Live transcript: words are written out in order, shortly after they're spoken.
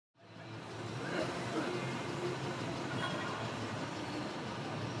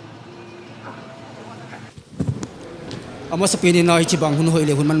ama sapeni na ichibang hun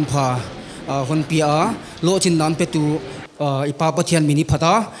hoile hun man pha hun pia lo chin nam pe tu ipa pathian mini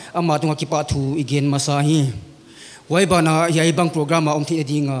phata ama tunga ki pa thu igen masa hi wai bana yai bang program a omthi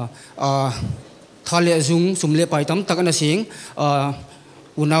edinga thale zung sumle pai tam takana sing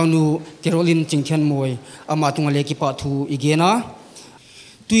unau nu Carolyn Chingthianmawi ama tunga le ki pa thu igena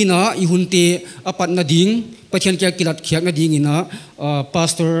tuina ihunte apat na ding pathian kya kilat khiak na ding ina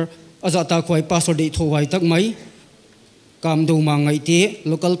pastor azata khoi pastor de thowai tak mai kam do ma ngai te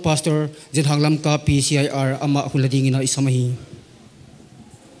local pastor jinhang lamka PCIR ama hulading ina isamahi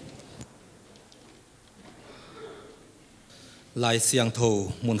lai siang tho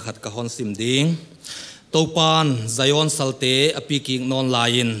mun khat ka hon sim ding topan zayon salte apiking non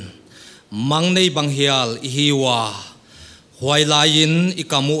lain mangnei banghial ihiwa huai lain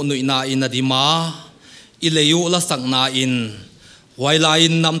ikamu nuina inadima ileyu la sakna in huai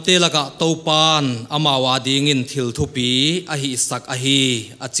lain namte laka topan amawa dingin thil thupi ahi sak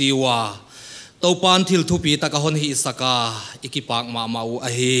ahi achiwa topan thil thupi takahon hi saka ikipak ma mau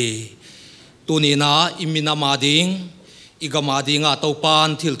ahi tunina imina mading igama dinga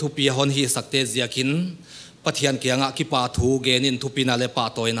topan thil thupi hon hi sakte ziakin pathian kianga ki pa thu genin thupina le pa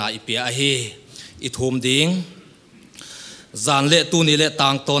toina ipia ahi ithum ding zan le tu ni le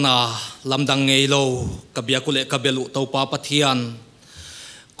tang tona lamdang ngei lo kabia kule kabelu topa pathian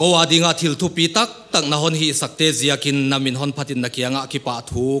ko adinga thil thupi tak tak na hon hi sakte ziakin namin hon phatin na kianga ki pa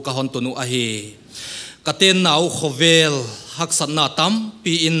thu ka hon tunu ahi katen nau khovel haksan na tam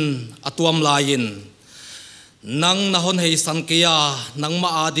pi in atuam lain nang na hon hei san kia nang ma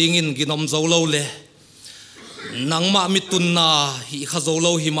adingin ginom zolo le nang ma mitun na hi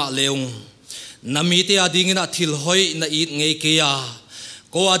khazolo hi ma leung namite adingina thil hoi na it ngei kia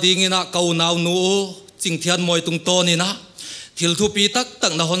ko adingina kau nau nu Chingthianmawi tung tonina thil thupi tak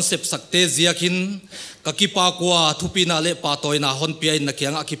tak na hon sep sakte ziakin ka kipa kwa thupi na le pa toina hon piai na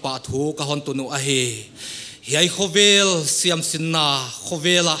kianga kipa thu ka hon tunu ahi hiai khovel siam sinna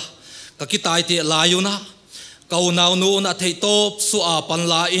khovela ka kitai te layuna kau nau nu na thei top su a pan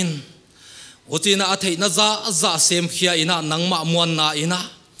la in uchina a thei na za sem khia ina nangma muan na ina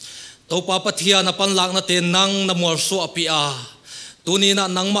topa pathia na pan lak na te nang na mor su apia tunina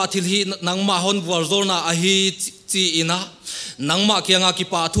nangma thil hi nangma hon warzor na a hi chi ina nangma kianga ki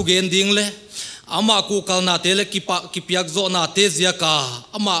pa thu gen ding le ama ku kal na te le ki piak zo na te zia ka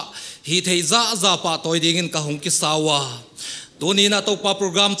ama hi thei za pa toy ding in ka hung ki sawa tunina topa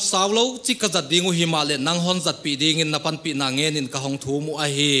program sawlo chi ka zat dingu himale nang hon zat pi ding in na pan pi na ngen in ka hong thu mu a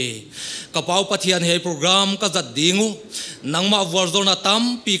hi ka pau pathian he program ka zat dingu nangma warzor na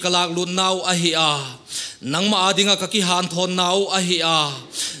tam pi kalak lu nau a hi a nangma adinga ka ki han thon nau a hi a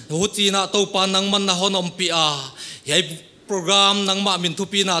huchina topa nangman na honom pi a hei program nangma min thu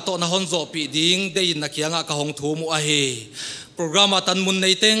pi na to na hon zo pi ding de in na kianga ka hong thu mu a hi program atan mun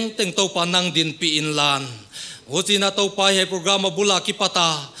nei teng topa nang din pi in lan huchina topa he program bula ki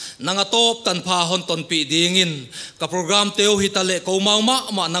pata nanga top tan pha hon ton pi dingin ka program teu hitale ko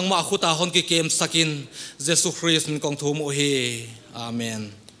mauma ma nangma khuta hon ki kem sakin Jesus Christ kong thu mu hi amen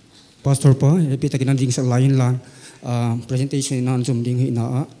pastor pa epi takinan ding sa lain lan presentation nan zum ding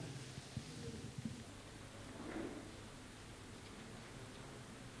ina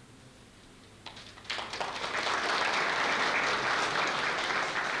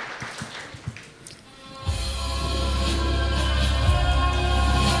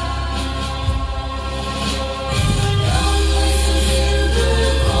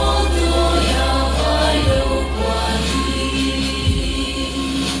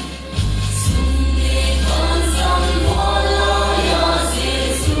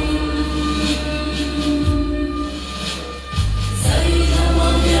Jesus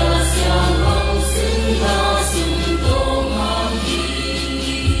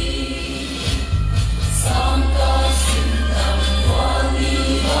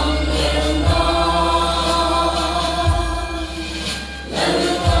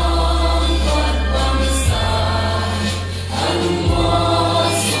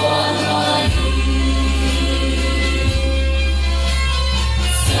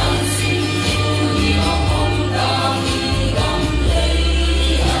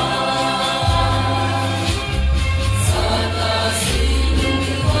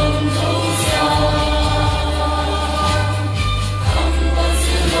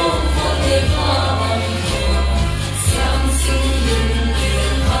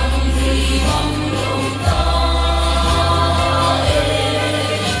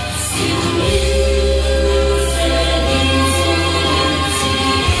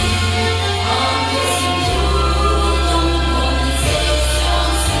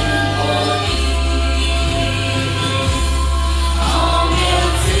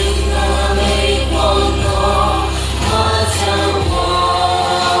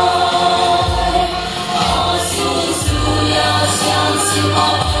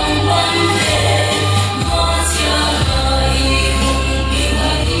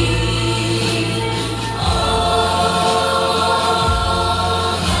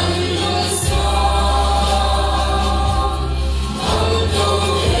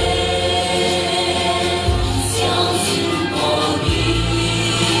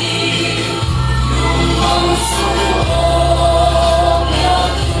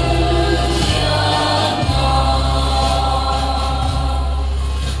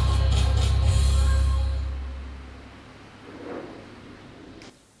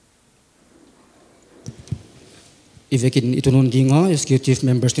ivekin itunun dinga executive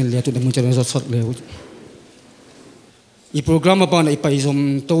members tin le tu damun chana sat le I program apa na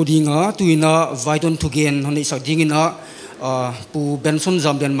ipaizom to dinga tuina Vaidon Tugen honi sak dingina pu Benson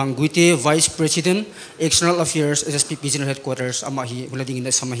Zambian Manguite Vice President External Affairs SSPP General Headquarters amahi hula dingina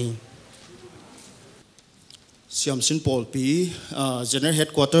samahi Siamsin Paul P General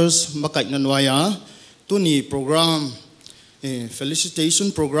Headquarters Makai Nanwaya tuni program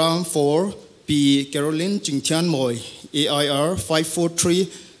Felicitation program for P Carolyn Chingthianmawi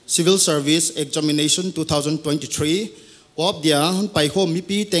AIR-543 Civil Service Examination 2023 Wap dia pai home mi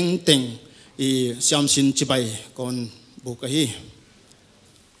pi teng teng siam sin chibai kon bukahi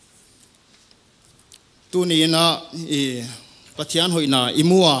tu ni na pathian hoina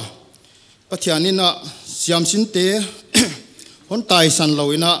imua pathianina siam sin te hon tai san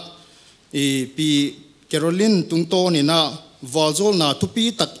loina pi Carolyn tungto ni na walzol na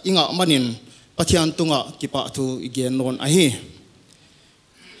tupi tak inga manin pathian tunga kipa tu igen non ahi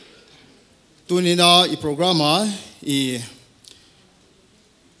tu ni na I programa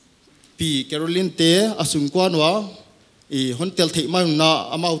P Carolyn te asungkwan wa hontel thei ma na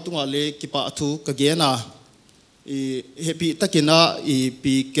amau tunga le kipa thu kagena happy takina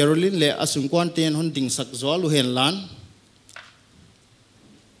P Carolyn le asungkwan ten hon ding sak zwalu hen lan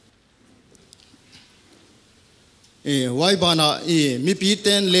wai bana mi pi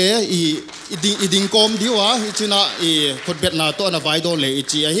ten le iding kom diwa ichina khotbet na to na vai do le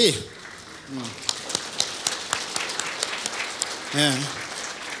ichi a hi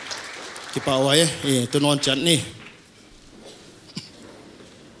kipa wai tunon chan ni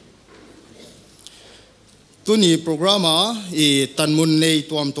tuni programa tanmun nei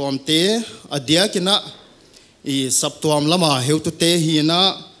tuam te adia kina saptuam lama heutu te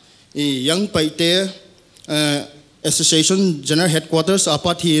hina yang paite Association General Headquarters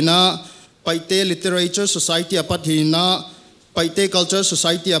apat hina paite Literature Society apat hina paite Culture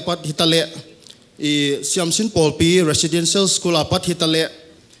Society apat hitale Siamsin Polpi Residential School apat hitale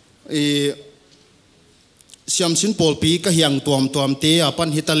Siamsin Polpi kahyang tuam te apan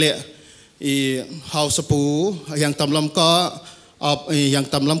hitale house pu yang tamlam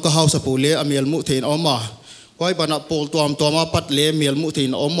ka house pu le amiel mu thein oma koi bana pol tuam apat le miel mu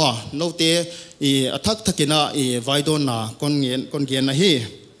thein oma no te athak thakina vaidon na kon gen na hi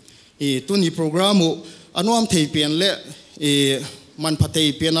tuni programu anuam thei pen le man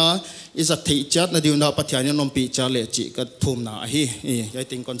phathei pena is a thei chat na diuna pathian nom pi cha le chi ka thum na hi yai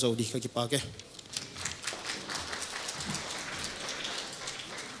ting kon zo di ka ki pa ke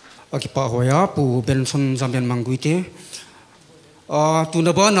akipa hoya pu Benson Zambian Manguite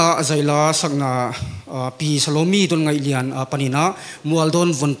tunaba na zaila sakna pi salomi don ngai lian panina mualdon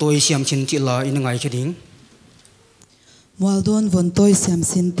vontoi siam chin chila in ngai kheding mualdon vontoi siam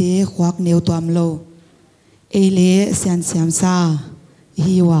sin te khwak neu tuam lo ele sian siam sa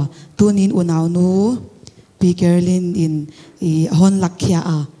hiwa tunin unaw nu P Carolyn in hon lakhya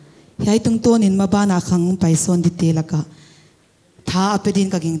a hai tung tonin mabana khang paison ditelaka tha apedin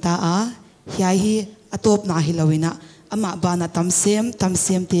ka gingta a hiai hi atop na hilawina ama bana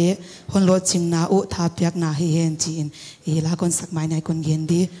tamsem te honlo chingna u tha pyak na hi hen chin la kon sakmai nai kon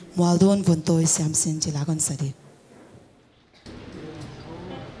gendi mualdon vontoi siam sin chila kon sadi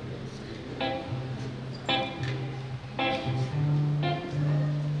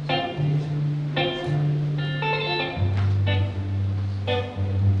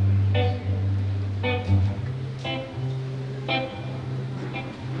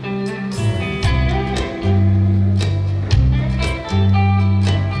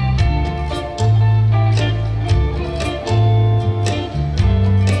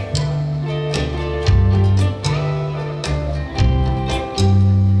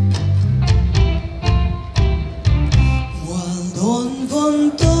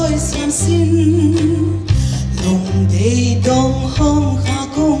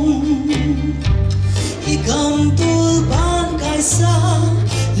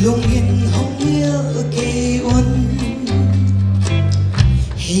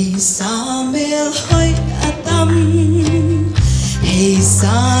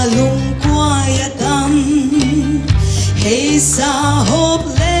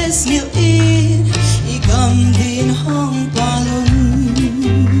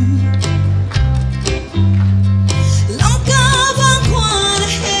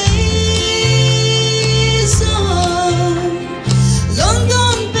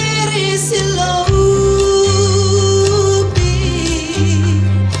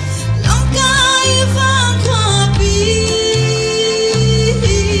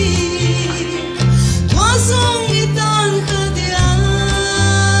Wasong itan ka dia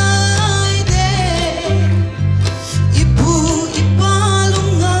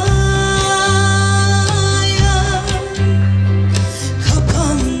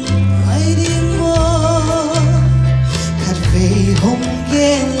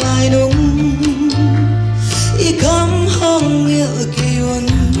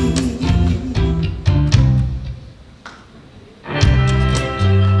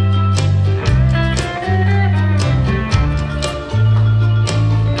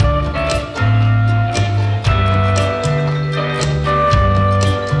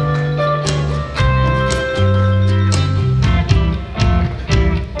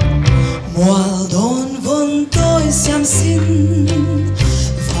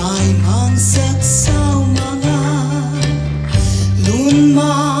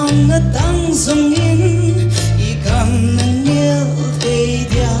na tang song in ikam na nil thay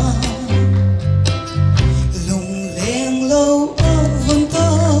dia lung leng lâu vun to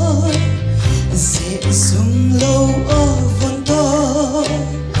sẽ sung lâu vun to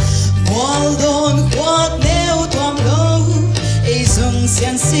mual don khoác neo toam lâu ai sung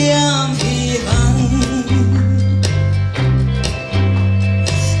xian xiam hi hang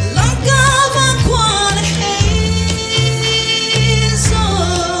Lamka van quan hey so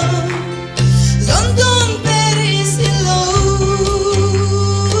London Paris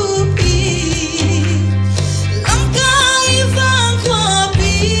Ilopi Lamka van quan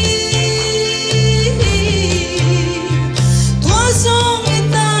pi Tua song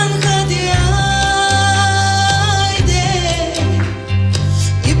itan khadia de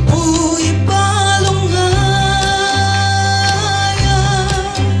Ipu ipalong haya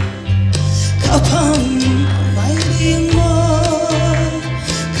Kapam mai ding mo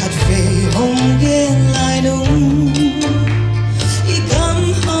Kat fe hong gen lai nung Igam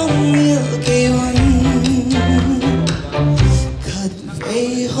hong il ke wan Kat fe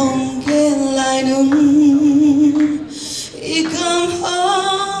hong gen lai nung Igam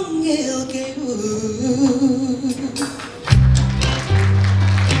hong il ke wan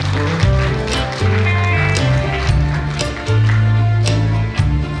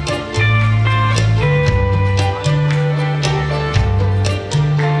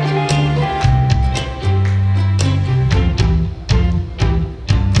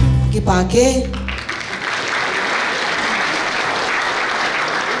Kipake.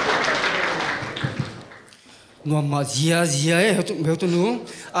 Nuama zia hetu nu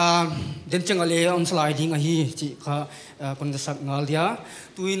den changale on sliding ahi chi kha kon sak ngal dia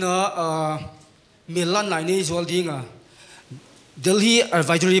tuina milan nai ni zol dinga Delhi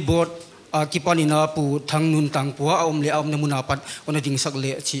Advisory Board kipanina pu thang nun tang puwa om le om namuna pat on ding sak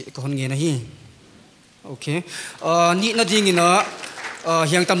le chi kon nge na hi okay ni na dingina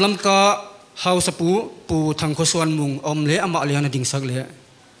hiang tam Lamka house pu thang khoswan mung om le ama le na ding sak le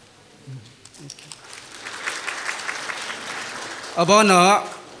abana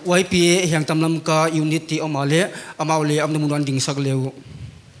YPA hiang tam Lamka unity omale amaule am namunan ding sak leu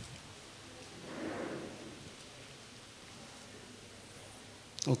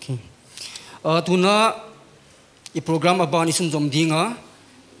okay tuna I program abani sum jom dinga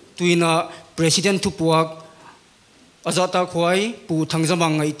tuina president tupuak azata khoi pu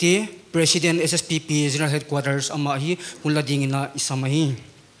thangjamang ngaite president SSPP general headquarters ama hi hunla dingina isamahi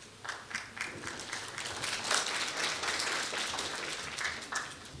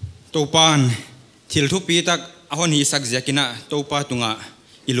Topan thilthupi tak ahon hi sak zakina topa tunga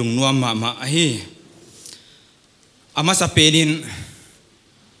ilung nuam ma ahi ama sapenin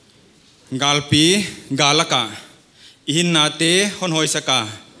galpi galaka ihinnate hon hoisaka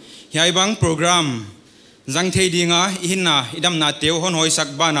hiaibang program jangthei dinga ihinna idam na teu hon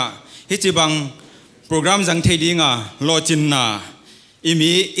hoisak bana hichibang program jangthei dinga lochinna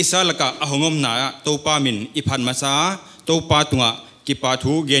imi isalaka ahongom na topa min iphan masa topa tunga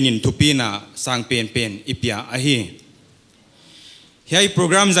kipathu genin thupina sang pen ipia ahi hiai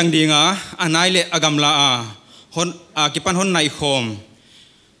program jangdinga anaile agamla a hon kipan hon nai khom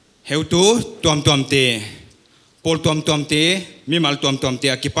heutu tuam te pol tuam te mimal tuam te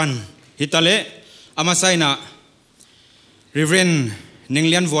akipan hitale amasaina Reverend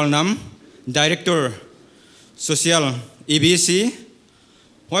Ninglian Volnam Director Social EBC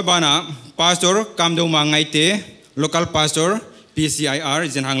hoibana Pastor Kamdo Mangaite Local Pastor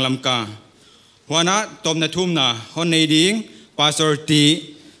PCIR Jenhang Lamka Wana Tomna Thumna Honading Pastor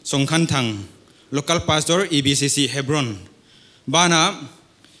T Songkhanthang Local Pastor EBCC Hebron Bana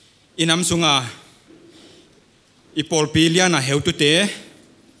Inam Sunga Ipol Piliana Heutute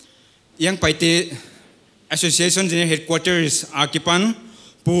Yang Paite Association General Headquarters Akipan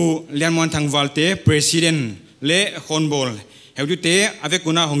Pu Lianmon Thangwalte President Le Honbol Heutute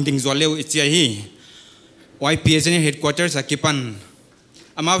Avekuna Hongding Zoleu Ichiahi YPA General Headquarters Akipan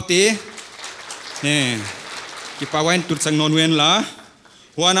Amauti Kipawain Tutsang Nonwen La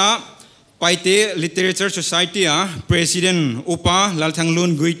Wana Paite Literature Society President Upa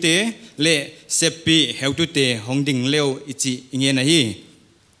Lalthanglun Guite Le Seppi Heutute Hongding Leo Ichi Ingenahi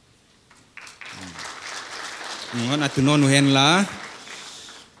Wana Tunon Hen La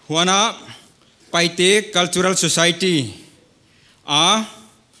Wana Paite Cultural Society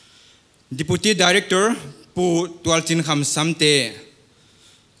Deputy Director Pu Tualchin Kham Samte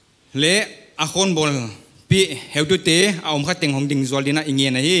Le Akhon Bol Pi Heutute Aom Khateng Hongding Zwaldina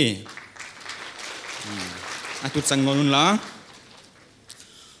Ingenahi Atut Sangonun La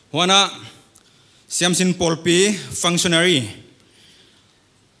Wana Siamsin Polpi Functionary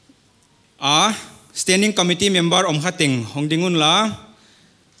standing committee member khating hongdingun la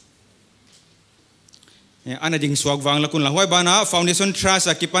ana ding swak wang la kun la hoi bana foundation trust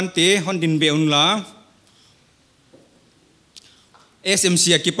akipan te hondin beun la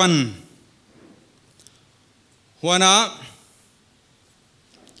SMC akipan wana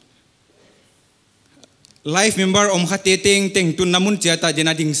life member khate teng tun namun chiata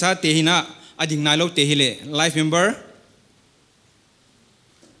dina ding sa te hina ading nalo te hile life member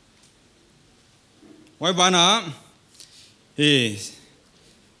hoi bana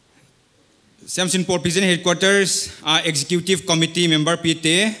Samson Port Prison Headquarters Executive Committee member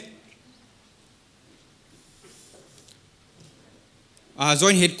PT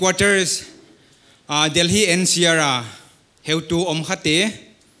Joint Headquarters Delhi NCR Heutu khate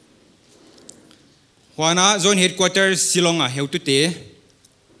Wana Joint Headquarters Silonga Heutu te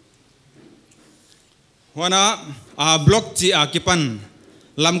Wana block chi akipan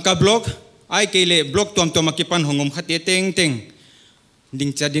Lamka block ai kele block tom akipan hongom khate teng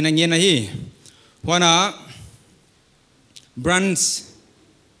ding cha dina nge na hi wana branch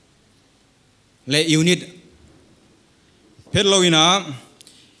le unit Pedloina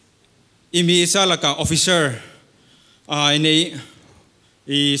imi isalaka officer ini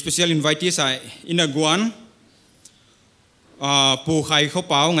special invitee sa inaguan pu khai kho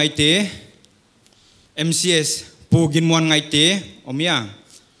pau ngai te MCS pu ginmuan ngai te omia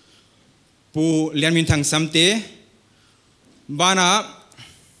pu lianmin thang samte bana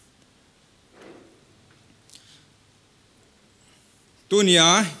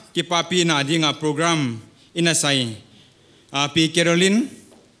tunia kipapi na dinga program inasai pi Carolyn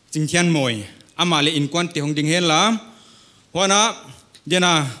Chingthianmawi amale inkwan te hongding hela wana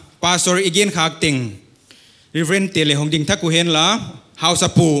dena pastor again khakting reverend tele hongding thaku hen la house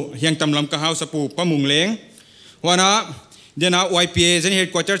apu hiang tamlam ka house apu pamungleng wana dena YPA zen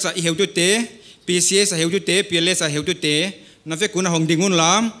headquarters a heutu te PCS a heutu te PLS a heutu te nafe kuna hongdingun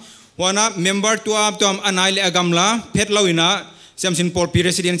la wana member to anai le agamla phetlawina Samson Paul P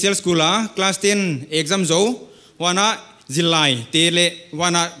Residential School class 10 exam zo wana July tele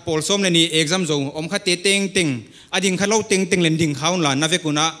wana polsom le ni exam zo khate teng ading khalo teng lending khaun la nafe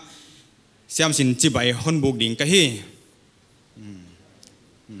kuna Samson chibai honbuk ding ka hi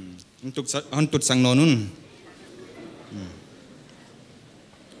tut sang nonun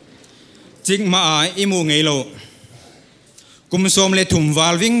ching ma imu ngelo kumsom le thum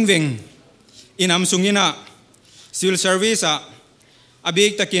wal wing inam sungina civil service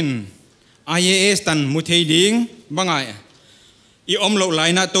abik takin I.A.S tan muthei ding bangai I omlo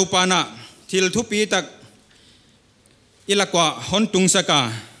laina topana thil thupi tak ilakwa hon tungsaka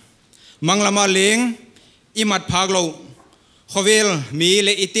manglama leng imat phaglo khovel mi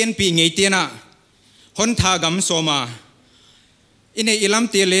le iten pi ngeitena hon thagam soma ine ilam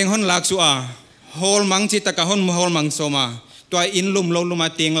te leng hon laksua hol mangchi taka hon hol mang soma toy in lum lo luma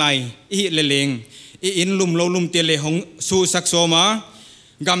teng lai I le leng I in lum lo lum te le hong su sak soma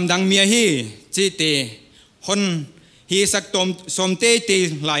gam dang mia hi chi te hon hi sak tom somte te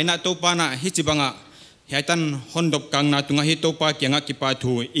laina topana hi chibanga haitan hondop kang na tunga hi topa kyanga kipa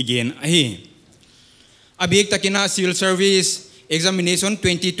thu igen ahi abik takina civil service examination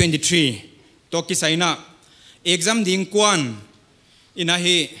 2023 to kisaina exam ding kwan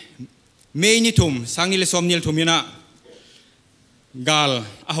inahi mei ni thum sangil somnil thumina gal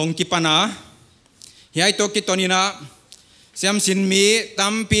ahong kipana hiai to kitonina Samson mi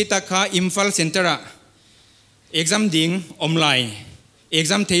tampi takha Imphal center exam ding online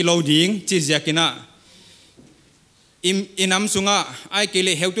exam thailo ding chi jakina inam sunga ai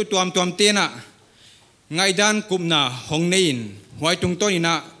kele heutu tuam tena ngaidan kumna hongnein huai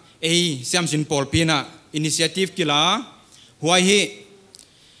tungtonina ei Samson Paul pina initiative kila huai hi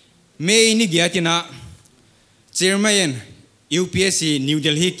mei ni giatina chairman UPSC New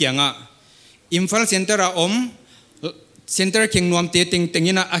Delhi kyanga Imphal center center kingnuam te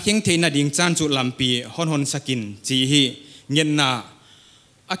tengina akhing theina ding chan chu lampi hon sakin chi hi ngenna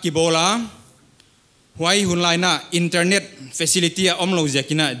akibola huai hunlaina internet facility omlo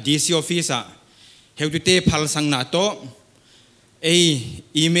jakina DC office heutute phal sangna to ei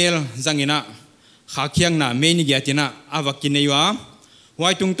email zangina khakhyang na meni giatina awakineiwa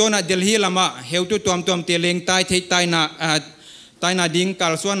huai tungtona Delhi lama heutu tuam te leng tai thei taina ding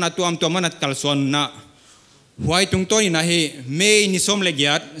kalsuan na tuam manat kalsuan na huai tungtoni na he mei ni som le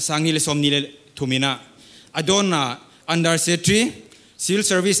giat sangil som ni le thumina adona undersecretary civil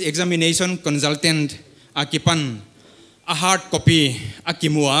service examination consultant akipan a hard copy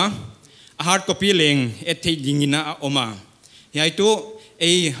akimua a hard copy leng ethei dingina oma yaitu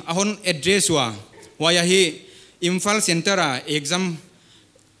ei ahon address wa waya hi Imphal center exam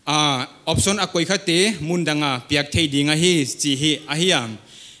option akoi khate mundanga piak thei dinga hi chi hi ahiam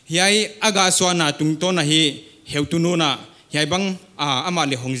hiai aga swana tungton hi heutunu na hiai bang ama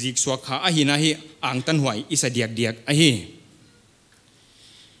le hongjik swakha ahina hi angtan huai isa diak diak ahi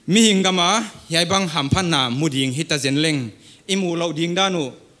mi hingama hiai bang hamphan na muding hita zenleng imu lo ding danu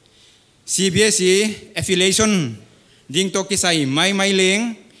CBSE affiliation ding to kisai mai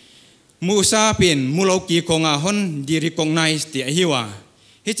leng musa pin mulo ki konga hon di recognize ti hiwa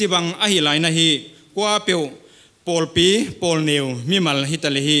hichibang ahilai na hi kwa peu polpi polneu mimal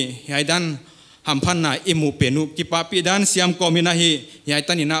hitalehi haidan hamphan na imu penu kipa pi dan siam komina hi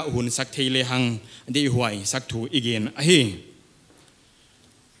yaitanina hun sak theile hang de huai sak thu igen ahi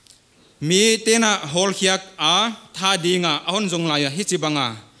mi tena hol khiak a tha dinga ahon jonglaya hichibanga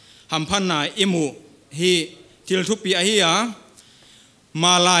hamphan na imu hi tilthupi ahia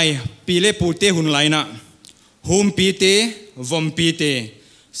malai pile pute hun laina hum pite vom pite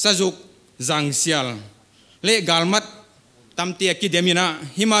sajuk jangsial le galmat tamti akidemina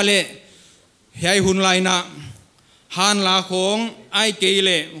himale hiai hun laina han la khong ai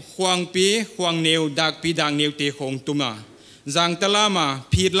keile huang pi huang neu dak pi dang neu te khong tuma jang talama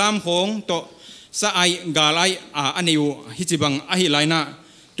phit lam khong to sa ai galai aneu hichibang ahi laina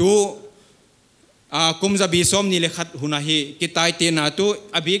tu kumzabi som ni lekhat hunahi kitai te na tu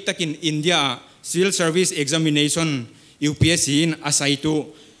abik takin India civil service examination UPSC in asaitu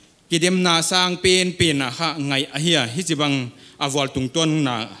kidem na sang pen na kha ngai ahia hichibang awal tungton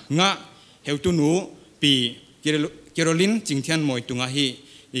na nga heutunu pi Carolyn Chingthianmawi tunga hi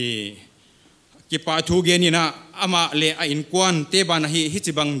kipa thu ge ni na ama le a in kwan te bana hi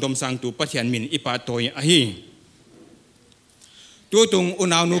hichibang domsang tu pathian min ipa toy ahi tu tung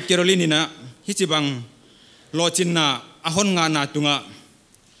unaw nu Carolyn na hichibang lochin na ahon nga na tunga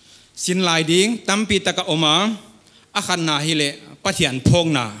sin lai ding tampi taka oma akhan na hi le pathian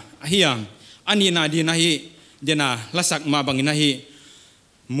phong na ahia ani na di na hi dena lasak ma bangina hi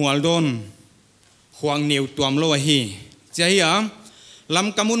mualdon huang neu tuam lo hi chaya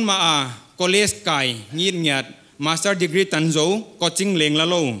lamka mun ma college kai ngit nyat master degree tanzo coaching leng la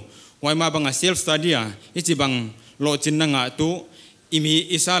lo wai ma banga self study hichibang lochin na nga tu imi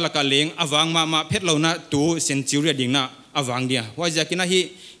isa laka leng awang ma phet lo na tu century ding na awang dia wa jakina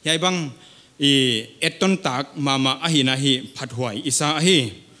hi yai bang eton tak mama ahina hi phathuai isa hi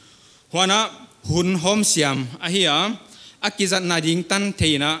huana hun hom siam ahia akizat na ding tan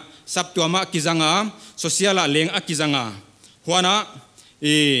theina saptuama kizanga sociala leng akizanga huana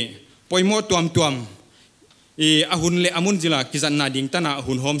poimo tuam ahun le amun jila kizat na ding tana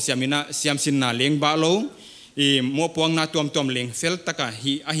hun hom siamina siam sin na leng ba lo mo puang na tuam leng fel taka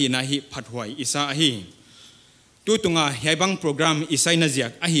hi ahina hi phathuai isa hi tu tunga haibang program isai na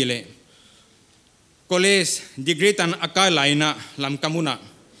jiak ahi le college degree tan aka laina lamkamuna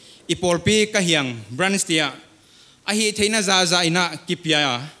ipolpi kahyang branch tia ahi theina za ina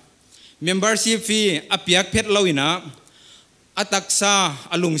kipya membership fee apiak phet loina ataksa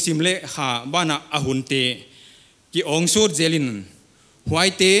alung simle kha bana ahunte ki ongsur jelin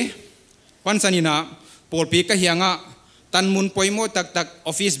huaite pansanina polpi kahyanga tanmun poimo tak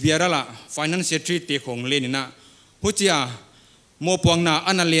office biarala finance secretary te khong lenina huchia mo puangna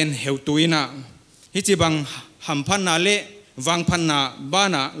analen heutuina hichibang hamphan na le wangphan na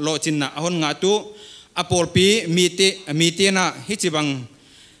bana lochin na ahon nga tu apolpi mite na hichibang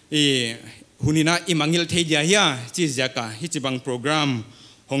hunina imangil theidia hia chi jaka hichibang program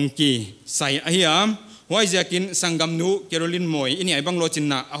hongki sai ahia wai jakin sangam nu Carolyn moi ini aibang lochin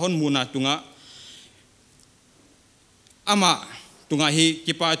na ahon muna tunga ama tunga hi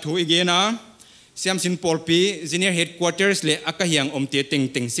kipa thu igena siamsin polpi senior headquarters le akahyang omte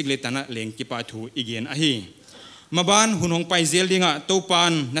teng sikle tana leng kipa thu igen ahi maban hunong pai zel dinga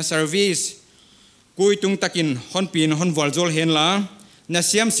topan na service kuitung takin honpin hon waljol henla na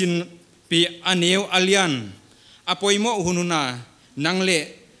siamsin pi aneu alian apoimo hununa nangle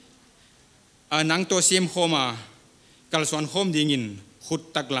nang to sim khoma kalswan khom dingin khut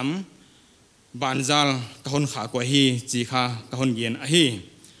taklam banjal kahon kha ko hi chi kha kahon gen ahi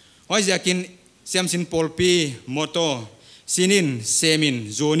hoi jakin siamsin polpi moto sinin semin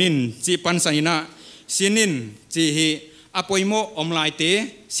zonin chi pansanina sinin chi hi apoimo omlai te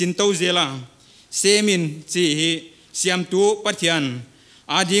sinto zela semin chi hi siam tu pathian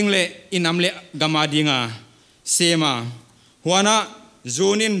ading le inam le gamadinga sema huana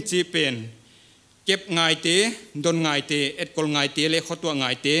zonin chi pen kep ngai te don ngai te etkol ngai te le khotwa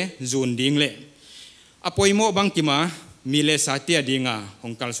ngai te zun ding le apoimo bangkima mile satia dinga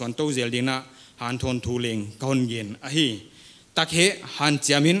hongkal swan to zel dina han thon thuleng kaun gen ahi takhe han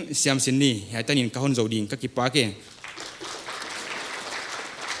chiamin siam sinni hatanin kahon zoding ka kipa ke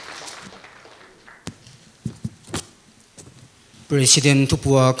President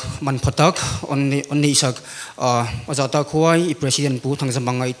tupuak man phatak on isak azata khwai President pu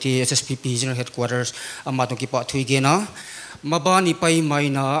thangzamanga iti SSPP General Headquarters amato ki pa thuigena mabani pai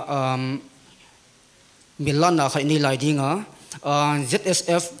maina milana khaini laidinga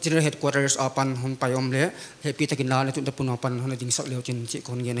ZSF General Headquarters apan hun payomle happy takina na tunda punapan hun ding sak leuchin chi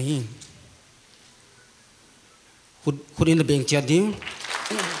kon ge nahi hudin le beng chia ding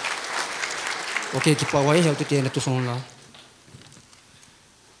okay ki pawai hel tu te na tu song la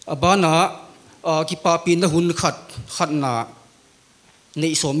abana ki pa pin na hun khat na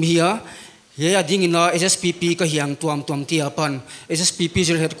nei som hia he ading ina SSPP ka hiang tuam ti apan SSPP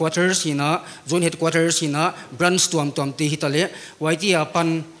General Headquarters ina zone headquarters ina branch tuam ti hitale YT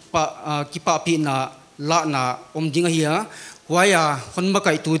apan pa ki pa pi na la na omdinga hia waya honma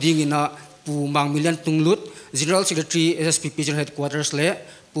kai tu ding ina pu mang million tunglut General Secretary SSPP General Headquarters le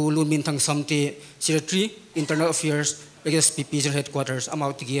pu lun min thang samti Secretary Internal Affairs SSPP General Headquarters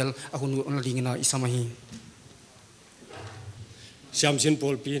amau tigel ahun onlingina isamahi Siamsin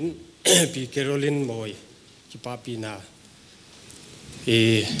Polpin Pi Carolyn Moi ki papina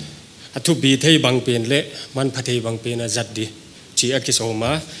atu bi thei bang pen le man phathei bang pen a zaddi chi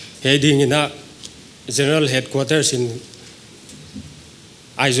akisoma heading ina General Headquarters in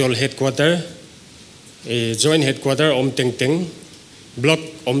Aizol Headquarter Joint Headquarter Om Teng Teng Block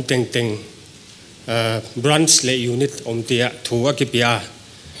Om Teng Teng branch le unit Om Tia Thua ki pia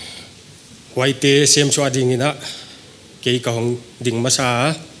Waite sem so ading ina kei ka hong ding masa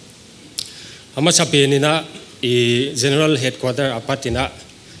Amasa penina General Headquarter apatina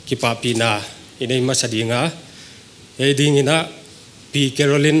kipapina inay masadinga heading ina P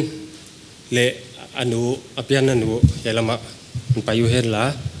Carolyn le anu apian anu yalama payu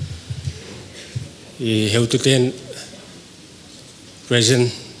herla heututen present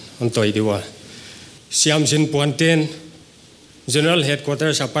ontoi diwa Siamsin Puanten General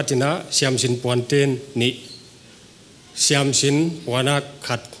Headquarters apatina Siamsin Puanten ni Siamsin Puana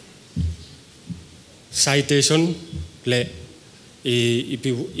Khat Citation le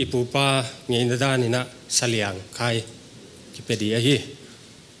ipupa ngeinada nina saliang kai kipedia hi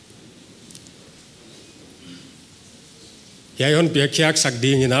yayon piakyak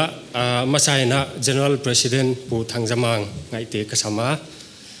sakding ina masaina General President pu thangjamang ngaite kasama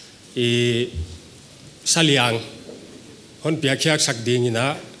saliang hon piakyak sakding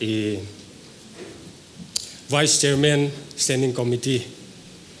ina Vice Chairman Standing Committee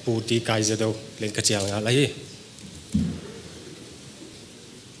Puti Kaizado Lengkaciang alai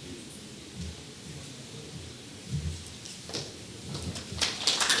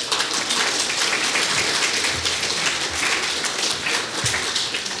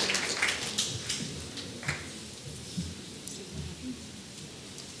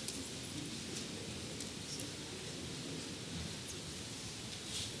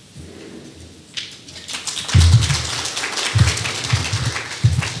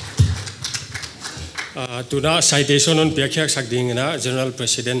Tuna citation on piakyak sakding na General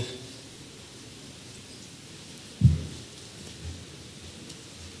President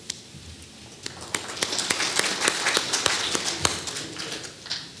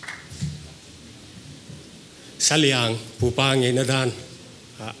saliang pupang inadan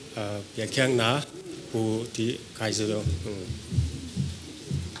piakyak na pu ti kaizado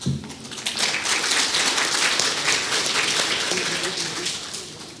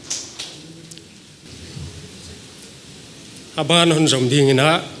Aban hon zomding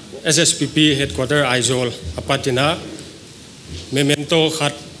ina SSPP Headquarter Aizol apatina memento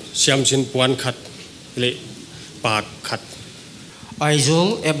khat Siamsin Puan khat le pak khat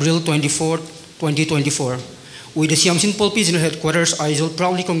Aizol April 24, 2024 with the Siamsin Polpi General Headquarters Aizol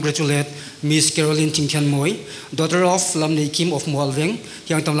proudly congratulate Miss Carolyn Chingthianmawi, daughter of Lamka Kim of Mualveng,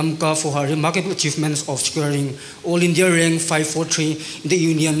 Yang Lamka for her remarkable achievements of securing All India rank 543 in the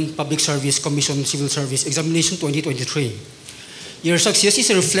Union Public Service Commission Civil Service Examination 2023. Your success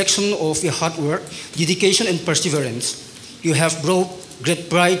is a reflection of your hard work, dedication, and perseverance. You have brought great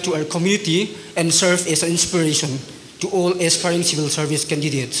pride to our community and served as an inspiration to all aspiring civil service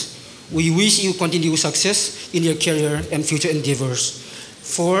candidates. We wish you continued success in your career and future endeavors.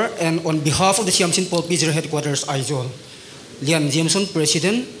 For and on behalf of the Siamsin Polpi General Headquarters Aizol, Lian Jameson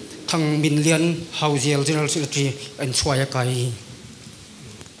President, Thang Min Lian Hausiel General Secretary, and Swaya Kai.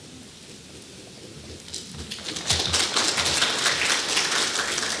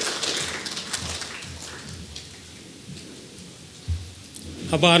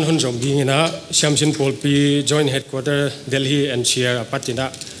 Aban hon zomding ina Siamsin Polpi Joint Headquarter Delhi and Share apatina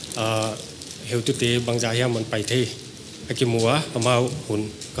heutute bangjaya mon paithei akimua amau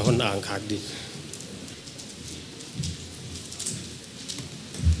hun kahon ang khak di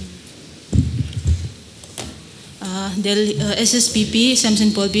Delhi SSPP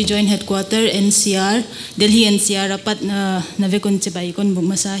Samson Polpi Joint Headquarter NCR Delhi NCR rapat navekon cebai kon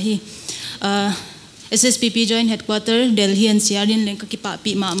bugmasahi SSPP Joint Headquarter Delhi NCR din lengka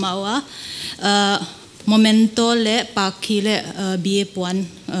kipapi mawa momento le pakhi le BA puan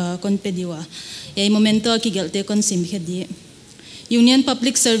kon pediwa yai momento ki gelte kon simkhedi Union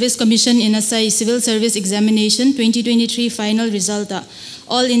Public Service Commission inasai Civil Service Examination 2023 final result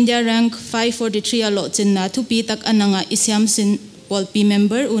All India rank 543 alot chin na thupi tak ananga isyam sin Polpi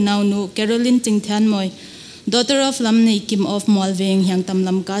member unaw nu Carolyn Chingthianmawi daughter of Lamna Ikim of Molveng hyang tam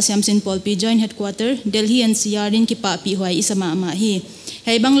Lamka syam sin Polpi Joint Headquarter Delhi NCR in kipapi huai isama ma hi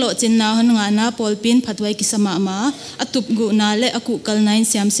Haibang lo chin na hon nga na Polpin phatwai kisama ma atup gu na le aku kal 9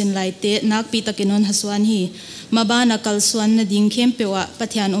 syam sin laite nak pi takinon haswan hi mabana kalswan na ding kempewa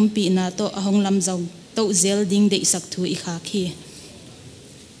pathian umpi na to ahong lamzaw to zel ding de isak thu ikhaki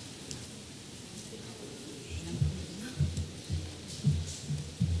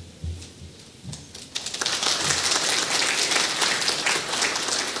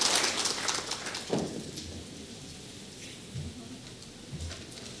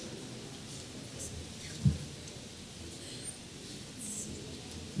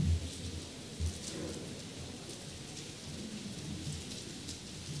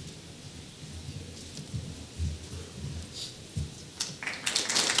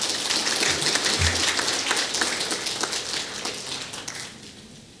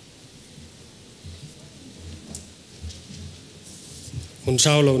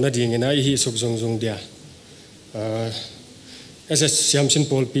Unsau lo na dingena ihi suk zong zong dia SS Samson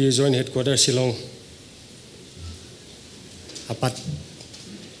Polpi Joint Headquarter Shillong apat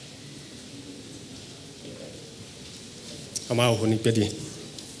amau honi pedi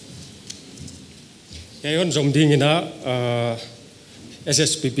yayon zom dingena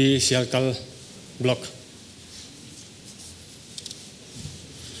SSPP Sialkal block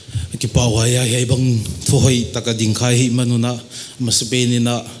Kipawaya haibang thuhoi takading khai manuna masbeni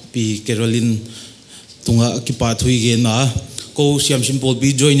na pi Carolyn tunga kipa thui ge na ko Samson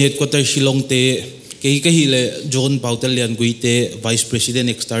Polpi Joint Headquarter Shillong te kehi le John Pautelian guite Vice President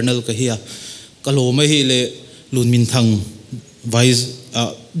External kahia kaloma hi le Lunmin Thang Vice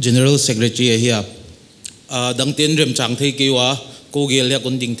General Secretary ahia dangten rem chang thei kewa ko gel ya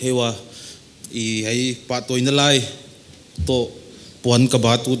kon ding thewa I hai pa toina lai to Puan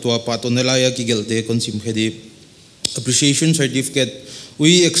kabatu to patonelaya kigelte konsim khedi appreciation certificate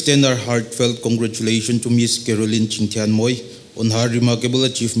we extend our heartfelt congratulations to Miss Carolyn Chingthianmawi on her remarkable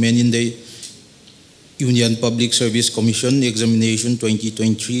achievement in the Union Public Service Commission examination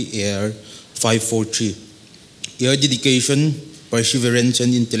 2023 AIR-543. Your dedication, perseverance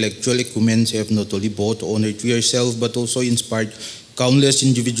and intellectual acumen have not only brought honor to yourself but also inspired countless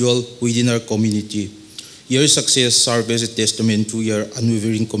individuals within our community. Your success serves as a testament to your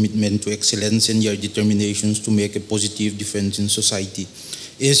unwavering commitment to excellence and your determinations to make a positive difference in society.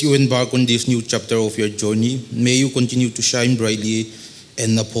 As you embark on this new chapter of your journey, may you continue to shine brightly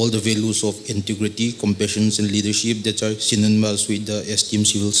and uphold the values of integrity, compassion, and leadership that are synonymous with the esteemed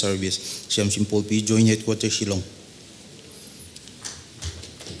civil service. Samson Polpi Joint Headquarters Shillong.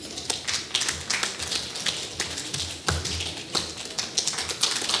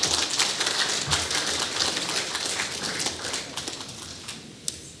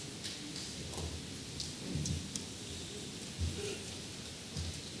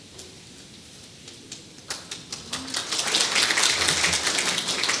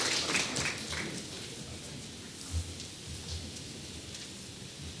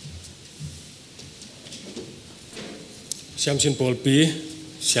 Samson Polpi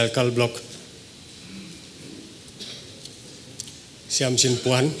Sialkal block Samson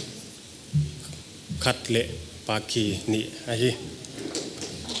Puan Khatle Paki ni ahi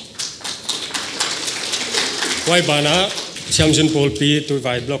Wai bana Samson Polpi tu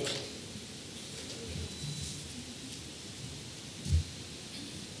vai block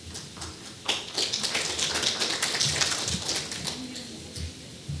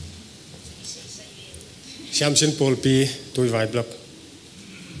Samson Polpi tu vai block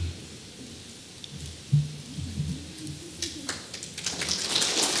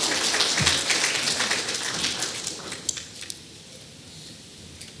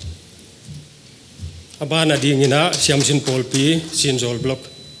Abana dingina Samson Polpi Sinzol block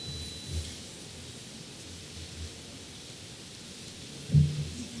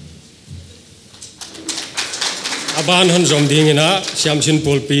Aban hon zom dingina Samson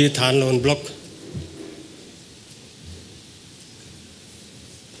Polpi Thanlon block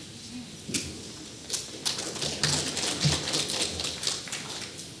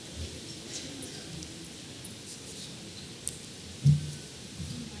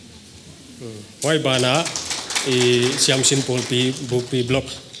wai bana siam sin pol pi bupi block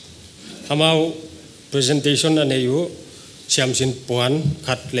amau presentation aneyu siam sin puan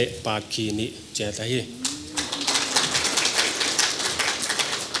khat le pa ki ni cheta hi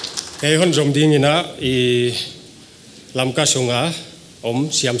hei hon zom ding ina lamka sunga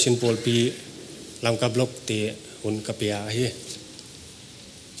siam sin pol pi lamka block te hun kapia hi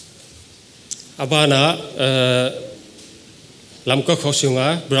abana lamka khosunga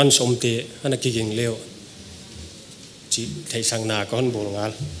branch te ana ki ging leo chi thei sang na kon bol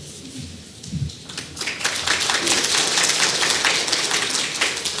ngal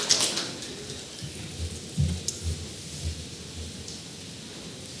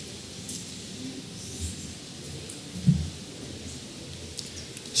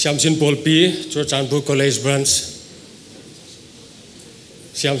Siamsin Polpi, Churchanpur College Branch.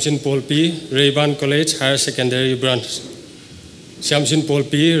 Siamsin Polpi, Rayban College Higher Secondary Branch. Siamsin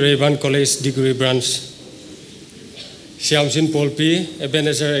Polpi, Rayban College Degree Branch. Siamsin Polpi,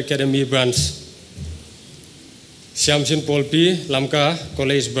 Ebenezer Academy Branch. Siamsin Polpi, Lamka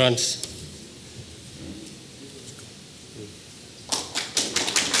College Branch.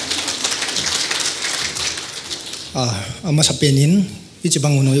 Ama sapenin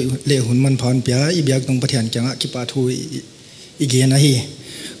ichibang uno le hunman phan pya ibyak tong pathian kyanga kipa thu igena hi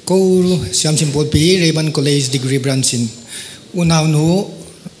ko Siamsin Polpi Rayban College Degree Branch in unaw no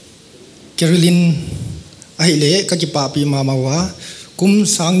Carolyn ahile ka kipa pi mamawa kum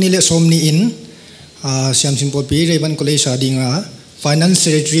sang ni le som ni in Siamsin Polpi Rayban College adinga finance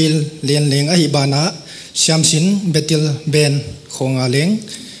secretary len leng ahi bana Siamsin Betil Ben khonga leng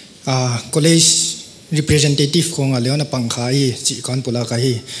college representative kong aleona pangkhai chi kan pula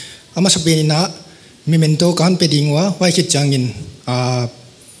kai ama sapena memento kan pedingwa wai khit changin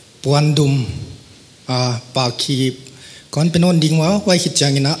puandum pakhi kon penon dingwa wai khit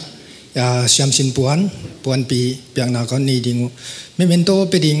changina Siamsin puan pi piangna kon ni dingu memento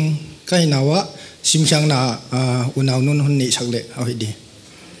peding kai nawa simchang na unaw nun hon ni sakle ahidi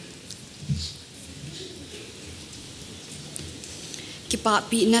Kipa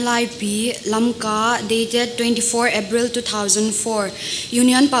pi nalai pi Lamka dated 24 April 2004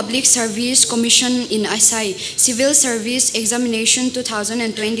 Union Public Service Commission in Asai Civil Service Examination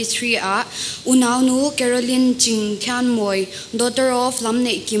 2023 unaw nu Carolyn Chingthianmawi daughter of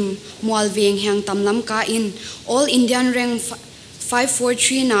Lamne Kim Mualveng Hang Tam Lamka in All Indian rank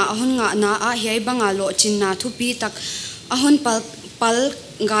 543 na ahon nga na hiay banga lo chin na thupi tak ahon pal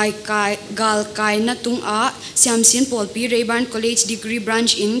gal kai na tung Siamsin Polpi Rayban College Degree Branch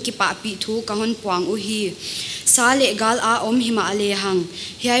in kipa pi thu kahon puang uhi sale gal om hima ale hang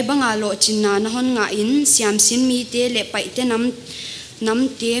hiay banga lo chinna na hon nga in Siamsin mi te le pai te nam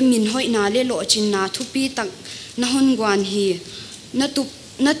te min hoi na le lo chinna thupi tak na hon gwan hi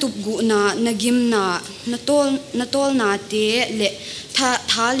na tup gu na nagim na tol na te le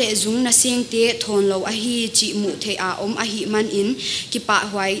tha le zung na seng te thon lo ahi chi mu the om ahi man in kipa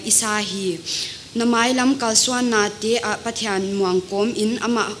hwai isa hi namai lam kalswan na te pathian muang kom in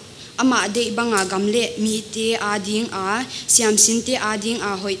ama de banga gamle mi te ading Siamsin te ading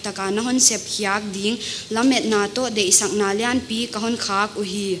hoi taka na hon sep hiak ding lamet na to de isang na lian pi kahon khak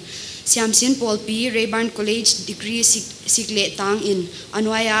uhi Siamsin Polpi Rayban College Degree sikle tang in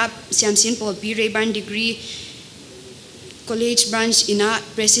anwaya Siamsin Polpi Rayban Degree College Branch ina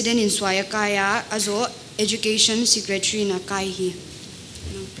President in Swaya Kaya azo Education Secretary na kai hi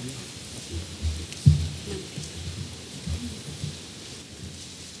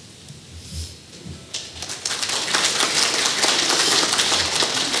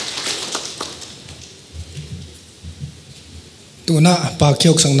tuna pa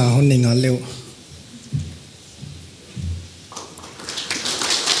khyok sang na hon ninga leo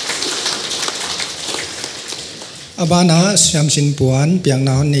abana Siamsin puan piang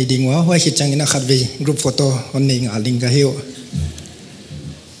na hon nei dingwa hoi khit changina khatvi group photo hon nei nga ling ga hiu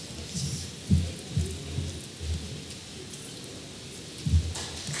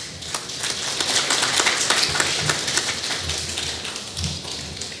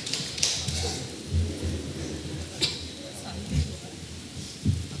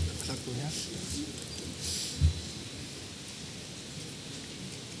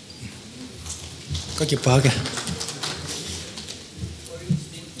có kịp phá kìa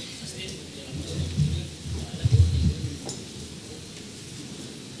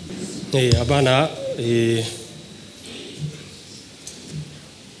abana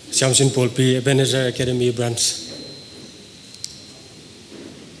Siamsin Polpi Ebenezer Academy Branch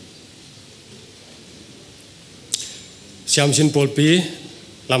Siamsin Polpi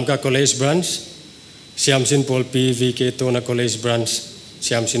Lamka College Branch Siamsin Polpi VK Tona College Branch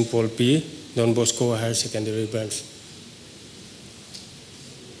Siamsin Polpi Don Bosco Higher Secondary Branch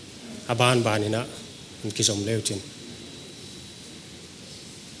aban banina kisom leuchin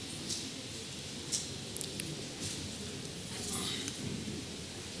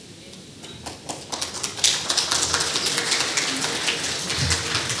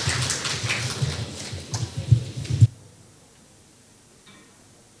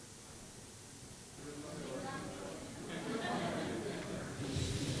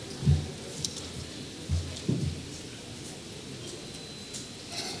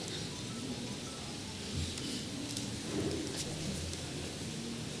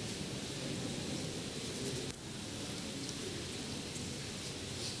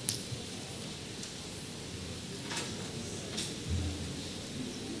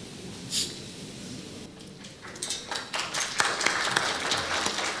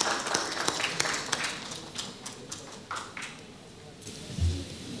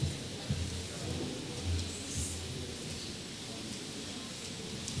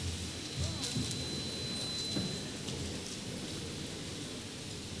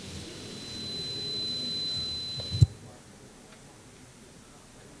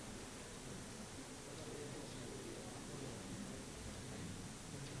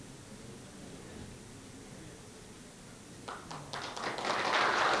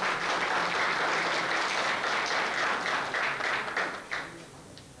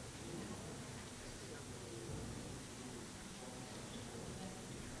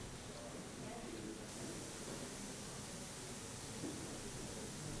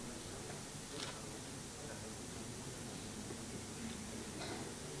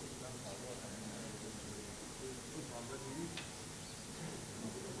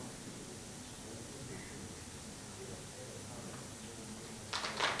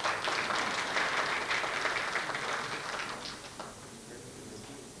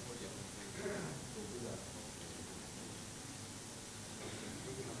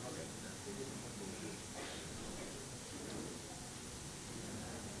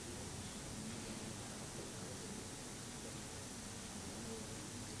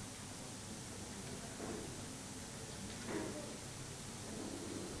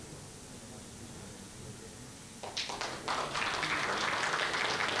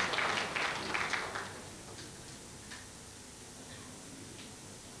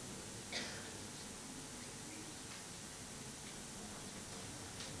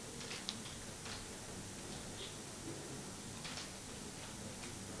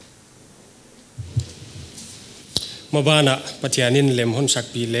Mabana patianin lemhon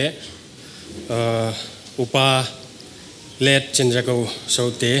sakpi le upa let chendrako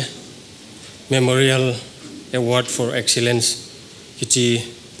sote Memorial Award for Excellence kichi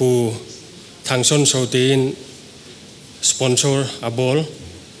pu thangson sote in sponsor abol.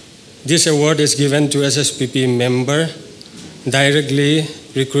 This award is given to SSPP member directly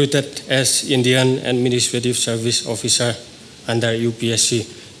recruited as Indian Administrative Service Officer under UPSC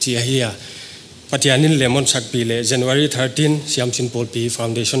Chiahia. Patianin lemon sakpile January 13 Siamsin Polpi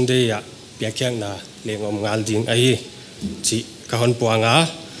Foundation Day ya piakyang na lengom ngalding ai chi kahon puanga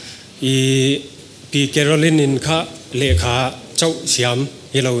I P Carolyn in kha lekha chau siam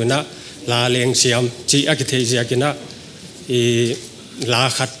hilowina la leng siam chi akithe jakina I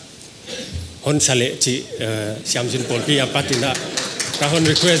la khat hon sale chi Siamsin Polpi apatina kahon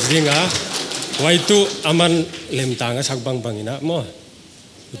request dinga waitu aman lemtanga sakbang bangina mo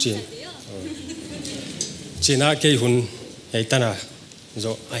uchin China ke hun yaitana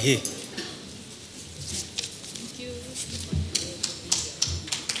zo ahi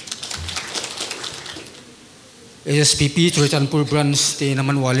SSPP Churchanpur branch te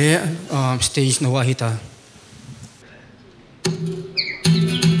naman wale stage na wahita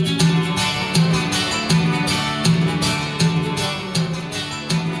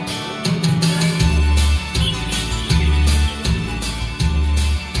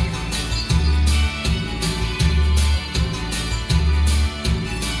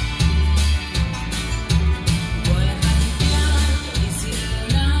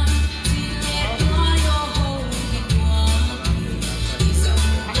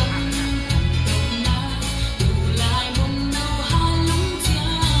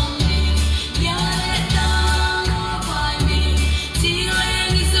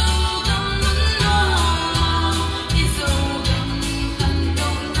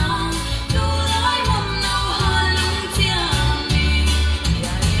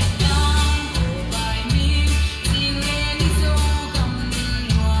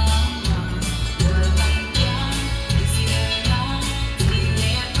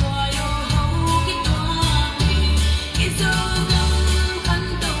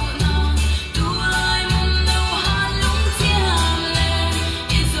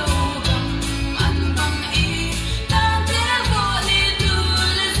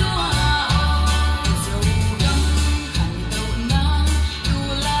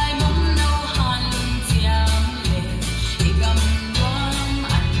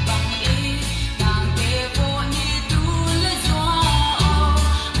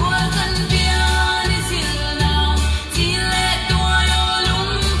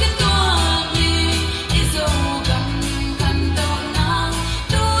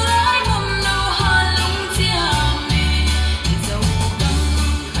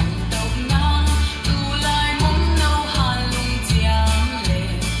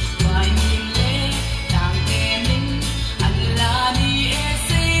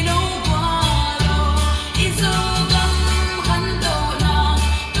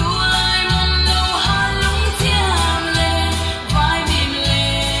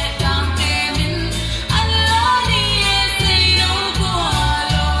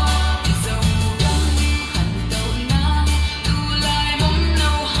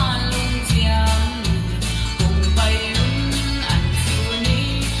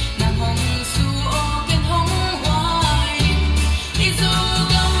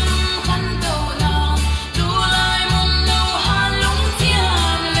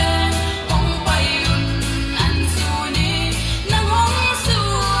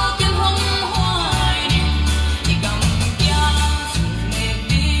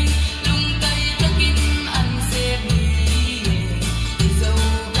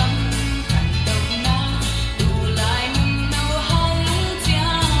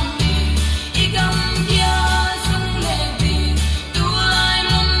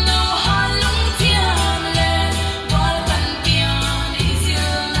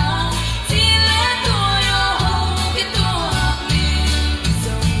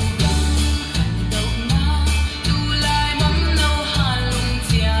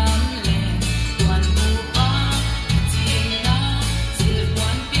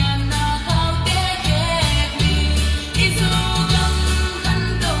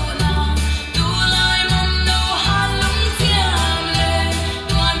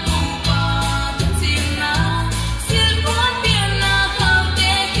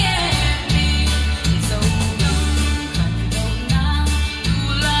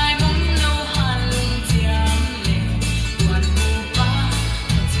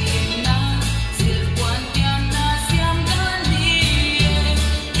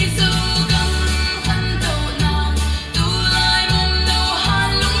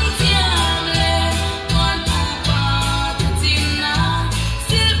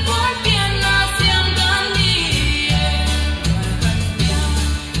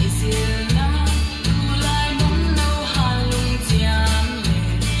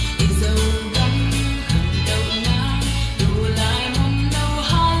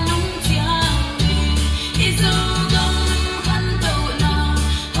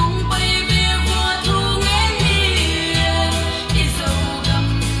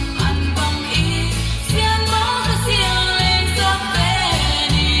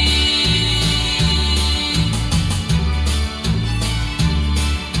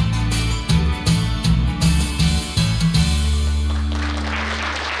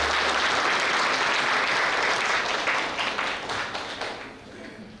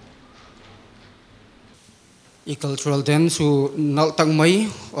i cultural dance su nal tang mai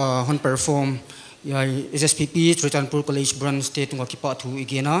hon perform yai SSPP Tritanpur College branch state tunga kipa thu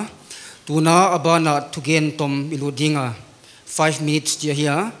igena tuna abana tugen tom iludinga 5 minutes dia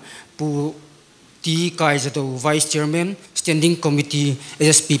hia pu ti kai zato vice chairman standing committee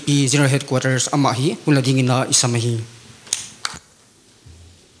SSPP general headquarters amahi puladingina isamahi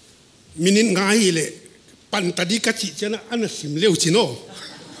minin ngai le pan tadi kachi chana anasim leu chino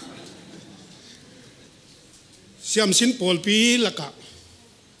siam sin polpi laka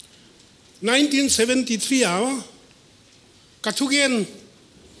 1973 awa kathugen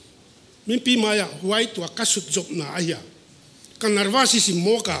mimpi maya white wa kasut job na aya kan narvasi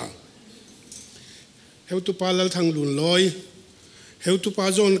simoka heu tu palal thang lun loi heu tu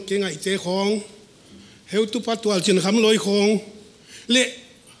pa zon ke ngai te khong heu tu pa twal chin kham loi khong le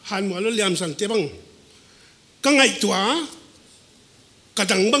han mo lo liam san te bang ka ngai tua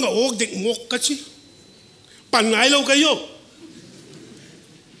kadang bang ok dik mok ka chi pan nai lo ka yo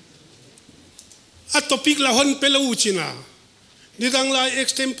a topic la hon pelo uchina ni dang la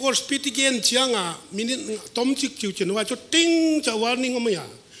extempore spitigen chianga minit tom chik chiu chin wa cho ting cha warning omya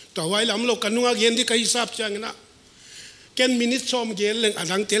to wai lam lo kanunga gen di kai sap chang na ken minute som gen leng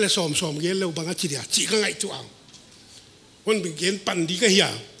adang tele som gen lo banga chi dia chi ka ngai tu ang hon bin gen pan di ka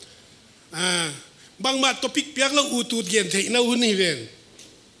hia bang ma topic piak lo u tu gen thei na hun hi ven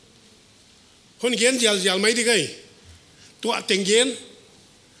hon gen jal mai di kai to teng gen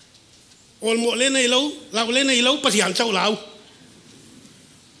ol mo le nei lo lau le nei lo pasian chau lau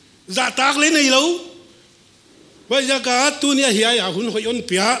za tak le nei lo bây giờ cả tu nia hiya ya hun hoi on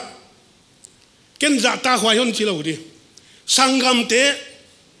pia ken za ta hoi on chi lo di sangam te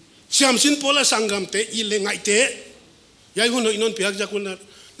siam sin pola sangam te i le ngai te yai hun hoi non pia ja kun na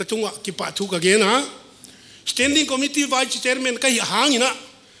tunga ki pa thu ka ge na standing committee vice chairman ka hi hang ina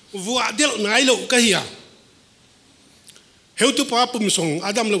wa del ngai lo ka hiya heu tu pa pum song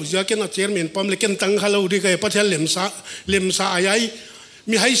adam lo ja ken na chairman pam le ken tang khalo di ka pathel lemsa ayai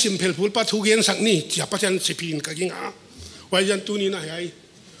mi hai sim phel phul pa thu gen sak ni chia pathan sipin ka ginga wai jan tu ni na hai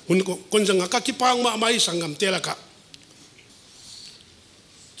hun ko kon janga ka ki pang ma mai sangam te la ka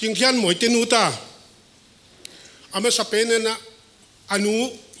Chingthian moi te nu ta ama sapene na anu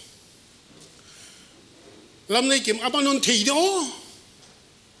lam nei kim apa non thei de o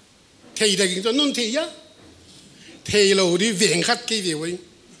thei da ging to non thei ya thei lo di veng khat ki de wai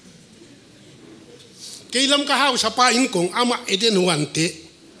cái lâm cả hao sapa in cùng ama eden wan te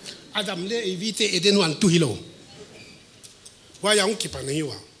adam le evite eden wan tu hilo wa yang ki pa nei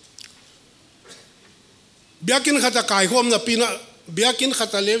wa biakin khata kai hom na pina biakin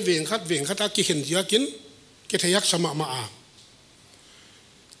khata le veng khata ki hen yakin ke thayak sama ma a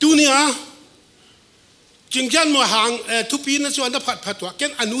tunia Chingthian mo hang tu pi na chuan da phat wa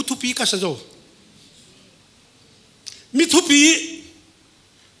ken anu tu pi ka sa zo mi tu pi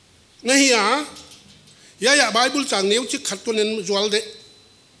na hi a ya Bible chang neu chi khat to nen zual de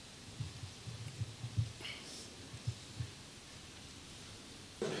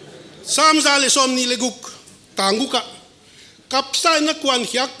sam za le som ni le guk tangu ka kap sai na kwan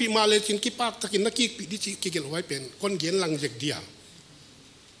hiak pi ma le chin ki pak takin na ki pi di chi ki gel wai pen kon gen lang jek dia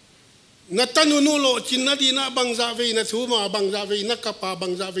na tanu nu lo chin na di na bang za ve na thu ma bang za ve na ka pa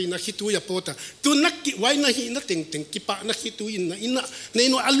bang za ve na hitu ya pota tu nak ki wai na hi na teng ki pa na hitu in na nei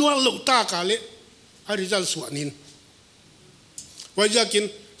no alwa lo ta ka le a result suanin wajakin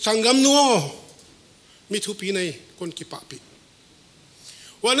sangam nuo mithu pi nei kon ki pa pi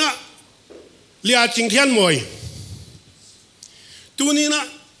wana lia Chingthian moi tunina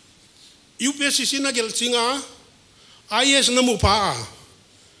UPSC na gel singa I.A.S na mu pa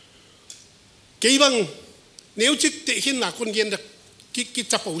keibang neu chik te hin na kon gen da ki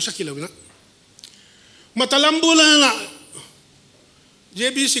chapo sa kilo na matalambula na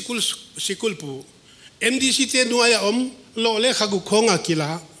JB sikul pu MDC te nuaya lo le khagu khonga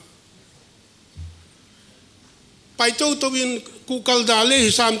kila paito to bin kukal dale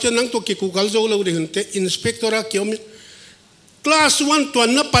hisam chen nang to ki kukal zo lo de hente inspectora kiom class 1 to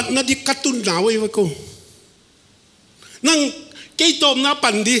na pat na di katun na we ko nang kei tom na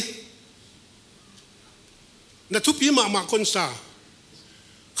pandi na thupi ma kon sa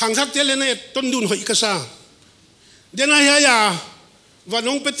khang thak te le ne ton dun hoi ka sa dena ya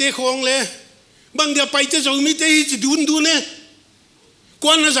vanong pete khong le bang dia pai te zo mi te hi dun ne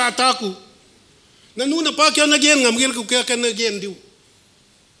kon na za ta ku na nu na pa kya na gen ngam gel ku kya kan na gen diu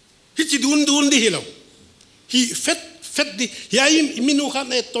hi dun di hilo hi fet di ya minu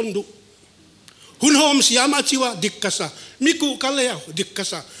khan e tondu hun hom siam achiwa dikkasa miku kale ya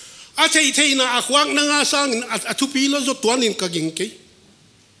dikkasa a thei na akhwang na nga sang athupi lo zo tuan in ka ging ke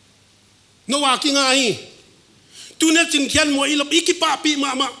no wa ki nga hi tunet Chingthian mo ilop ikipapi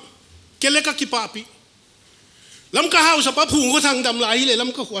mama kele ka kipapi Lamka hau sa papu ngo thang dam lai le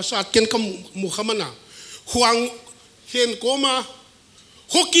lamka huasat ken kam mukhamana huang hen koma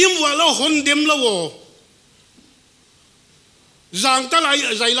hokim wala hon dem lawo zang ta lai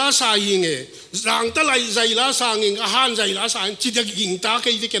zaila sa yinge zang ta lai zaila sa nging ahan zaila sa chidak ging ta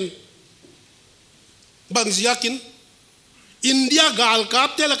kai diken bang ziakin India gal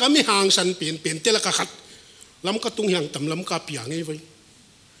kap tela kami hang san pen tela ka khat lam ka tung yang tam lam ka piang ei vai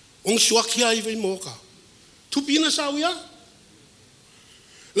ong suak hiai vai mo ka thu pi na sauya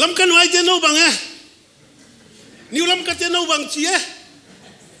lam kan wai te no bang niu lam ka te no bang chia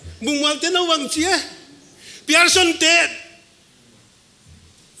mung mal te no bang chia Pearson te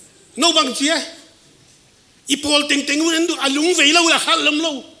no bang chia ipol ting ting un du alung vei lo la hal lam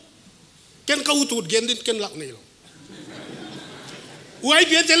lo ken ka utut gen dit ken lak nei lo Wai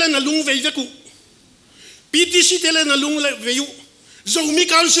pia tele na lung vei ku PTC tele na lung veiu Zomi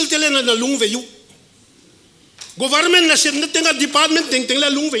Council tele na lung veiu Government na sem na tenga department teng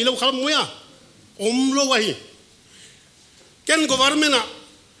la lung vei lo kham moya om lo wahi ken government na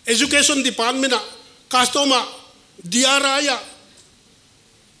education department na customer diara ya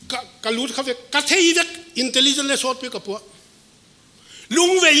kalut khave kathei vek intelligence le sort pe kapua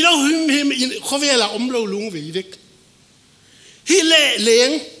lung vei lo him khove la om lo lung vei vek hi le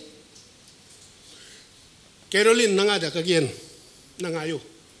leng Carolyn nanga da kagien nanga yo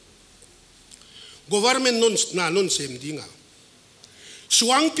government non sem dinga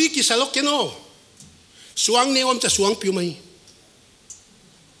suang pi ki salok keno suang ne om ta suang pi mai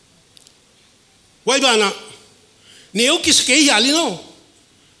wai bana neu ki ske ya li no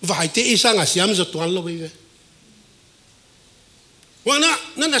vai te isa nga siam zo tuan lo ve wana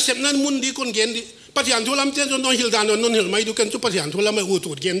na sep nan mun di kon gen di Patian thulam ten non hil dan non hil mai du kan tu patian thulam mai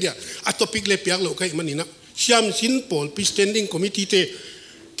utut gen dia a topic le piak lo kai manina siam sin pol pi standing committee te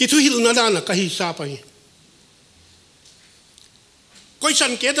ki thu hil na dana ka hi sa pai koi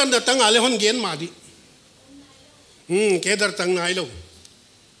san ke dan da tang ale hon gen ma di ke dar tang nai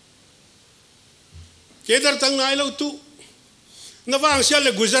lo tu na wang sia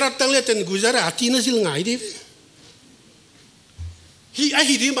le Gujarat tang le ten Gujarati na sil ngai di hi a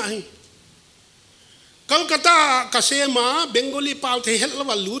hi di mai Kolkata kasema Bengali pau the hel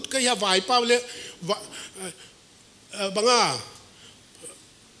la lut ka ya vai pau le banga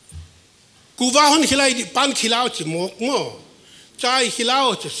kuwa hon khilai di pan khilao chi mok mo chai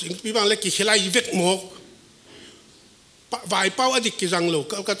khilao chi sing pi bang le ki khilai vek mok vai pau adik ki jang lo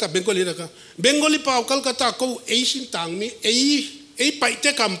Kolkata Bengali da ka Bengali pau Kolkata ko eisin tang mi ei pai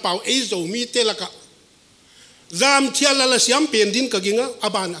te kam pau ei zo mi te la ka zam thiala la siam pen din ka ginga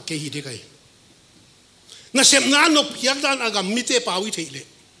abana ke hi de kai na sem na no piak dan agam mite pawi theile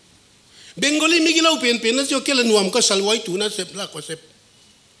Bengali migilo pen na jo kela nuam ka salwai tu na sep la ko sep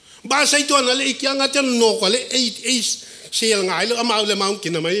ba sai to na le ikyang atan no ko le ei sel ngai lo amau le mau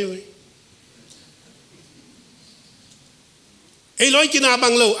kin mai ei loi kina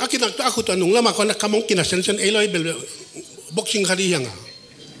bang lo akina ta khu to nung la ma ko na kamong kina sen ei loi bel boxing khari hanga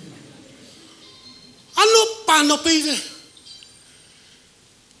ano pa no pe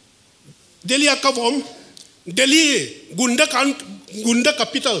Delhi akavom Delhi gunda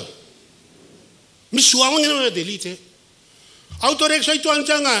capital misuang ngena Delhi te autorek sai tuan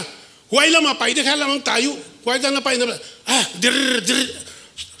changa huaila ma pai de khala mang tayu huaila na pai na dir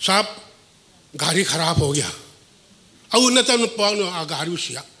sab gari kharab ho gaya au na tan pa no gari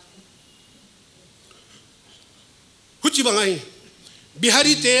usia huchi bangai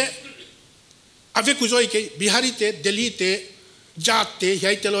bihari te ave kuzoi ke bihari te Delhi te jat te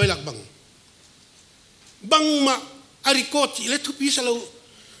yai te loi lak bang bang ma arikot le thu pi salo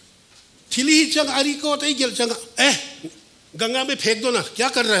thili chang arikot ai gel chang ganga me phek do na kya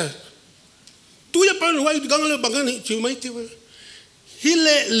kar raha hai tu ya pan huai ganga le bangan hi chu mai ti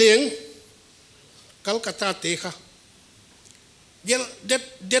hile leng Kolkata te kha gel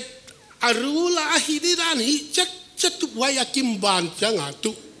det arula hidiran hi chak tu wai akim ban chang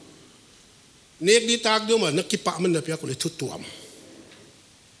tu nek di tak do ma nakipa man na pya ko le thu tuam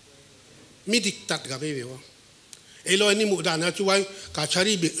mi diktat ga be wa elo ni mu dana chuai ka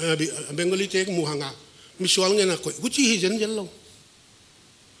chari Bengali te mu hanga mi swal ngena ko guchi hi jen jel lo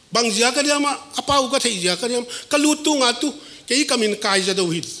bang zia ka dia ma apa u ka thei zia ka dia ka lu tu nga tu ke kamin kai za do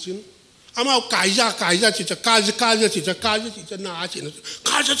hit sin ama kai za chi cha ka chi na chi ka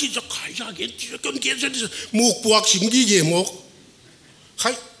za chi cha kai za ge chi kon ge za mu puak sim gi ge mo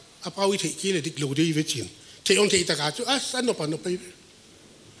khai apa u thei ki le dik lo de ve chin thei on thei ta ka chu san no pa no pe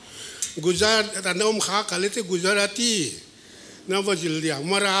Gujarat tanom kha kalete Gujarati na wajil dia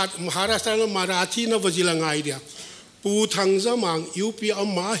Maharashtra no Marathi na wajila ngai dia pu thang zamang UP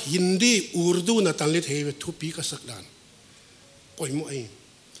ama Hindi Urdu na tanlit hewe thupi ka sakdan poi mo ai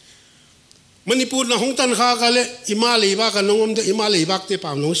Manipur na hong tan kha kale imali ba ka nongom de imali bak te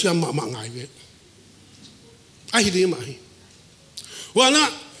pam nong siam ma ngai we ai di mai wana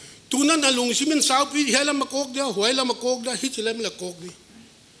tuna na lung simen sau pi hela makok dia huaila makok da hichilem la kok di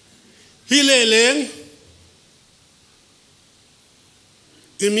hileleng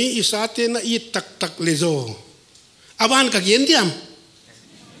imi isate na I tak lezo aban ka gen diam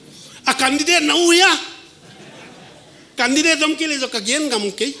a candidate na uya candidate dom ke lezo ka gen gam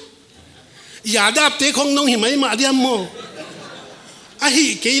ke yada te khong nong himai ma diam mo a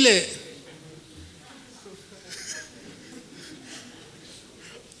hi ke le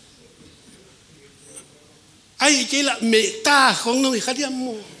ai ke la me ta khong nong hi khadiam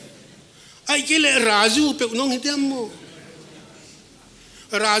mo ai ke le raju pe nong hi diam mo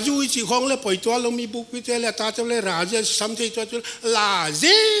Raju ichi khong le poi to lo mi buk pi te le ta te le raja sam te to la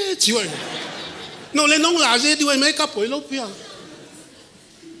ze chi wa no le nong la ze di wa mai ka poi lo pia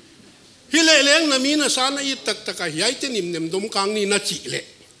hi le leng na mi na sa na I tak ka hi te nim nem dom kang ni na chi le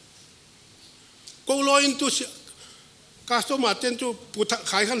ko lo in tu ka so ma ten tu pu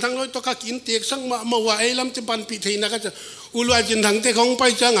khai khan thang lo to ka kin tek sang ma wa ai lam te ban pi thei na ka u lo jin thang te khong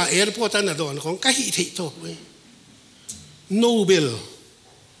pai chang a airport na don khong ka hi thei to Nobel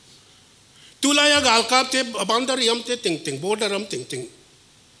Tulaya galkap te boundary am te ting border am ting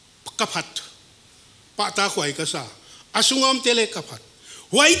kapat pata khwai ka sa asungam te le kapat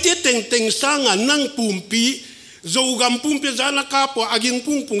wai te ting sanga nang pumpi zogam pumpi jana ka po aging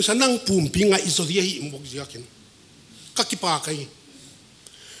pungpung sa nang pumpi nga iso dia hi mbok jakin kakipa kai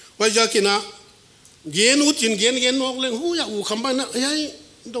wai jakina gen utin gen nok le hu ya u khamba na ai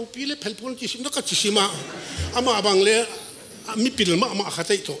do pile phelpon chi sim ka chi sima ama abang le mi pil ma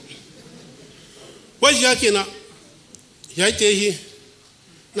khatai to Wai jakina yai te hi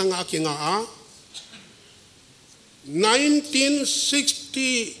nanga ki nga a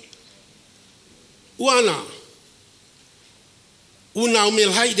 1960 wana unaw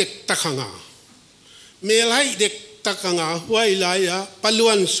melhai dek takanga melhai dek takanga huai laya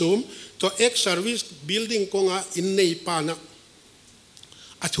paluan sum to ex service building ko nga innei pana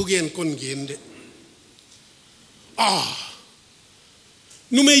athugen kon gende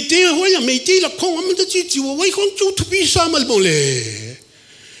nu mei te hoya mei te la khong am ta chi chi wo wai khong chu thupi sa mal bole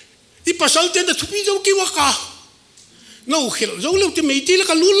I pasal te da thupi jo ki waka no khel jo lo te mei te la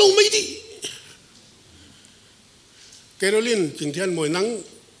ka lu lo mei di Carolyn Chingthianmawi nang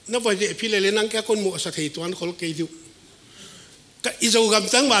na va je phile le nang ka kon mo sa thei tuan khol ke du ka I jo gam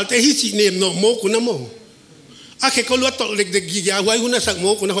tang wal te hi chi nem no mo ku na mo a khe ko lu to lek de gi ya wai huna sak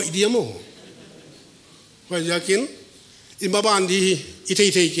mo ku na ho I dia mo wa yakin Imaban di itei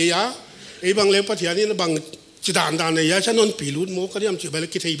ke ya ibang le pathian ni bang chidan dan ne ya chanon pilut mo kariam chi bal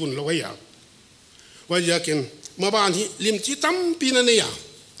ki thei bun lo ya wa yakin maban hi lim chi tam pina ne ya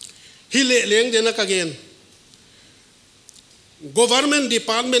hi le leng de na ka gen government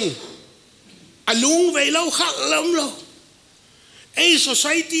department alung ve lo kha lam lo a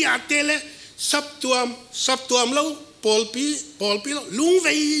society atele saptuam lo polpi lo lung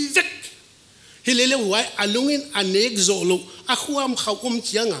ve vek Hilele wai alungin anek zolo akuam khawum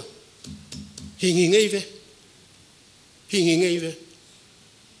chianga hingi ngei ve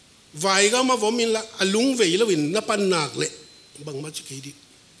vai ga ma vomin la alung ve lo win na pan nak le bang ma chi di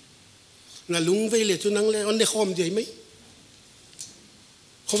na lung ve le tu nang le on de khom je mai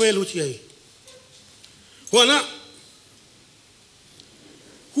khove lu chi ai wana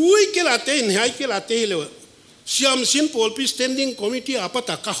hui ke la te hai ke la te le siam sin polpi standing committee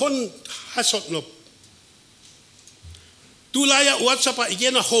apata kahon hasot nop tulaya whatsapp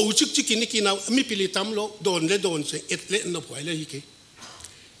igena ho chik ni kina mi pilitam lo don se etle no phoile hike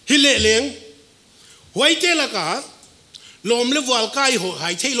hile leng hoite la ka lom le wal kai ho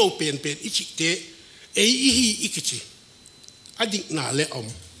hai thei lo pen ichi te hi ikichi adik na le om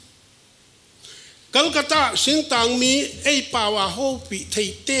Kolkata singtang mi pawa ho pi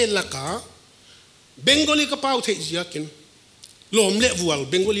thei te la ka Bengali ka pau thei jiakin lom le vual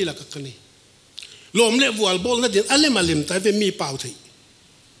Bengali la ka kani lom le vual bol na din alem ta ve mi pau thei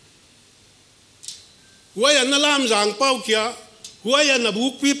huaya na lam jang pau kya huaya na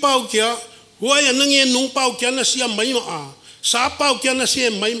buk pi pau kya huaya na nge nung pau kya na siam mai ma sa pau kya na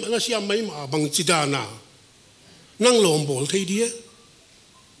siam mai ma bang chidana nang lom bol thei dia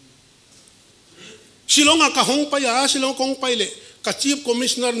silonga ka hong pa ya silong kong pai le ka chief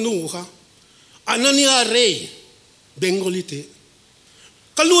commissioner nu ha Anania Ray Bengali te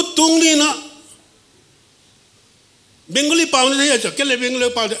kalut tung ni na Bengali pau na ya kele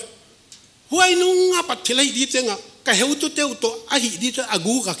Bengali pau huai nung nga pat thilai di te nga ka heu tu teu to a hi di cha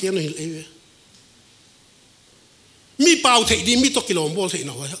agu ka ke no hil e mi pau thei di mi to kilom bol thei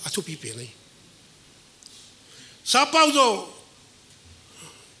no a chu pi pe nei sa pau zo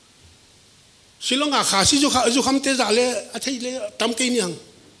silonga khasi jo kham te za le a thei le tam ke niang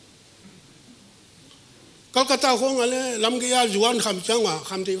Kolkata ko ngale lamge ya juan kham changa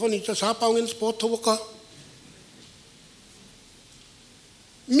kham te ko ni cha sa pau ngen sport tho ka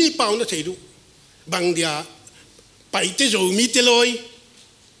mi pau na thei du bang dia pai te zo mi te loi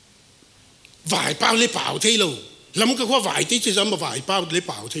vài pau le pau thei lo lam ka ko vài te che zam vài pau le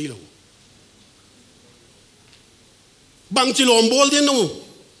pau thei lo bang chi lom bol de no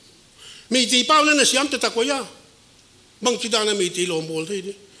mi ti pau le na siam te ta ko ya bang chi da na mi ti lom bol thei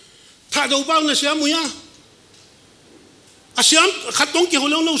di tha do pau na siam mu ya asiam khatong ki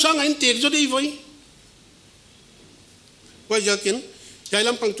holong no sang ain tek jo dei voi wa ya kin ya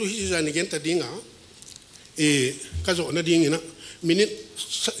lam pang tu hi za ni gen ta dinga e ka zo na ding ina minit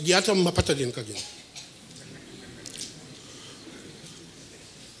ya ta ma pata din ka gen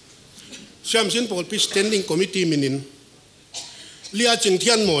siam sin pol pi standing committee minin lia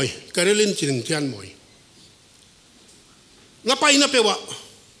Chingthianmawi Carolyn Chingthianmawi na pai na pewa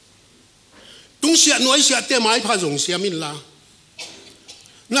tung sia noi sia te mai pha jong sia min la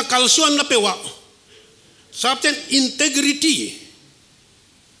na kalsuan na pewa sabten integrity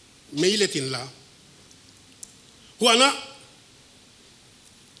meiletin la huana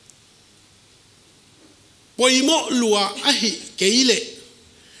poimo lua ahi keile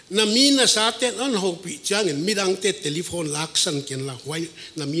na mina saten an hopi changin midang te telephone laksan ken la wai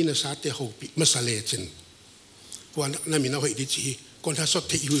na mina sate hopi masale chen huana na mina hoi di chi kon ha sot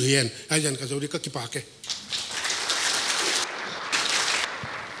te yu yen ajan ka zori ka kipake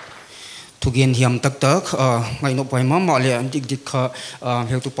tugen hiam tak tak ngai no pai ma le dik dik kha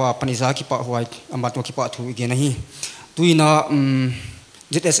heu tu pa paniza ki pa huai amat ki pa thu igen hi tuina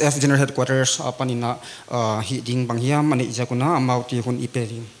ZSF General Headquarters panina hi ding bang hiam ani jakuna amau ti hun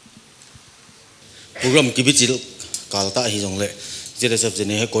iperi program kibichil kalta hi jongle ZSF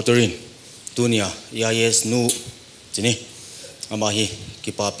General Headquarters tunia I.A.S nu chini ama hi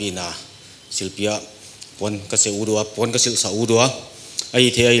kipapi na silpia pon ka se udua pon ka sil sa udua ai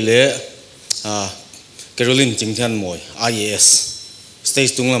the ai le Carolyn Chingthianmawi I.A.S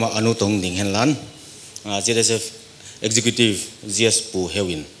stage tunglama anu tong ding henlan ZSF executive GS pu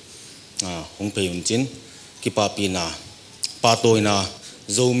hewin hongpei unchin kipapi na patoina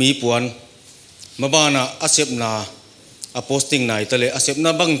zomi puan mabana asep na a posting na itale asep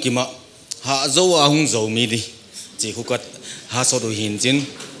na bang kima ha zo ahung zomi di chi khukat ha so do hin chin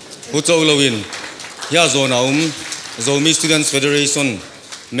hu chou lowin ya zona zomi students federation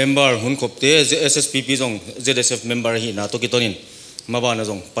member hun khopte SSPP jong ZSF member hi na to kitonin mabana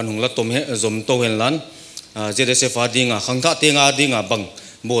jong panhung la tom he zom to hen lan ZSF adinga khangtha tenga dinga bang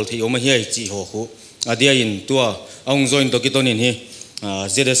bol thi oma hi chi ho khu adia in tua aung join to kitonin hi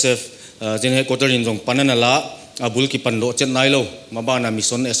ZSF General Headquarters in jong panana la abul ki pan lo chen nai lo mabana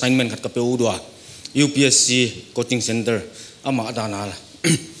mission assignment khat ka pe udwa UPSC coaching center ama dana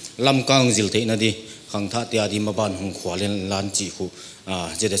Lamka jil theina di khangtha te adi maban hung khwalen lan chi khu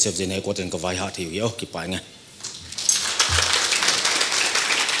ZSF General Headquarters ka vai ha thi yo ki pa nga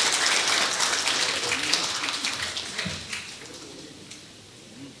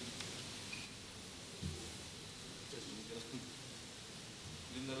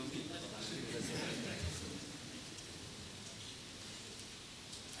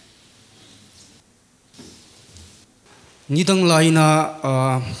nidang laina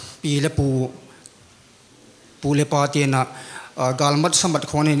pi le pu le pa te na galmat samat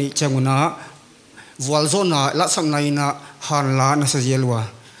khone ni changuna walzona la sangaina han la na sajelwa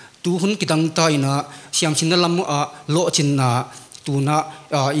tu hun kitang ta ina siam chin lam lo chin na tu na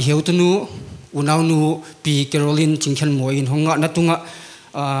I heutunu unaunu pi Carolyn Chingthianmawi in honga na tunga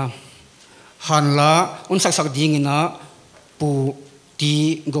han la un sak sak ding ina pu ti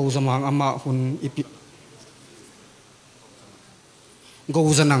go zamang ama hun ipi go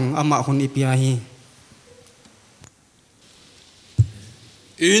zanang ama hun ipiahi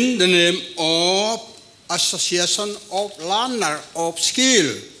in the name of Association of Learner of Skill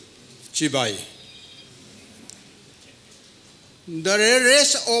Chibai the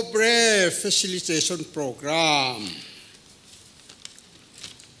rest of the facilitation program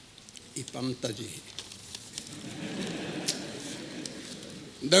ipam taji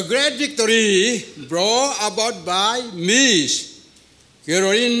the great victory brought about by Miss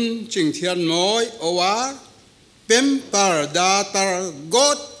Carolyn Chingthianmawi over paper that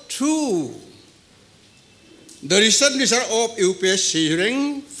got through the recent result of UPSC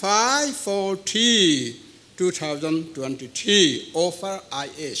hearing 543 2023 offer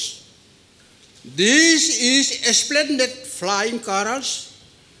I.A.S. This is a splendid flying colors.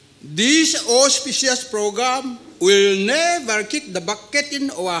 This auspicious program will never kick the bucket in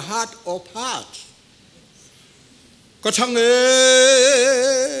our heart of hearts.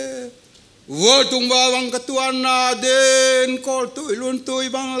 Vô tung ba bang katuan na den kol tui lun tui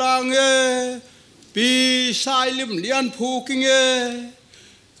bang lang pi sai lim lian phu king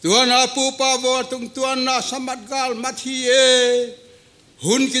tuan apu pa vô tung tuan na samat gal mat hi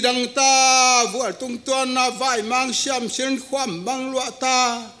hun kidang ta vô tung tuan na vai mang siam sin khwam bang lua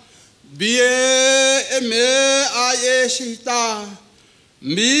ta bie me I.A.S ta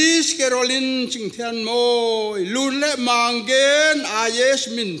Miss Carolyn Chingthianmawi lun le mangen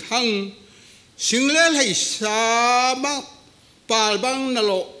I.A.S min thang Single hay sa bang pal bang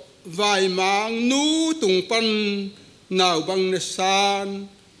nalo vai mang nu tung pan nào bang nesan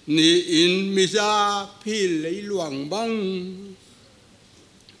ni in miza pi lấy luang bang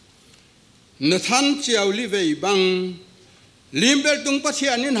na than chiao li vei bang limbel tung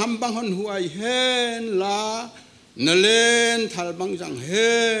pathian in ham bang hon huai hen la na len thal bang jang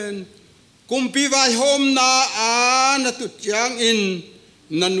hen kumpi vai hom na a na tu chiang in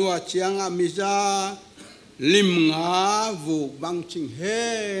nanua chiang amiza lim nga vu bang ching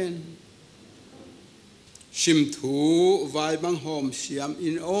hen sim thu vai bang hom siam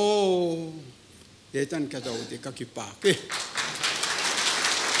in o yetan ka dau de ka ki pa ke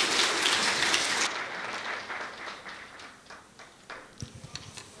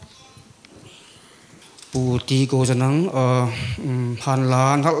puti ko janang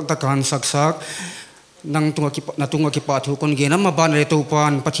hanlan hal takan saksak nang tunga ki pa thu kon ge nam ban re to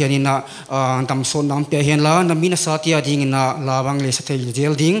pan pathiani na tam son nam pe hen la na mina satia ding na lawang le sathel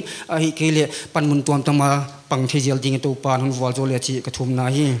jel ding a hi ke le pan mun tuam tama pang the jel ding to pan hun wal zo le chi ka thum na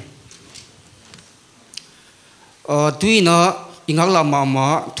hi tuina ingal la mama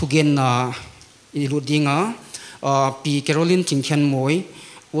thugen na ilu dinga P Carolyn Chingthianmawi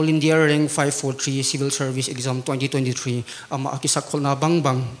All India Rank 543 Civil Service Exam 2023 ama akisak khol na bang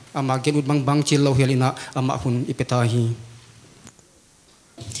ama genut bang chil lo helina ama hun ipetahi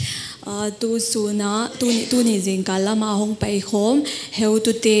tu suna tu ni jing kala ma hong pai khom heu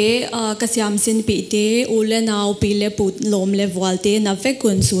tu te kasiam sin pi te ule naw pi le put lom le walte na ve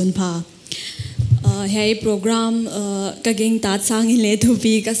kun sun pha hey program ka ging ta sang le tu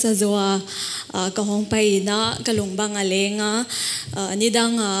pi ka sa zoa ka hong pai na ka lung bang alenga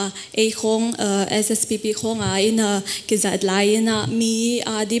nidang e khong SSPP khong in ki zat lai na mi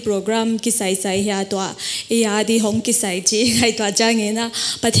adi program ki sai sai ya to e adi hong ki sai chi kai to jang na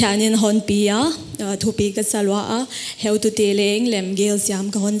pathianin hon pi a thu pi ka salwa a heu tu te leng lem gel siam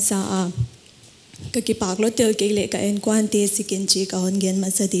ka hon sa a ka ki pak lo tel ke le ka en kwan te sikin chi ka hon gen ma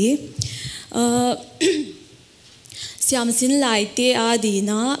sa di siam sin lai te adi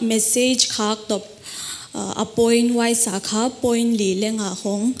na message khak top a point wai sa kha point li lenga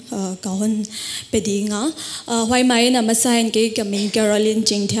hong ka hon pedinga hwai mai na ma sign ke kamin Carolyn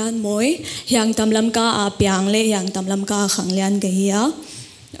Chingthianmawi hyang tam Lamka a pyang le hyang tam Lamka khanglian ge hiya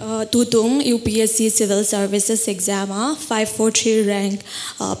tutung UPSC Civil Services Exam 543 rank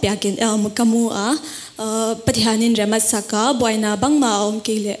pyakin kamu a pathianin remat saka boina bangma om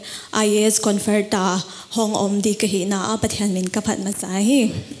kile I.A.S confer ta hong om di kahina pathian min kaphat ma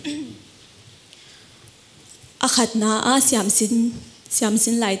sahi akhat na a siam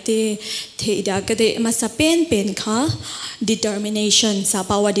sin laite theida kade masa pen kha determination sa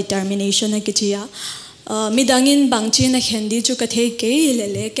power determination na kichia midangin bangchi na hendi chu ka the ke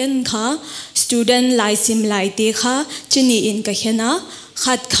le ken kha student laisim laite kha chini in ka hena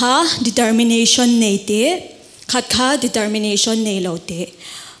khat kha determination nei te khat kha determination nei lo te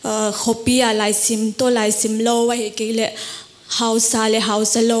khopi a laisim to laisim lo wa he ke le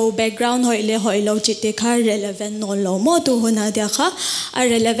house low background hoi lo chite kha relevant no lo mo tu hona dia kha a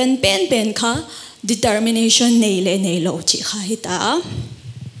relevant pen kha determination nei lo chi kha hita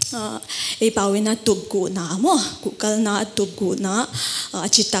e pawina tubgu na mo kukal na tubgu na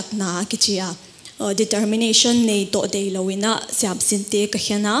chitak na kichia determination nei to dei lowina siam sinte ka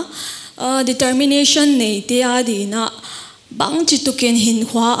hena determination nei te adina bang chituken hin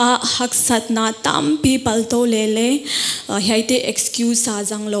khwa a haksat na tam people to lele haite excuse sa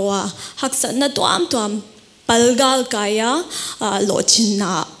jang loa haksat na tuam palgal kaya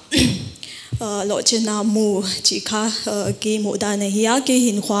lochina mu chi kha ki mu da na hiya ke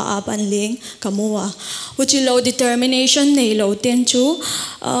hin khwa a pan leng kamwa which low determination nei lo ten chu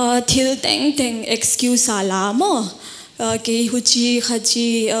thil teng excuse ala mo ke huchi khachi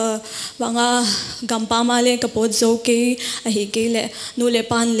wanga gampa male kapot zo ke ahi ke le nu le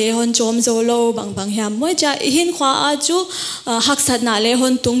pan le hon chom zo lo bang hiam moi cha hin khwa a chu haksat na le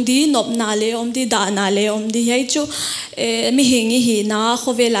hon tung di nop na le om di da na le om di hai chu mi hingi hi na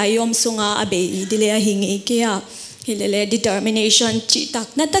khove lai om sunga abe di le hingi ke a hilele determination chi tak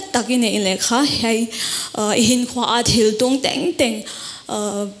na tak in le kha hai hin khwa a thil tung teng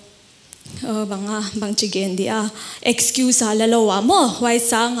bang chigen dia excuse ala lo wa mo wai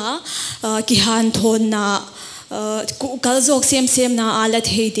sanga ki han thon na ku kal jok sem na ala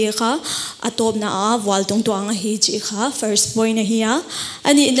thei de kha atop na a wal tung tuang hi chi kha first point hi a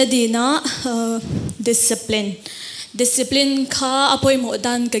ani na di na discipline kha apoi mo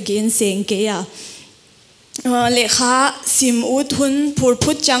dan ka gen seng ke ya lekha sim ut hun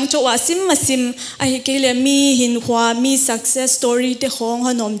phut chang cho wa sim masim ahi ke le mi hin khwa mi success story te khong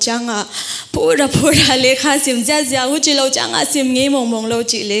hanom changa pura lekha sim ja u chi lo changa sim nge mong lo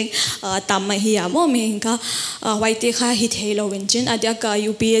chi le tam ma hi mo mi ka wai te kha hi thei lo win chin adya ka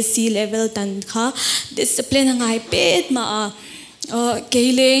UPSC level tan kha discipline ngai pet ma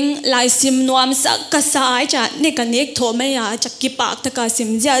keling lai sim nuam sak ka sai cha ne ka nek tho me ya chakki pak ta ka sim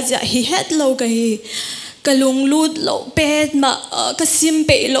ja hi het lo ka hi kalung lut lo pet ma kasim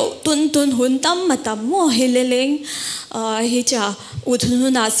pe lo tun hun tam matam mo hileleng hi cha uthun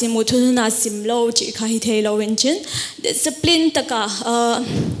na sim lo chi kha hi thei lo wen chin discipline taka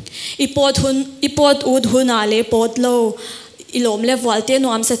ipot ud hun ale pot lo ilom le walte no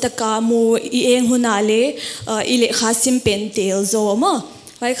am sa taka mu I eng hun ale ile kha sim pen tel zo mo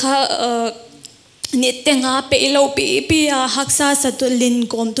vai kha nitenga pe lo pi haksa satulin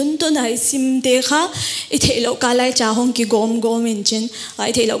kom tun ai sim de kha I thelo kalai cha hong ki gom in chin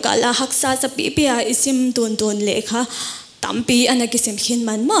ai thelo kala haksa sa pi ai sim tun le kha tampi anaki sim khin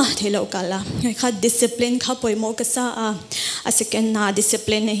man ma thelo kala kha discipline kha poi mo ka sa a second na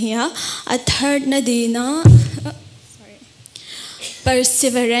discipline here a third na di na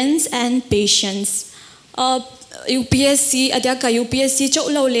perseverance and patience UPSC adya ka UPSC cho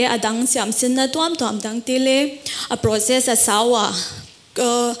lo le adang siam sin na tuam dang te le a process a sawa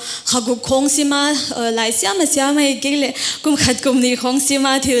khagu khong sima lai siam ai ke le kum khat kum ni khong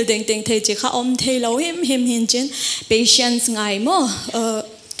sima thil deng thei chi kha om thei lo him hin chin patience ngai mo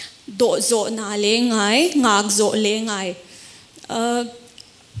do zo na le ngai ngak zo le ngai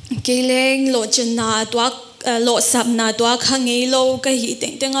ke leng lo chin na twak lo sap na to khangi lo ka hi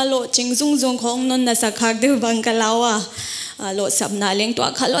teng a lo ching zung khong non na sakhak de bang ka lawa lo sap na leng to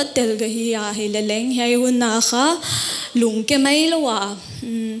khalo tel ga hi a hi le leng hei hun na kha lung ke mai lo wa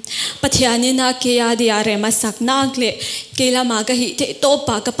pathiani na ke ya dia re ma sak nak le ke la ma ka hi te to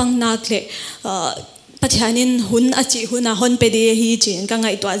pa ka pang nak le pathianin hun achi huna hon pe de hi chin ka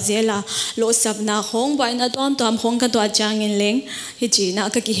ngai to zela lo sap na khong bai na tom khong ka to chang in leng hi chi na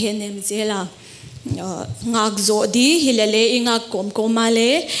ka ki henem zela ngak zo di hilale inga kom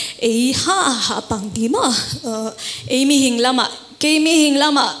male ei ha pang di ma ei mi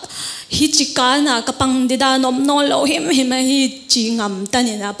hinglama hi chikana ka pang dida nom no lo him hi chi ngam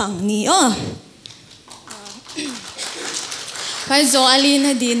tanina pang ni pai zo ali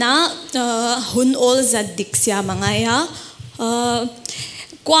na dina hun ol zadik sia mangaya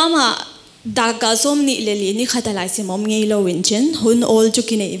kwama daga somni leli ni khatalai sim om ngei lo winchen hun ol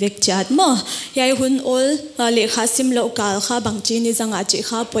chukine ivek chat mo yai hun ol le khasim lo kal kha bangchi ni zanga chi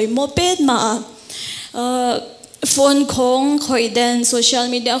kha poi mo pet ma phone khong khoiden social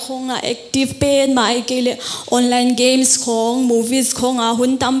media khong active pen mai kele online games khong movies khong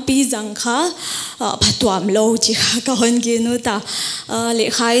hun tampi jang kha phatwam lo chi kha ka hon ki nu ta le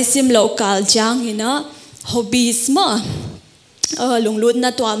khai sim lo kal jang ina hobbies ma lunglut na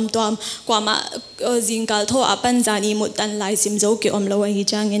tuam kwama jingkal tho apan jani mutan lai sim zo ki om lo hi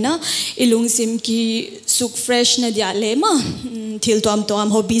changina ilung sim ki suk fresh na dia le ma thil tuam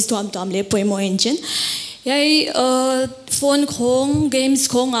hobbies tuam le poimo engine yai phone khong games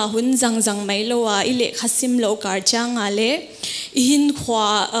khong hun jang mai lo ile khasim lo kar chang ale hin khwa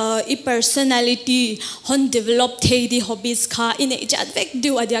I personality hon develop thei di hobbies kha in e chat vek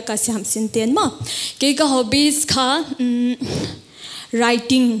du adia ka sam sin ten ma ke ka hobbies kha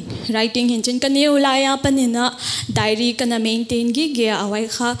writing hinchin ka neu la ya panina diary kana maintain gi ge awai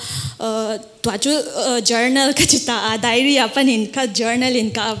kha to chu journal ka chita diary apanin ka journal in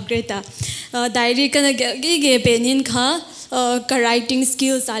ka upgrade ta diary kana gi penin kha ka writing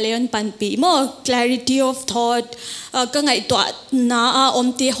skills aleon pan pi mo clarity of thought ka ngai to na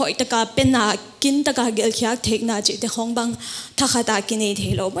omti hoi ta ka pena kin ta ka gel khyak thek na chi te khong bang tha khata ki nei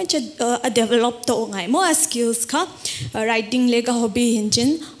thelo ma cha a develop to ngai mo skills kha writing le ka hobby hinchin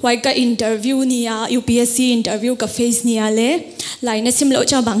wai ka interview nia UPSC interview ka face nia le line sim lo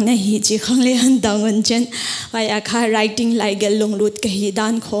cha bang na hi chi khang le han dangon chen wai a kha writing lai gel long lut ka hi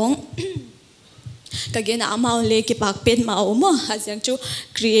dan khong kagena amau le ki pak pen mau mo hasang chu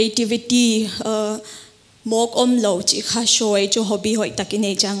creativity mok om lo chi kha shoi chu hobby hoi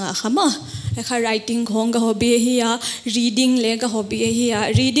takine changa khama kha writing khong ga hobby hiya reading le ga hobby hiya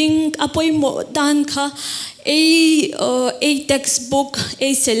reading apoi mo dan kha a textbook a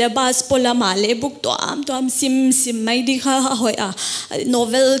syllabus pola male book to am sim mai di kha hoi a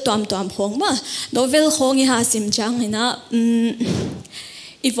novel to am khong ma novel khong hi ha sim chang ina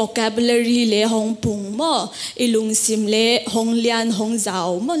vocabulary le hong pung mo ilung sim le hong lian hong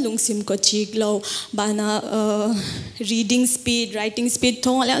zao mo lung sim ko chik lo bana reading speed writing speed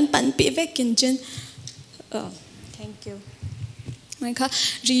thong le pan pi vekin chen thank you mai kha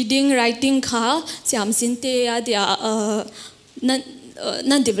reading writing kha siam sin te ya dia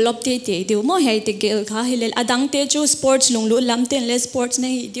na develop te diu mo hai te gel kha hilel adang te chu sports lunglu lam ten le sports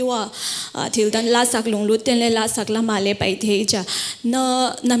nei diwa thil dan la sak lunglu ten le la sak la male pai the cha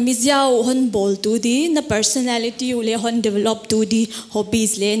na miziao hon bol tu di na personality u le hon develop tu di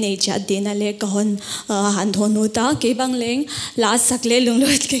hobbies le nei cha dena le ka hon han thonu ta ke bang leng la sak le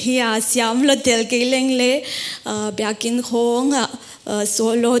lunglu ke hi siam lo tel ke leng le byakin khong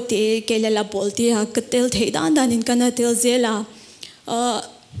solo te ke le la bol ti ha katel theidan dan in kana tel zela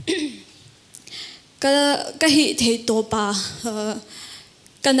ka hi thei to pa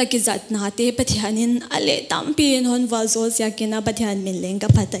kana ki zat na te pathianin ale tampi in hon wal zo sia kina pathian min leng ka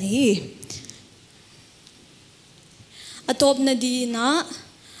phata hi atop na di na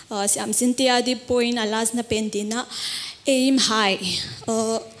siam sin te adi point alas na pentina aim high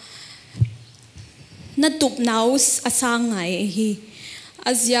na tup naus asangai hi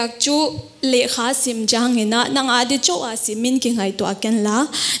azyak chu lekha sim jangena nang adi cho asimin ki ngai to aken la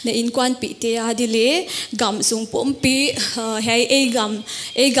na inkwan pi te adi le gam sung pompi hai e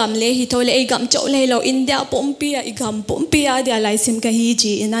gam le hi thole e gam cho le lo india pompi e gam pompi adi alai sim ka hi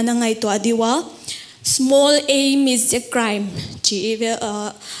ji ina na ngai to adi wa small aim is a crime ji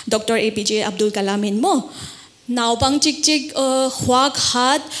Dr. APJ Abdul Kalam in mo now bang chik hwak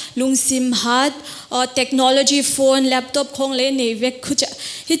hat lungsim hat technology phone laptop khong le nei vek khucha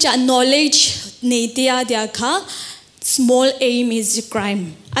hi cha knowledge nei tia dia kha small aim is a crime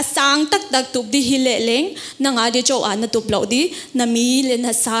asang tak tup di hile leng nanga de cho an tup lo di na mi le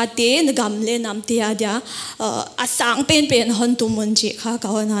na sa te na gam le nam tia dia asang pen hon tu mun chi kha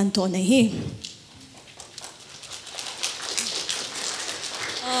ka hon han to nei hi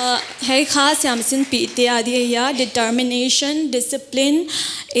hey kha siam sin pi te adi ya determination discipline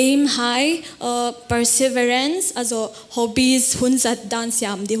aim high perseverance also hobbies hun zat dan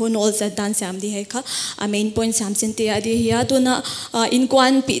siam di hun all zat dan siam di hey kha a main point siam sin te adi ya to na in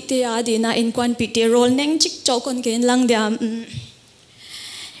kwan pi te adi na in kwan pi te role neng chik chokon ken lang dia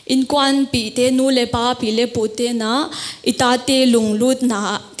in kwan pi te nu le pa pi le pu te na itate lunglut na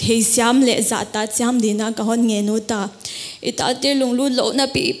thei siam le zata siam dina ka hon nge nu ta itate lunglut lo na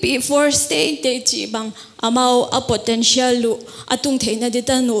pi for stay te chi bang amao a potential lu atung theina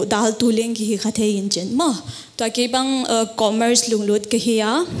dita nu dal tu leng ki kha thei in chen ma to ke bang commerce lunglut ke hiya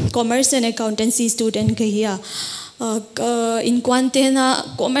commerce and accountancy student ke hiya in quante na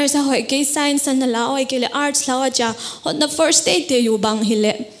commerce hoi ke science na la hoi ke le arts la cha hon na first day te yu bang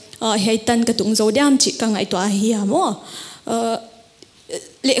hile hei tan ka tung zo diam chi ka ngai to a hi mo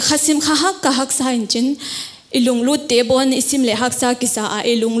le khasim kha hak sa in chin ilung lu te bon isim le hak sa ki sa a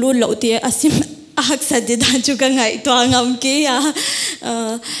ilung lu lo te asim hak sa de da chu ka ngai to ngam ke ya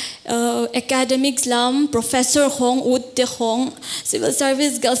academics lam professor khong ut te khong civil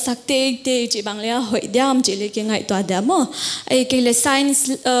service gal sakte te chi banglia hoi diam chi le ke ngai to da mo ai ke le science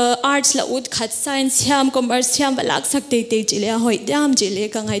arts la ut khat science hiam commerce hiam balak sakte te chi le hoi diam chi le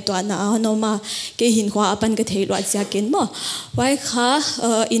ka ngai to na no ma ke hin khwa apan ka thei lo sia ken mo wai kha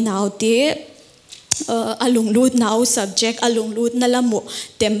inau te alung lut now subject alung lut na lamu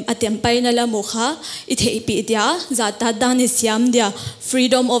atem pai na lamu kha I thei pi dia zata dan siam dia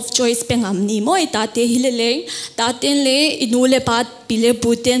freedom of choice pengam ni moi ta te hileleng ta ten le inule pat pile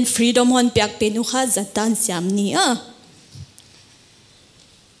puten freedom hon pyak penu kha zatan siam ni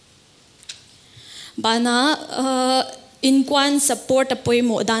bana in kwan support apoi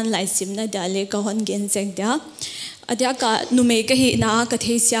mo dan lai sim na dale ka hon gen jek dia adia ka nume ka hi na ka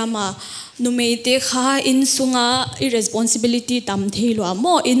thei siama numete kha in sunga irresponsibility tam thei lo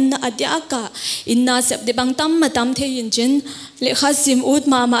mo in adia ka in na sep de bang tam matam thei in chin le kha sim ut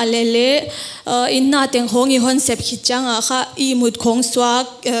ma ma le le in na teng hongi hon sep khichanga kha I mut khong swa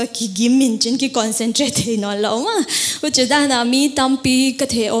ki gim min chin ki concentrate thei no lo ma uchida na mi tam pi ka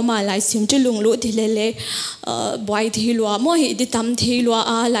the o ma lai sim chu lung lu thi le le boy thi lo mo hi di tam thei lo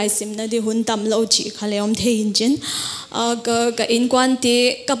a lai sim na di hun tam lo chi khale om thei in chin ka in kwan te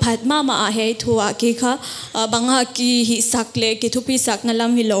ka phat ma ma he thua ki kha banga ki hi sak le ki thupi sak na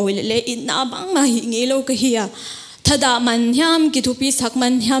lam hi lo le in na bang ma hi nge lo ka hi thada man hyam ki thupi sak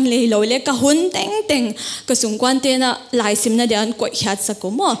man hyam le lo le ka hun teng teng ka sung kwan te na lai sim na dan ko khat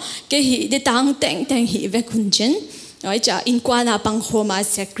sakomo ke hi de tang teng teng hi ve khun chin ai cha in kwan a pang homa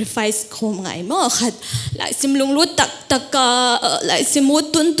sacrifice khom ngai mo khat lai sim lung lu tak tak ka lai sim mu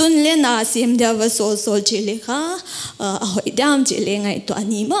tun tun le na sim da va sol sol chi le kha a hoi dam chi le ngai to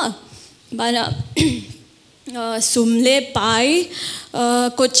ani ma bana sum le pai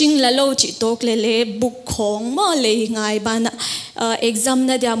coaching la lo chi tok le le book khong mo le ngai bana exam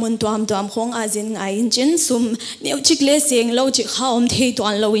na dia mun tuam tuam khong azin ngai in chin sum neu chik le seng lo chi khaom thei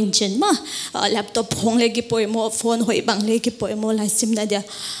ton lo in chin ma laptop khong le ki poi mo phone hoi bang le ki poi mo la sim na dia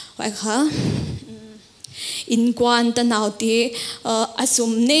wai kha in kwan ta nau ti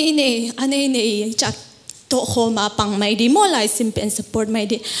asum nei nei anei nei chak to khoma pang mai di mo lai sim pen support mai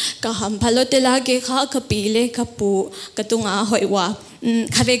di ka ham phalo te la ge kha ka pi le ka pu ka tunga hoi wa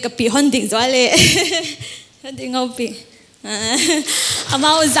kha ve ka pi hon ding zwa le ding au pi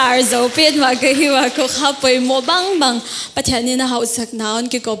amao zar zo pet ma ka hi wa ko kha poi mo bang bang pathani na hau sak naon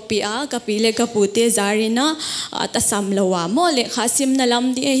ki ko pi a ka pi le ka pu te zarina ta sam lo wa mo le kha sim na lam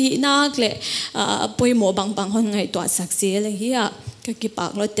di hi nak le poi mo bang bang hon ngai to sak se le hi a ka ki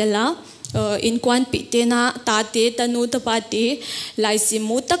pak lo te la in kwan pi te na ta te tanu ta pa te lai sim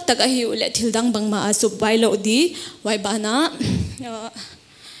mu tak tak a hi le thildang bang ma sup bai lo di wai bana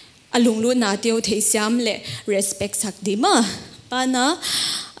alung lu na teu thei siam le respect sak di ma pana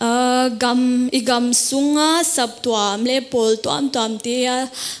gam sunga sap tuam le pol tuam tuam te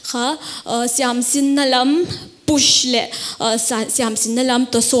kha siam sin na lam push le siam sin na lam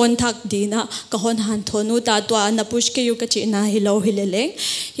to son thak dina ka hon han thonu ta to na push ke yu ka chi na hilo hilele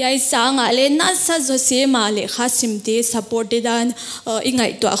yai sanga le na sa zo se ma le kha sim te support dan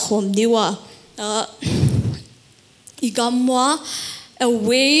ingai to khom diwa igamwa a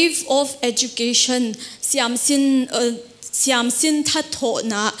wave of education siam sin that tho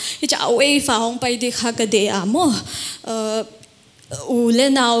na icha away fa hong pai di kha ka de amo u le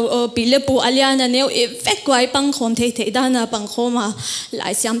now pile pu aliana neu effect wai pang khom thei thei dana pang khoma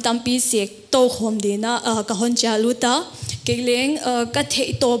lai siam tam pi sek to khom dina ka hon cha luta keleng ka thei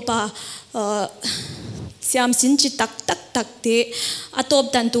to pa siam sin chi tak tak tak te atop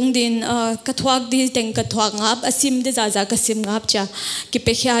dan tung din ka thuak di teng ka thuak ngap asim de za za ka sim ngap cha ki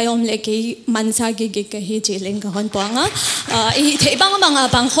pe khya yom le ke mansa gi gi ka hi che leng ka hon panga i thei bang bang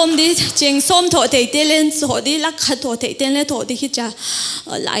bang khom di cheng som tho thei te len so di lak kha tho thei ten le tho di hi cha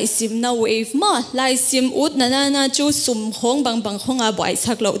lai sim na wave ma lai sim ut na na chu sum khong bang bang khong a boi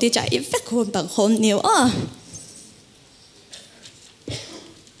sak lo di cha effect khom bang khom new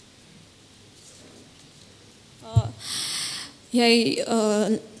yai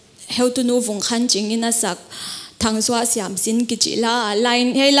heu tu nu vung khan ching ina sak thang swa siam sin ki chi la line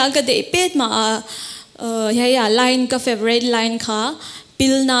hei la ka de pet ma yai line ka favorite line kha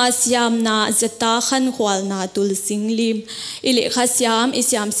pilna siam na zeta khan khwal na tul singlim ile kha siam I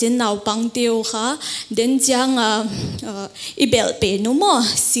siam sin naw pang teu kha den chang ibel pe no mo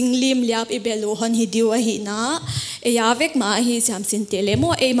singlim liap ibelu hon hi diwa hi na ya vek ma hi siam sin tele mo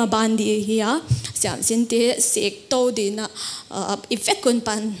e ma bandi hi ya siam sin te sek to di na effect kun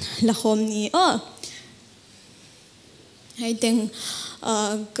pan la khom ni hai teng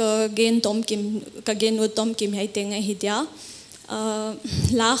ka gen u tom kim hai teng hi dia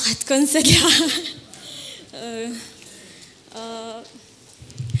la khat kon se kya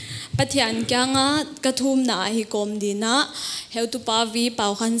pathian kya nga kathum na hi kom di na heu tu pa vi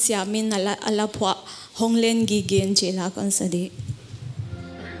pau khan siamin ala phwa honglen gi gen che la kon sa di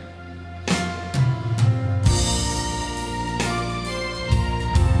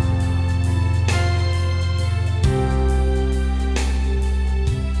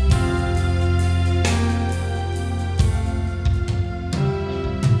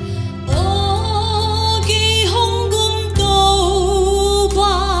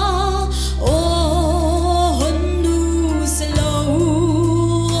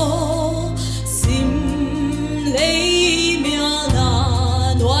Sim lei mia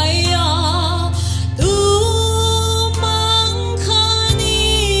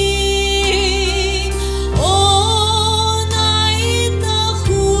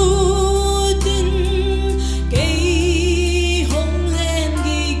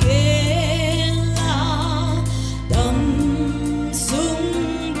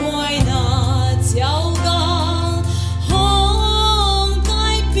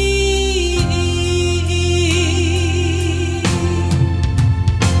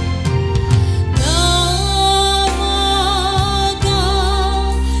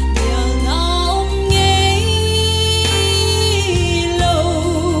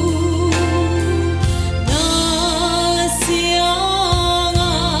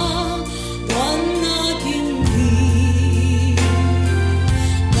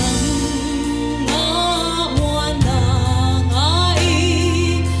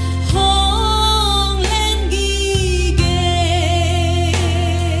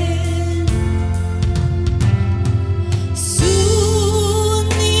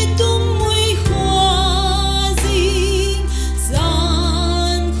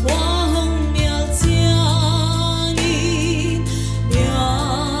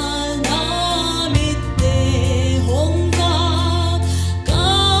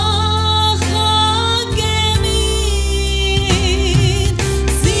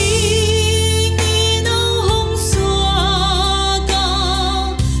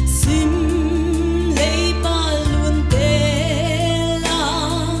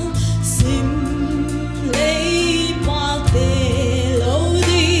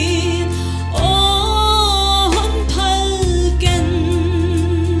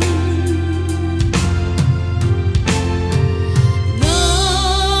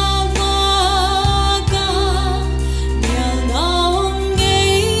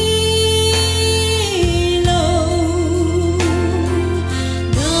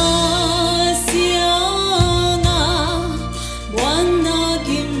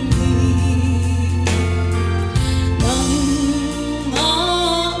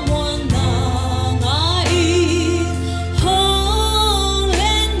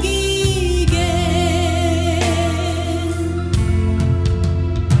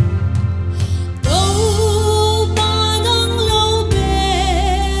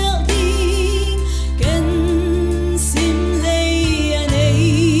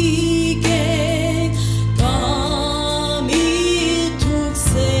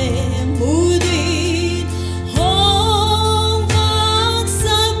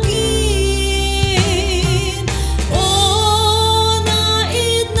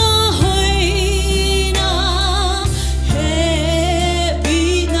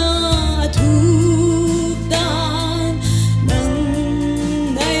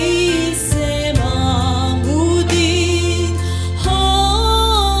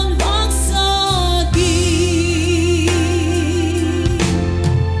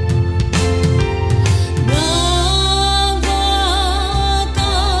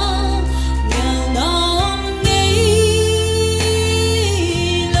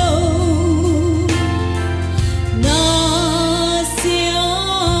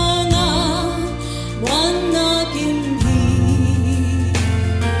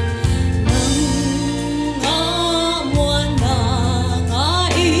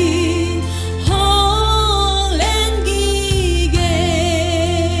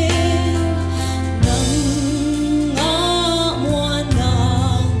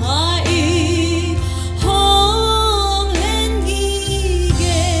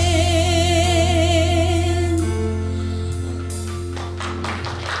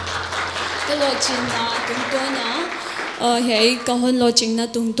lo chin na tung to na hei ka hon lo ching na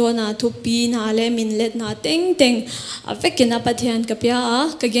tung to na thu pi na le min let na teng teng avekina pathian ka pia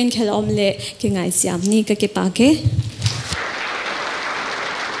ka gen khel om le ki ngai siam ni ka ke pa ke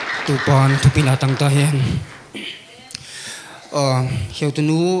tu pan thu pi na tang ta hen heu tu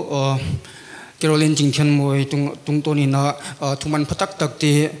nu Carolyn Chingthianmawi tung to ni na thuman phatak tak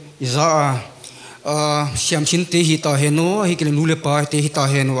te za siam sin te hi ta heno hi kele nu le pa te hi ta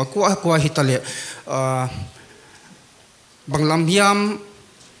heno kwa hi ta le banglam hiam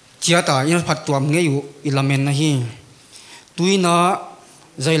chia ta in phat tuam nge yu ilamen na hi tuina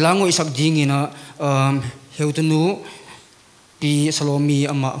zailango isak ding ina heu tu nu pi salomi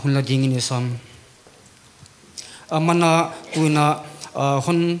ama hunla ding in sam amana tuina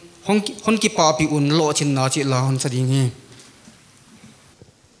hon ki pa pi un lo chin na chi la hon sa ding hi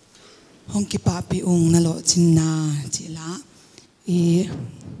hong ki pa pi ung na lo chin na chi la i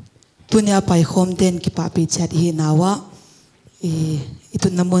tunia pai khom ten ki pa pi chat hi nawa i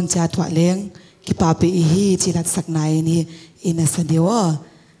tun namon cha thwa leng ki pa pi hi chi lat sak nai ni ina sa dewa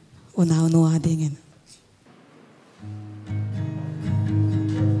unaw no adingen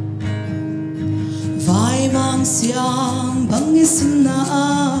vai mang siang bang isna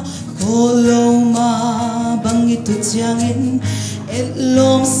koloma bang itu chiangin et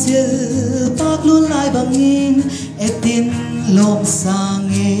lom sil pak lu lai bangin etin lom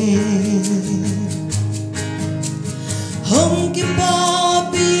sangin hong ki pa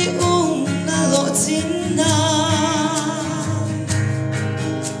pi ung na lo chin na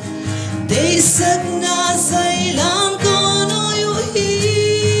de sak na sai lang con yu hi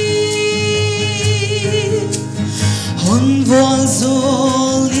hon vol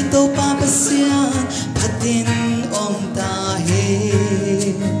zol lito pa pasian patin om ta he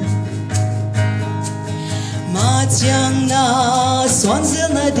ma chang na swan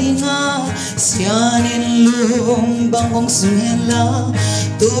zel na dinga sianin lung bangong sungen la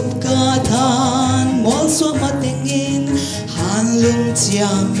tup ka than mol so matingin han lung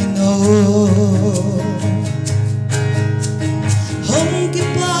chiang no hong ki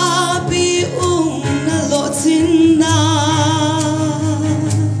pa pi ung na lo chin na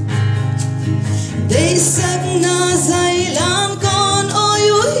de sak na zai lam con o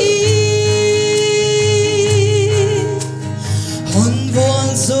yu hi hon vol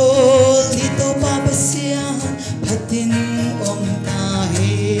zol dito pa pasian patin om ta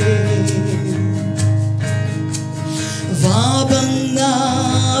he va bang na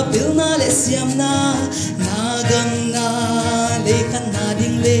bil na le siam na nagam na le kan na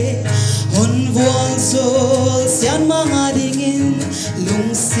ding le hon vol zol sian mga dingin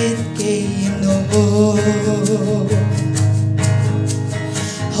lung sit ke no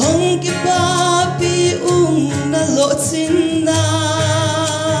hong ki pa pi ung na lo chin na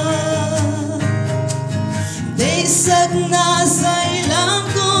de sak na sai lang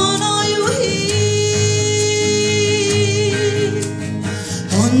con o yu hi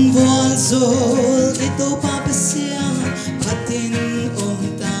hon vol zol ito pa pasian patin om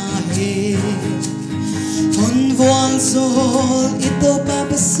ta he hon vol zol ito pa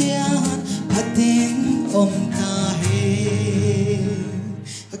pasian patin om ta he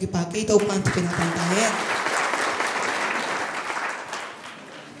pagipake ito pan tu pinatantahin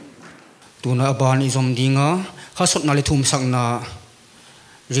tuna aban izom dinga khasot na le thum sang na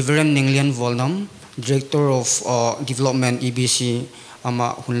Reverend Ninglian Volnam Director of Development EBC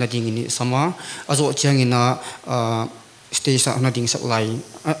ama hunla ding ini sama azo chiang ina stage na ding sak lai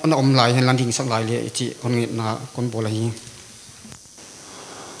na om lai han landing sak lai le chi kon ngi na kon bola hi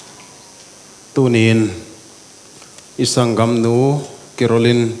tunin isangam nu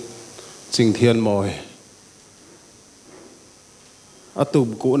Carolyn Chingthianmawi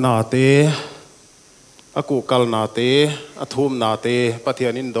atub ku na te aku kal na te athum na te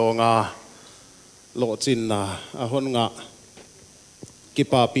pathianin donga lo chin na ahon nga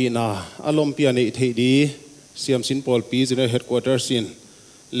kipa pi na alom piani theidi siam sin pol pi general headquarters in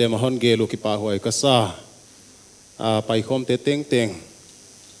lemahon gelu kipa hoi kasa pai khom te teng teng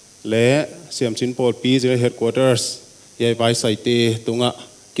le siam sin pol pi general headquarters yai bai sai te tunga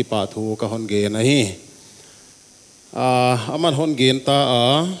kipa thu ka hon ge na hi aman hon gen ta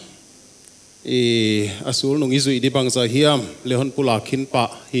asul nungi zui di bangza hiam le hon pula khin pa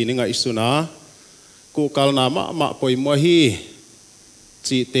hi ninga isuna ku kal na ma poi mo hi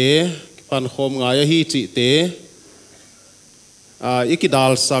chi te pan khom nga ya hi chi te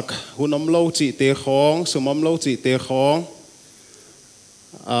ikidal sak hunom lo chi te khong sumam lo chi te khong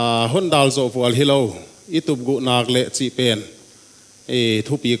hon dal zo wal hilo itub gu nak le chi pen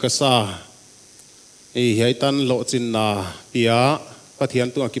thupi ka sa hei tan lo chin na pia pathian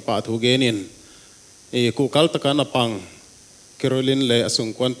tu akipa thu genin ku kal takana pang Carolyn le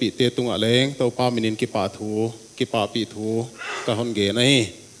asung kwan pi te tunga leng to pa minin kipa pi thu ka hon ge na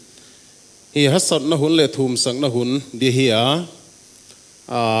hi hasat na hun le thum sang na hun di hi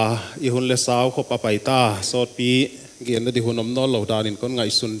i hun le saw kho pa pai ta sot pi gen di hunom no lo danin kon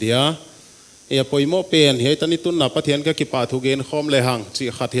ngai sun dia poimo pen he tani tun na pathian ka kipa thu gen khom le hang chi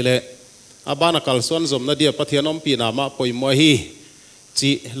khat hi le abana kal son zom na dia pathian om pi na ma poimo hi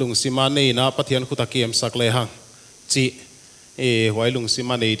chi lungsima nei na pathian khuta kem sak le hang chi huai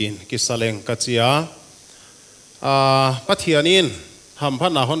lungsima nei din ki saleng ka chia pathianin ham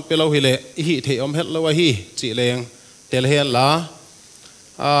phan na hon pelo hi le hi the om het lo hi chi leng tel hen la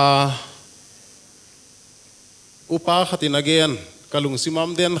upa khatin again kalung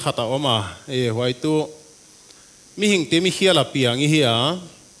simam den khata oma huai tu mi hing te mi hiala piang hi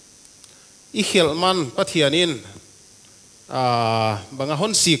i khel man pathianin banga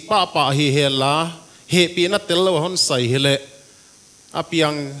hon sik pa hi hela he pi na tel lo hon sai hele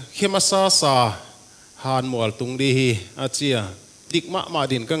apiang khemasa sa han mual tung di hi achia dikma ma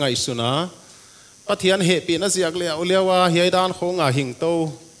din ka ngai suna pathian he pi na ziak le ulewa hiai dan khonga hing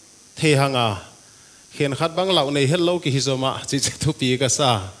to the hanga khen khat bang lau nei hello ki hizoma chi thu pi ka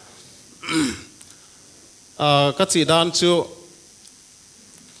sa ka chi dan chu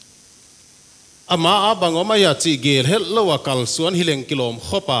ama abangoma ya chi gel hello akal suan hileng kilom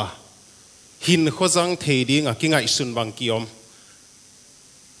khopa hin khojang theiding a kingai sun bang kiom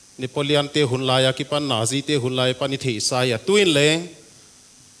Napoleon te hunlaya ki pan Nazi te hunlaya pani thei sa ya tuin leng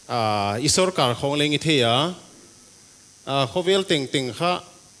isor kar khong leng i theya khovel teng kha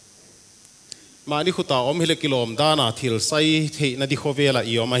mani khuta om hile kilom dana thil sai thei na di khovela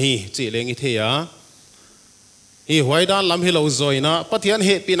ioma hi chi leng i theya hi huaidan lam hi lo zoina pathian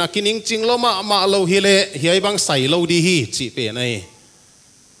he pina kining chinglo ma lo hile hiai bang sai lo di hi chi pe nai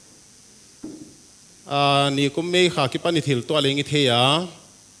ni kum me kha ki pani thil to leng i theya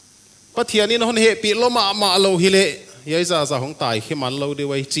pathianin hon he pi lo ma lo hile hiai za hong tai khiman lo de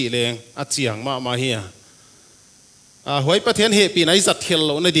wai chi leng a chiang ma hi huai pathian he pi nai zat thil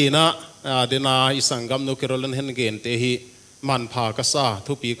lo na di na dena isangam no Carolyn hen gen te hi man pha ka sa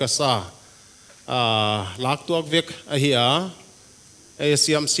thu pi ka sa lak tuak vek a hi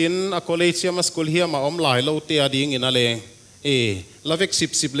siam sin a college siam school hi ma om lai lo te ading in a leng lavek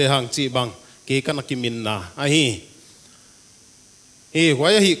sip le hang chi bang ke kana kimin na a hi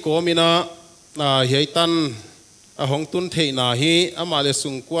huai hi ko mina hiai tan a hong tun thei na hi ama le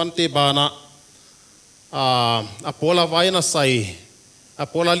sung kwan te bana apola vai na sai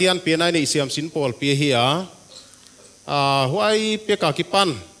apola lian pe na ni siam sin pol pe hi huai pe ka ki pan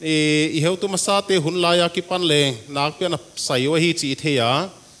i heu tu masa te hun la ya ki pan leng nak pe na sai wa hi chi the ya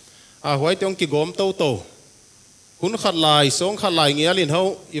huai tong ki gom to hun khat lai song khat lai nge lin ho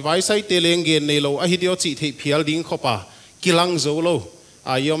i vai sai te leng gen nei lo a hi dio chi thei phial ding khopa kilang zo lo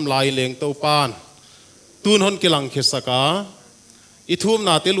ayom lai leng to pan tun hon kilang khesaka i thum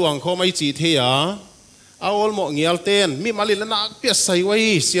na te luang kho mai chi the ya awol mo ngial ten mi malil na pe sai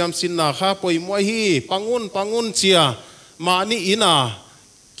wai siam sin na kha poi mo hi pangun chia mani ina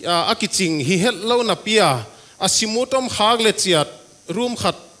akiching hi het lo na pia asimutom khag le chiat room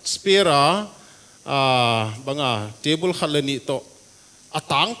khat spera banga table khat le ni to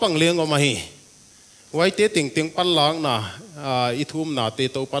atang pang leng o ma hi wai te ting pan lang na i thum na te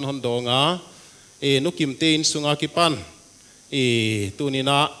to pan hon donga nu kim te in sunga ki pan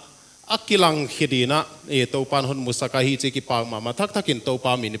tunina akilang khidina to pan hon musaka hi che ki pang ma thak thakin to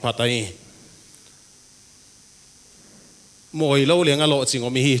pa mi ni phatai moi lo lenga lo chingo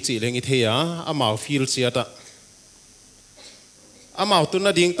mi hi chi lengi theya amau feel chiata amau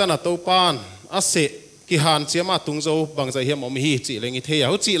tunna ding tana to pan ase ki han chiama tungzo bangza hiam om hi chi lengi theya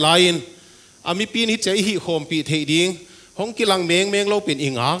hu chi lain ami pin hi chei hi khom pi thei ding hong kilang meng lo pin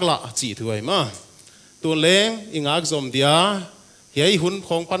ingak la chi thuai ma tun leng ingak zom dia hiai hun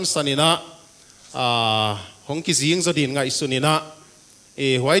khong pan sanina hong ki jing zo din ngai sunina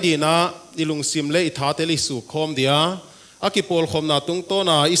huai dina ilung sim le i tha te li su khom dia aki pol khom na tung to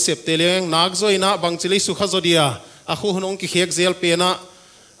na i sep te leng nak zoina bang chili su kha zo dia a khu hunong ki khek zel pe na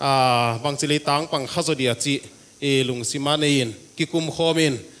bang chili tang pang kha zo dia chi lung sima nein ki kum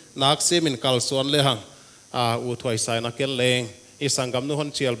khomin nak semin kal son le hang u thoi sai na kel leng sangam nu hon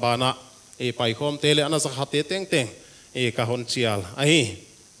chial bana pai khom te le ana sa khate teng ka hon chial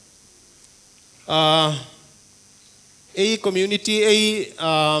community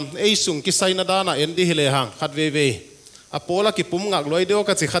sung ki sai na dana endi hile hang khat ve apola ki pum ngak loi deo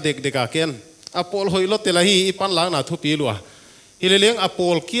ka chi khadek deka ken apol hoilo tela hi ipan lang na thu pi lua hileleng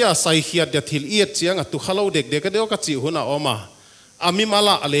apol kia sai hiat ya thil iet chiang tu khalo dek dek deo ka chi huna oma ami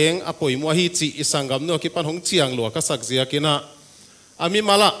mala aleng apoi mo hi chi isangam no ki pan hong chiang lo ka sak zia kina ami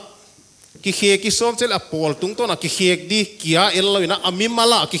mala ki khe ki som chel apol tung to na ki khek di kia el loina ami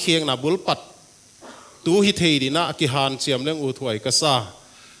mala ki khek na bulpat tu hi thei di na ki han chiam leng u thuai ka sa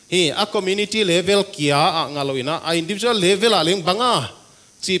hi a community level kia a ngaloina a individual level a leng banga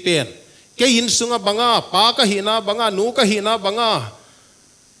chi pen ke in sunga banga pa ka hi na banga nu ka hi na banga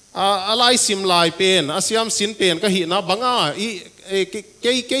alai sim lai pen asiam sin pen ka hi na banga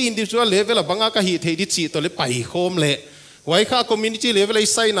ke individual level a banga ka hi thei di chi to le pai khom le wai kha community level ai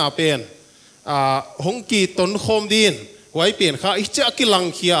sai na pen hong ki ton khom din wai pen kha i cha ki lang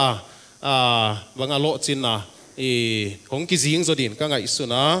khia banga lo chin na hong ki jing zo din ka ngai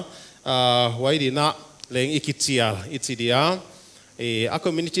suna wai di na leng ikichial ichidia a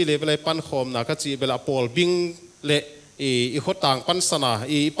community level ai pan khom na ka chi bela pol bing le i khotang pan sana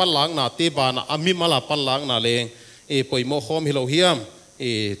i pan lang na te ba na ami mala pan lang na leng poimo khom hilo hiam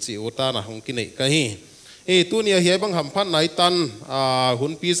chi uta na hong ki nei ka hi tu nia hi bang ham phan nai tan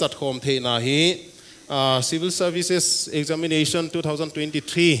hun pi zat khom the na hi civil services examination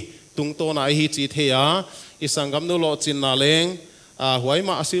 2023 tung to na hi chi the ya isangam no lo chin na leng huai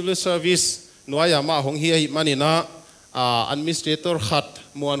ma civil service noya ma hong hi manina administrator khat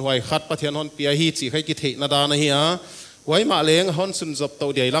muan huai khat pathian hon pia hi chi khai ki the na da na hi a huai ma leng hon sun job to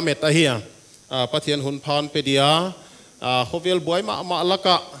dei la met a hi pathian hun phan pe dia khovel boy ma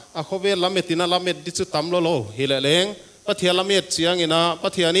laka a khovel lametina lamet di chu tam lo hile leng pathian lamet chiang ina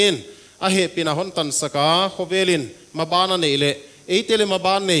pathianin a he pina hon tan saka khovelin mabana nei le eitele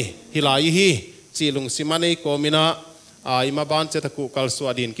maban nei hilai hi chilung simane komina ima ban che taku kal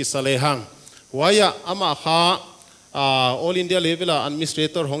suadin ki sale hang waya ama kha all india level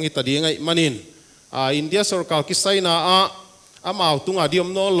administrator hong itadi ngai manin india sarkar ki saina amau tunga diom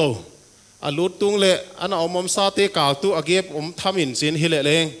no lo alut tung le ana omom sa te kal tu agep thamin sin hile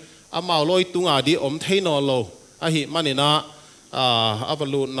leng amau loi tunga di thei no lo a hi manina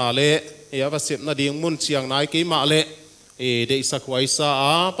avalut na le ava sep na ding mun chiang nai ke ma le de sakwai sa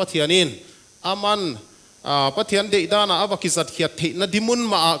pathianin aman pathian de dana avakizat khiat the na dimun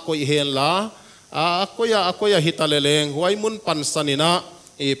ma koi hen la akoya hitale leng huai mun pan sanina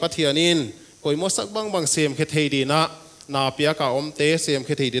pathianin koi mo sak bang sem khe thei di na pia ka te sem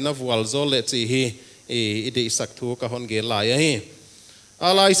khe thei di na wal zol le chi hi de sak thu ka hon ge lai hi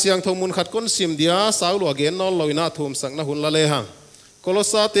alai siang thomun khat kon sim dia saulu again non loina thum sak na hun la le hang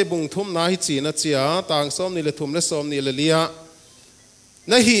kolosa te bung thum na hi chi na chia tang som ni le thum le som ni le lia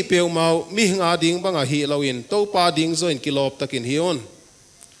na hi peu mau mi nga ding banga hi loin to pa ding join kilop takin hion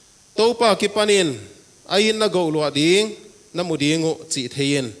to pa ki panin ain na go lo ding na mu ding chi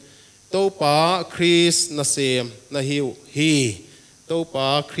thein to pa Chris na sem na hiu hi to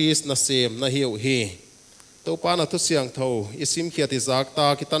pa Chris na sem na hiu hi to pa na thu siang tho isim khiati zak ta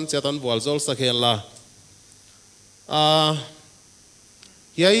ki tan chatan wal zol sakhen la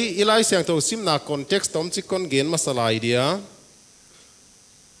yai ilai siang tho sim na context tom chi kon gen masalai dia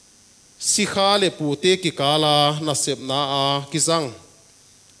sikha le pute ki kala na sep na kizang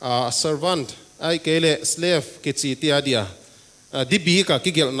servant ai kele slave ki chi tia dia dibi ka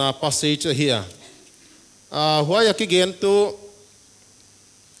ki gel na passage here huaya ki gen tu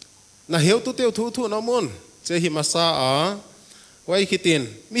na heu tu teu thu na mon che hi masa wai khitin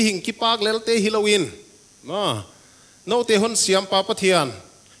mi hing ki pak lel te hilowin no te hon siam pa pathian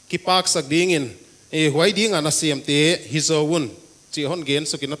ki pak sak ding in huai ding ana siam te hi zowun chi hon gen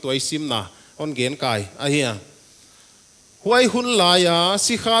sukina toy sim na hon gen kai a hia huai hun la ya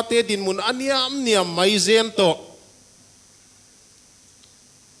sikha te din mun aniam niam mai zen to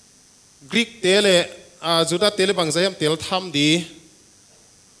Greek tele juda tele bangjayam tel tham di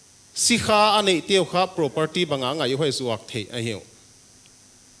sikha anei teu kha property banga ngai hoi zuak thei a hiu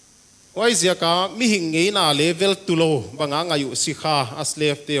wai zia ka mi hing ngei na level tulo banga ngai sikha a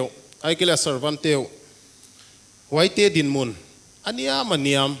slave teu ai kila servant teu wai te din mun aniam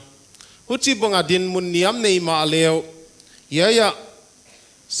aniam huchi bonga din mun niam nei ma leo ya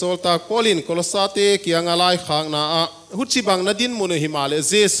solta polin kolosate kianga lai khang na huchi bang na din mun himale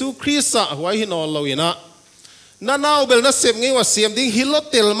jesu christa huai hi no loina na naw bel na sem ngei wa sem ding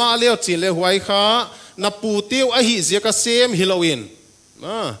hilotel ma leo chile huai kha na pu teu a hi zia ka sem hilowin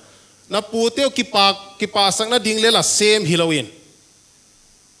na pu teu ki pa sang na ding le la sem hilowin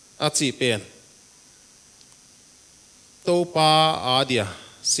a chi pen to pa adia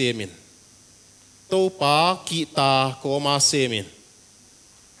semin to pa kita ko ma semin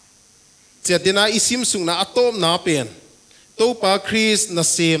chetina isim sung na atom na pen to pa Chris na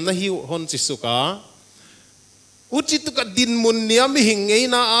sem na hiu hon chi suka uchi tu ka din mun niam hing ngei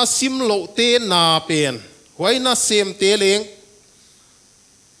na asim lo te na pen huai na sem te leng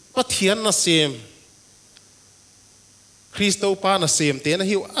ทียนนะเสียมคริสโตปานะเสียมเตนะ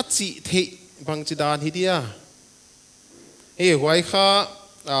หิวอัจิเทบังจิดานฮิเดียไว้ข้า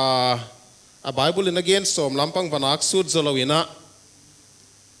ไบเบิลนักเรียนสมลำปังพนักสุดจลวินะ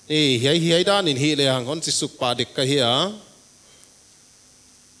เฮียด้านอินฮีเลยหังคนจิสุกปาเด็กกะเฮีย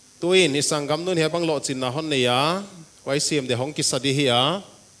ตัวอินนิสังกัมนุนเฮียบังโลจินนะฮอนเนียไว้เสียมเดห้องกิสดีเฮีย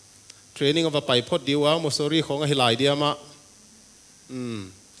เทรนนิ่งเอาไปพอดดีวะมุสรีของไอ้หลายเดียมะ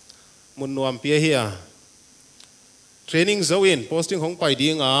มุนนวมเปียเฮียเทรนนิ่งจะวินโพสติ้งของไปดี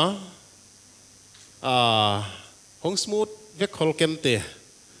งะของสมูทเวกคอลเกมเต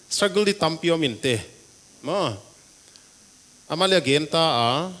struggle di tampio minte ma amalia genta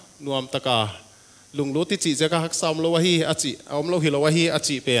nuam taka lunglo ti chi jaka hak sam lo wahi achi om lo hilo wahi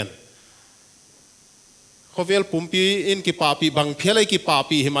achi pen khovel pumpi in ki papi bang phelai ki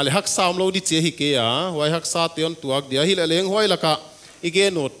papi himale hak sam lo di che hi ke wai hak sa tion tuak dia hi leng hoi laka ige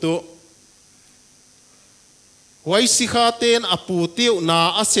not tu wai sikha ten apu tiu na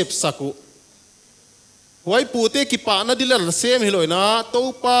asep sakuไว้ปูเตกิปานะดิลเซมฮิโลยนะโต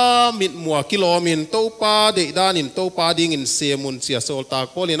ปามิดมัวกิโลมินโตปาเดดานินโตปาดิงินเซมุนเสียโซลตาก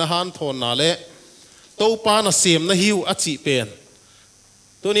โพลินะฮันทอนนาเลโตปานะเซมนะฮิวอจิเป็น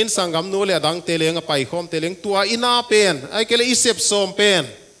ตัวนี้สังกัมนูเลดังเตเลงไปคอมเตเลงตัวอินาเป็นไอเกเลอิเซปโซมเป็น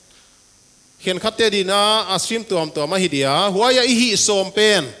เขียนคัตเตดีนะอาสริมตัวมาฮิเดียหัวยาอิฮิโซมเ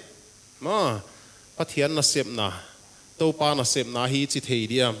ป็นมาพัทยานะเซมนะโตปานะเซมนะฮิจิเท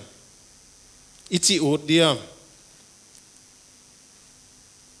เดียมอิจิอุดเดียม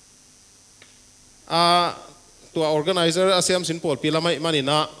ตัว organizer เสียมสินปอลปีละไม่มัน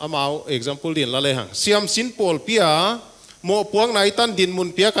นะเอามา example ดินละเลยหังเสียมสินปอลปีอะโมปวงไหนตันดินมุน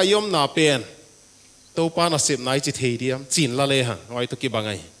เปียกายมนาเป็นตัวปานาเสพไหนจิตเฮียเดียมจีนละเลยหังไว้ตุกิบังไง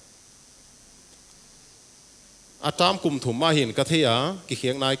อาตามกลุ่มถุมมาหินกะเทียกิเขี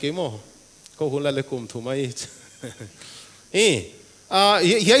ยงนายเกโมก็หุ่นละเลยกลุ่มถุมมาอี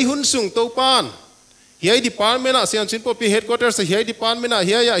เฮียหุ่นสูงตัวปานเฮียดิปานเมน่ะเสียงสินปอลปี headquarters เฮียดิปานเมน่ะเ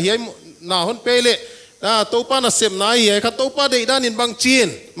ฮียนาหุ่นเปเล่ตัวป้าน่ะเสพนายเขัดตัวป้าเด็กด้านนินบางจีน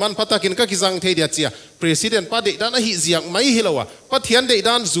มันพัฒกินก็กิจังเทียเจีย president ป้าเด็กด้านหิเสียงไม่ฮิโลวะป้าเทียนเด็ก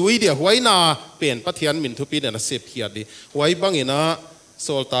ด้านจุยเดียไว้นาเป็นป้าเทียนมินทุปีเนี่ยนะเสพเขียดดีไว้บางอินะโซ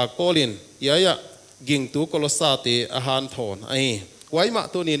ลตาโกลินยะกิงตูโคลสาติอาหารทอนไอไว้มา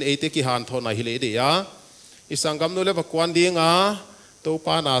ตัวนี้เอติกิหารทอนไอฮิเลเดียอิสังกัมนุเลปกวนดีงาตัว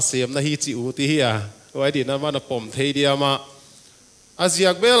ป้าน่ะเสพนะฮิจิอุติเฮียไว้ดีนะมันปมเทียเดียมาอาเซีย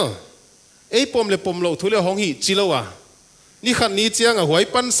กเบลไอ้ปมเลยปมโลทุเรศหงหิจิโลวะนี่ขันนี้เจียงหวย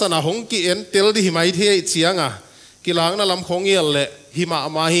ปั้นสนาหงกีเอ็นเตลดิหิมาเทียเจียงกีหลังนั่นลำของเงี้ยเลยหิมา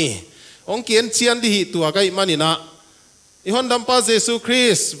มาหิหงกีเอ็นเจียนดิหิตัวก็มันนี่นะอีฮอนดัมป้าเยซูคริ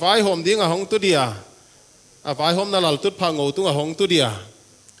สต์ไว้หอมดิ้งหงตุเดียไว้หอมนั่นหลังตุดพังงูตัวหงตุเดีย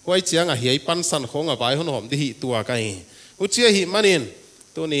ไว้เจียงเฮียปั้นสันของไว้หอมดิหิตัวก็อุเจียหิมันนี่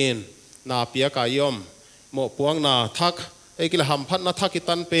ตัวนี้นาเปียกายอมหมอปวงนาทักไอ้กิเลหัมพันนาทักกิ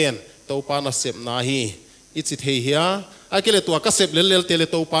ตันเป็นตัวปานาเสพนาฮีอิจิเทียไอ้เกลตัวก็เสพเลี้ยเตล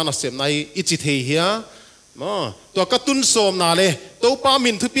ตัวปานาเสพนาฮีอิจิเทียมาตัวก็ตุนโสมนาเลยตัวปา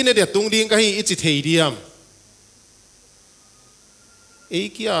มินทุปีนเดียตุงดิ้งก็ฮีอิจิเทียมไอ้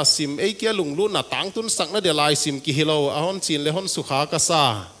เกียสิมไอ้เกียลุงลุ่นน่ะต่างตุนสักนั่นเดียลายสิมกิฮิโลอาฮอนจีนเลฮอนสุขากษา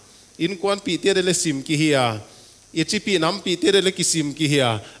อินกวนปีเตียเดลสิมกิฮิยาอิจิปีน้ำปีเตียเดลกิสิมกิฮิยา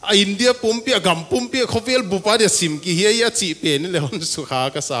อินเดียปุ่มเปียกัมปุ่มเปียเขาเวลบุปผาเดียสิมกิฮิยาจีเปนี่เลฮอนสุขา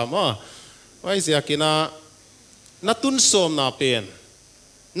กษามาไว้เสียกินะนัตุนโสมนาเป็น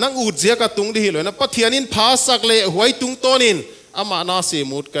นังอุดเสียกตุงดีเลยนะปัทยานินพาสักเลยหวยตุงโตนินอามานาเส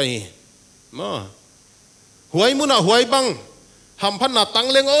มุดไกมาหวยมุนะหวยบังหำพันนาตัง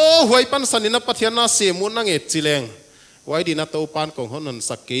เลงโอ้หวยปันสันนินะปัทยานาเสมุดนังเอจิเลงไว้ดีนะโตปานของฮอนัน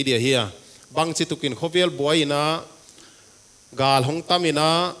สักเกเดียเฮียบังจิตุกินเขาเวลบอยนะกาลหงตามินะ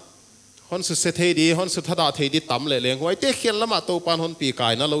ฮอนสุดเสถีดีฮอนสุดทัดาเทดีต่ำเลยเลงไว้เตะเขียนละมาโตปานฮอนปีกา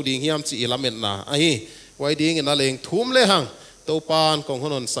ยนะเราดิ้งเฮียมจีอิลาเมนนะไอ้ไว้ดิ้งนะเลงทุ่มเลยหังโตปานของฮอ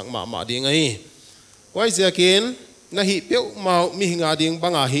นสังมาดิ้งไอ้ไว้เสียกินนะฮิเปียวมามีหิงาดิ้งบั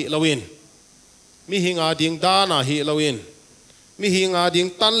งอาฮิลาวินมีหิงาดิ้งดานาฮิลาวินมีหิงาดิ้ง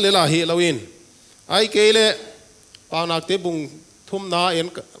ตันเลลาฮิลาวินไอ้เกลเลปานักเตบุงทุ่มนาเอ็น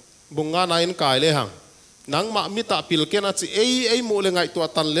บุงงานาเอ็นกายเลยหังนังมามิตาปิลเกนัดไอ้มูเลงไงตัว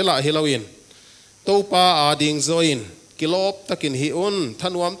ตันเลละเฮลาวินตัวป้าอาดิงโซอินกิโลบตะกินฮิอุนทั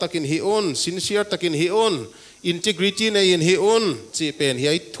นวามตะกินฮิอุนซินเชียร์ตะกินฮิอุนอินทิกริตี้ในอินฮิอุนจีเป็นเฮี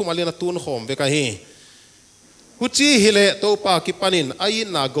ยทุ่มาเลนตูนหอมเวกะฮีหุจีฮิเลตัวป้ากิปานินไอ้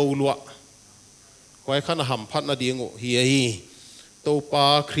นาโกลัวไว้ขันหำพัดนาดีงูเฮียฮีตัวป้า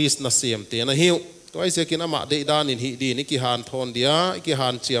คริสนาเสียมเตนะฮิว ตัวไอ้เสียกินอามาเดดานินหิดีนิกิฮานทอนเดียกิฮา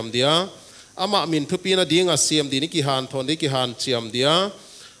นเจียมเดียอามามินทุปีนาดีงาเสียมดีนิกิฮานทอนดิกิฮานเจียมเดีย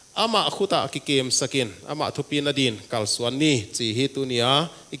อามาขุตะกิเกมสกินอามาทุปีนาดินกัลสวนนี่จีฮิตุเนีย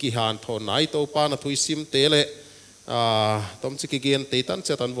อิกิฮานทอนไหนโตปานาทุยซิมเตเลต้มจิกิเกนเตตันเจ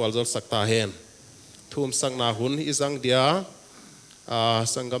ตันวอลจอลสักตาเฮนทุ่มสังนาหุนอิจังเดีย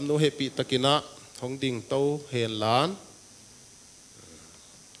สังกัมโนเฮปิตะกินะทงดิ่งโตเฮนล้าน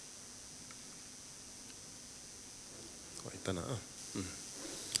ตนะ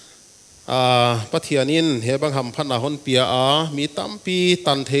ปะเทียนินเฮบังหำพันนาฮอนเปียมีตั้มปี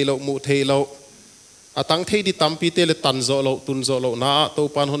ตันเทโลมุเทโลตั้งเทดิตั้มปีเตเลตันโซโลตุนโซโลนาโต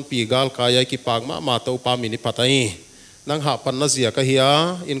ปันฮอนปีกาลกายกิปากมาโตปามินิปัตไอนังหาปันนาเสียกะเฮีย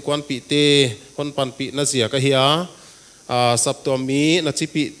อินควันปีเตฮอนปันปีนาเสียกะเฮียสับตัวมีนาจิ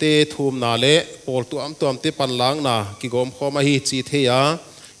ปีเตทูมนาเลปอลตัวอัมเตปันล้างนากิโกมข้อมาฮีจีเทีย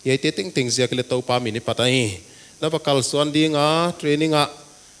ยัยเตติงติงเสียกเลโตปามินิปัตไอนับกัลส่วนดีงาเทรนนิ่ง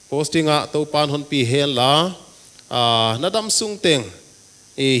โพสติ้งตัวปานฮอนปีเฮนละนัดดำซุงเต็ง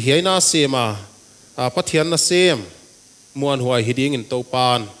เฮียนาเซมาพัทยานาเซมมวนหัวฮิดิ้งอินตัวป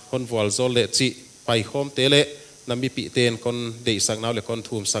านฮอนวอลโซเลจิไปโฮมเตเลนำมีปีเตนคนเดสักนาวเลคน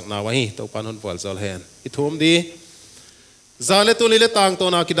ทูมสักนาวไว้ตัวปานฮอนวอลโซลเฮนอิทูมดีซาเลตุลิเลตังตัว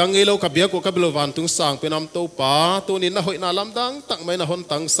นาคิดังเอโลกับเบียกุกับเบลวันตุงสังเป็นนำตัวปาตัวนี้น่าหอยน่าลำดังตักไม่น่าฮอน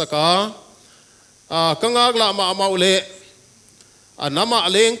ตังสักกังกละมาอุเลน้ำมา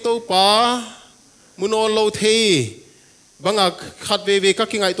เลงตัวปามุนโอโลเทบังขัดเวก็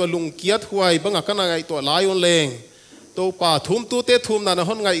กิงไอตัวลุงเกียรหวยบังกันไอตัวลายอนเลงตัวปาทุ่มตัวเตะทุ่มนั่นฮ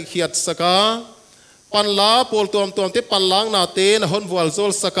อนไงเขียดสกาปันลาปอลตัวเตะปันล้างนาเตนฮอนวัลโซ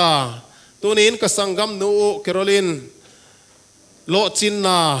ลสกาตัวนี้ก็สังกัมนูแคโรลินโลจินน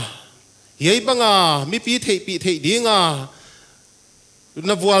าเฮ้ยบังมีปีเทดีง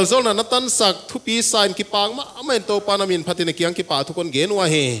นับวันโซนนัตันสักทุปีสายกิปางมาไม่โตปานามินพัตินกิยังกิปาทุกคนเกณฑ์ว่า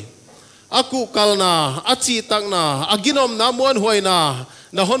เฮอากูกัลนาอาจีตักนาอากินอมน้ำมวนหวยนา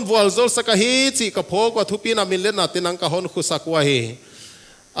นาฮอนวัลโซลสักเฮจิกับพกว่าทุปีนามินเล่นนาตินังกะฮอนขุสักว่าเฮ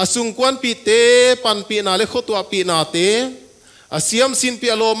อาสุงควันปีเตปันปีนาเลขตัวปีนาเตอาเสียมสินปี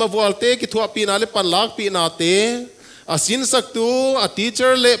อโลมาวัลเตกิทัวปีนาเลปันลักปีนาเตอาสินสักตูอาทีเชอ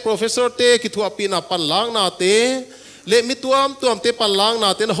ร์เลโปรเฟสเซอร์เตกิทัวปีนาปันลักนาเตเลมิตัวมเตปันล้างนา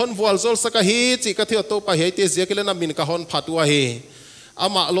เตนฮอนวัลโซลสกะฮีจิกะเทียโตปะเฮเตเซียกิเลนามินกะฮอนพัดวะเฮอา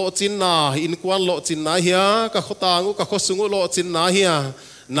มาโลจินนาอินควันโลจินนาเฮียกะขตางูกะขสุงูโลจินนาเฮีย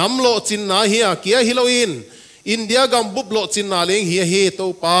น้ำโลจินนาเฮียเกียฮิโลอินอินเดียกัมบุบโลจินนาเลงเฮียเฮโต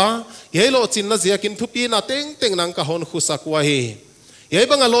ปะเฮโลจินนาเซียกินทุปีนาเต็งนังกะฮอนขุสักวะเฮเฮ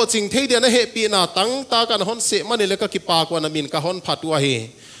บังโลจิงเทเดียนะเฮปีนาตั้งตากันฮอนเสมันเลกะกิปากวะนามินกะฮอนพัดวะเฮ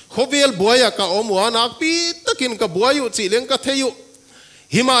ขบเวลบัวยากะอมวานักปีตะกินกะบัวอยู่จีเลี้ยงกะเทยุ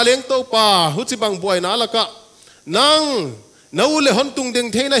หิมาเลี้ยงโตป่าหุจิบังบัวยนาละกะนังนาอุเลหอนตุงเดง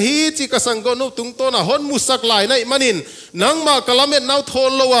เทนะฮีจิกะสังกนุตุงโตนะหอนมุสักลายในมันินนังมากะละเม็ดนาวท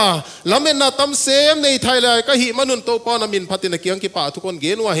นละวะละเม็ดนาตำเซมในไทยเลยกะหิมนุนโตป่านามินพัตินะเกียงกิปะทุกคนเก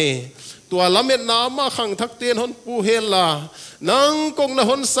ณฑ์วะเฮตัวละเม็ดนามาขังทักเตียนหอนปูเฮนละนังกงนะห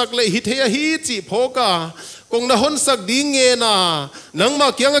อนสักเลยหิเทียฮีจิโพกะกงนะฮอนสักดีเงินนังมา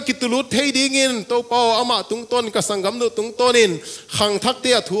เกียงกิตุลุดเทดีเงินโตเปาอามาตุงต้นกสังกัมนุตุงต้นินขังทักเ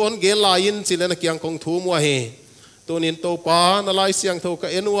ตียทวนเกลายินสิเลนเกียงคงทูมัวเฮตัวนินโตปานลายเสียงโทกะ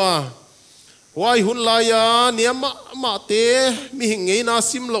เอ็นวาวายหุนลายาเนียมาเตมีหิงเงนา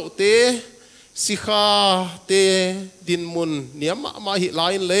ซิมโลเตสิขาเตดินมุนเนียมาหิลา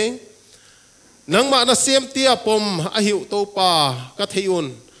ยเลงนังมานาเซียมเตียปมอหิวโตปากะเทยุน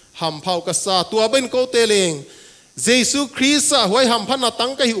หำเผากษาตัวเป็นโกเตเลงเยซูคริสต์หวยหำพันนาตัง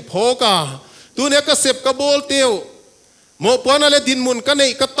กะหิวโพกาตัวเนี้ยก็เสพกระโบลเตียวโมปวนาเลดินมุนกันเน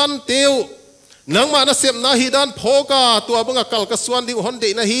กตันเตียวนังมานาเสพนาฮิดานโพกาตัวบังกัลกสวนดิวฮอนเด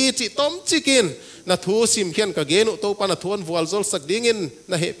นาฮีจิต้มจิกินนาทูสิมเขียนกะเกนุโตปานาทวนวัลโซลสักดิ่งิน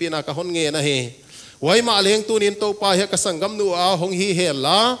นาเฮปีนากะฮอนเงนาเฮไว้มาเลงตัวนินโตปาเฮกสังกัมนูอาหงฮีเฮล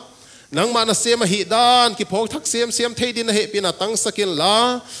านังมานาเซมหิดานกิพกทักเซมเทดินเฮปินาตังสกินลา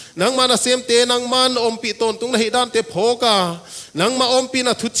นังมานาเซมเตนังมันอมปีตนตุงหิดานเตโพกานังมาอมปีน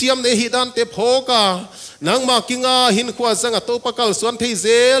าทุเชียมเนหิดานเตโพกานังมากิงาหินขวาสังอโตปกัลส่วนเทเซ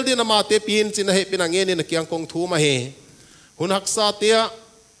ลดินามาเตปีนจินเฮปินาเงนินเกียงคงทูมาเฮหุนหักซาเตีย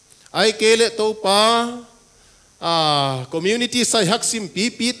ไอเกเลโตปาcommunity ใส่หักซิม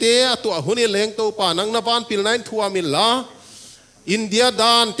ปีเตตัวหุนเลงโตปานังนาบานปิลไนทัวมิลลาอินเดียด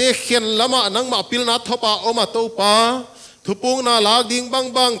านเตเขียนละมานังมาพิลนัททปาอมาโตปาทุปุงนาลากดิ่ง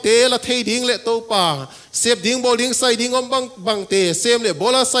บังเตละเทดิ่งเลโตปาเสพดิ่งบอลดิ่งใส่ดิ่งอมบังเตเสมเลบอ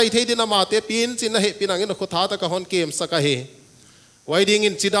ลใส่เทดินามาเตปินจินนะเฮปินังเงินขดท้าตะกะฮอนเกมสักะเฮ wai ding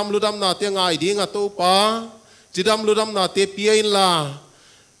in chidam ludam na te ngai ding a to pa chidam ludam na te pia in la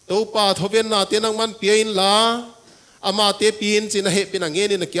to pa thoben na te nang man pia in la ama te pin chin he pin ange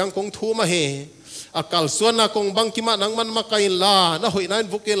ni na kyang kong thu ma he akal suan na kong bang kima nang man makain la na hoi nain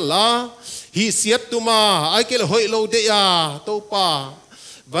vuken la hi siat tu ma ai kel hoi lo de ya to pa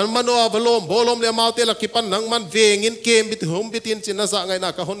van mano avalom bolom le maute la kipan nang man vengin kem bit hom bitin chin na sa ngai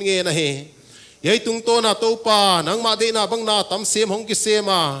na ka hon nge na he yai tung to na to pa nang ma de na bang na tam sem hong ki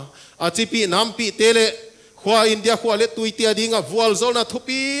sema a chipi nam pi tele khwa india khwa le tuitia dinga vual zol na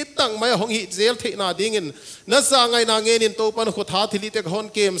thupi tang mai hong hi zel the na dingin na sa ngai na nge nin to pan khu tha thili te hon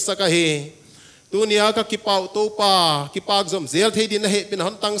kem saka he tunia ka kipau to pa kipak zom zel the din he pin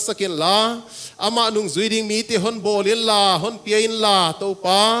hon tang sakin la ama nung zuiding mi te hon bolin la hon piain la to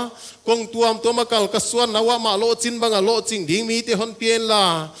pa kong tuam to makal kasuan nawa ma lo chin banga lo ching ding mi te hon piain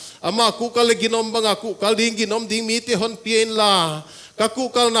la ama ku kal ginom banga ku kal ding ginom ding mi te hon piain la ka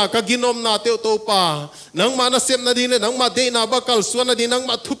ku kal na ka ginom na te to pa nang ma na sem na din le nang ma de na ba kal suan na din nang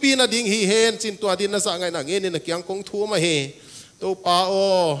ma thupi na ding hi hen chin to din na sa ngai na nge ni na kyang kong thu ma he to pa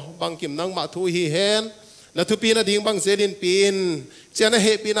o bang kim nang ma thu hi hen na thu pi na ding bang zelin pin chana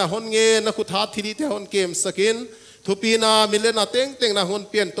he pi na hon nge na khu tha thili te hon kem sakin thu pi na milen na teng teng na hon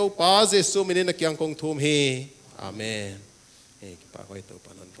pian to pa jesu min na kyang kong thum hi amen e ki pa hoi to pa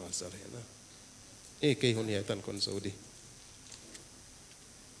nan pa sar he na e ke hon ya tan kon so di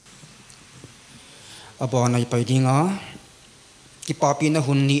abo nai pai dinga ki pa pi na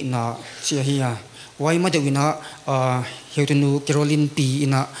hun ni na sia hi ya wai ma de wina heutunu Carolyn P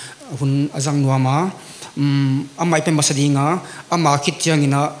ina hun azang nuama amai pe masadinga ama khit chiang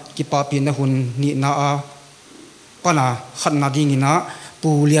ina ki pa pi na hun ni na a pana khatna ding ina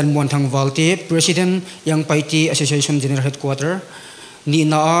pulian mon thang walte president yang paiti association general headquarter ni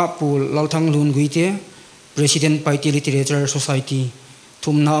na a pul lalthang lun guite president paiti literature society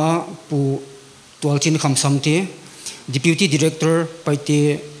thumna pu twalchin khamsamte deputy director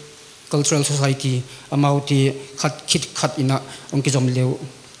paiti cultural society amauti khat khit khat ina ongki jom leu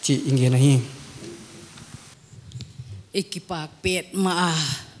chi inge na hi ekipak pet ma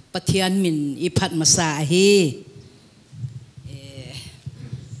pathian min iphat masa hi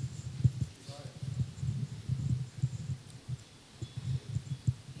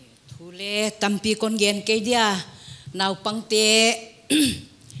thule tampi kon gen ke dia naw pangte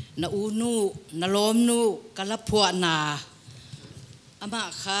na unu na lomnu kalaphwa na ama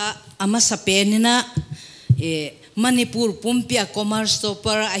kha ama sapenina Manipur pumpia commerce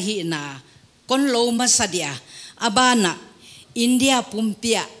stopper ahi na kon lo masadia abana India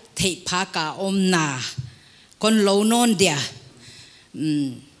pumpia thei phaka omna kon lo non dia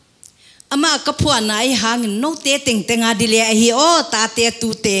ama kaphwa nai hang no te teng tenga dile ahi o ta te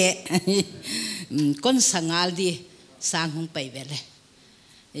tu te kon sangal di sang hung pai vele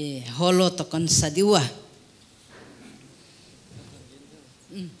holo to kon sadiwa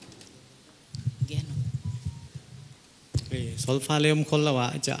solfa leom khol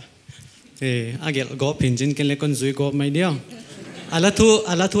lawa cha agel go pinjin ken le kon zui go mai dio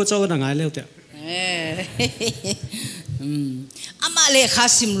ala thu chaw na ngai leute ama le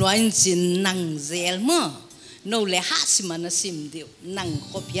khasim loin chin nang zel mo no le hasim na sim dio nang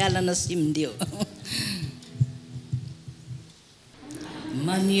kopya la na sim dio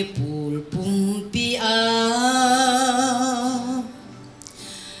Manipur pumpia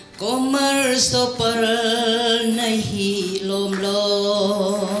commerce stopper nahi lom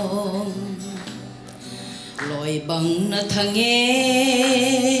lom loi bang na thange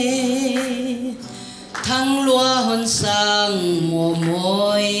thang lua hon sang mo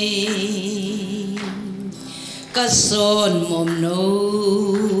moi kason mom no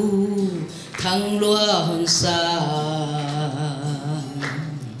thang lua hon sang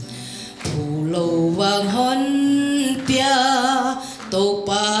phulo wang hon pia to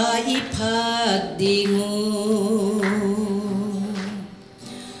pa iphat dingu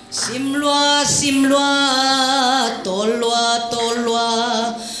simlua tolwa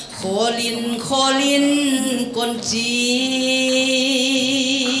kholin kon chi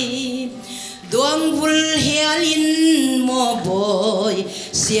duang vul hialin mo boy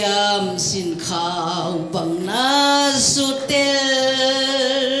siam sin khau bang na sutel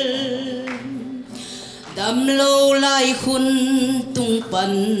dam lo lai khun tung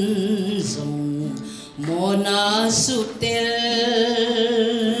pan song mona sutel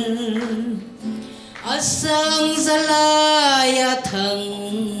asang zalaya thang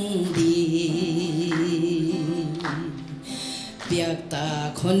di piak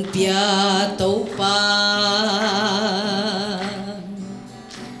ta khon pia to pa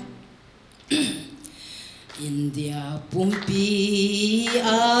India pumpi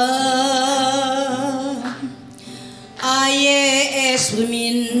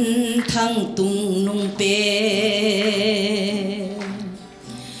thăng tung nung pe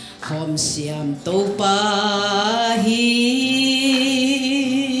hôm xiêm tô pa hi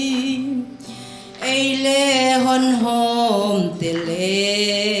ai lê hon hôm te lê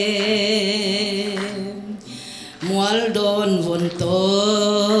mual don von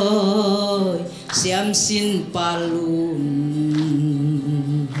tôi xiêm xin palun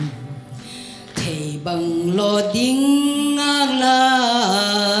thầy bằng lo ding la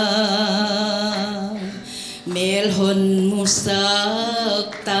mel hon musak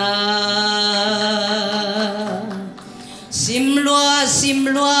ta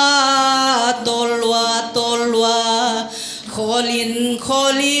simloa tolwa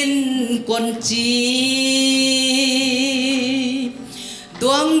kholin quân chi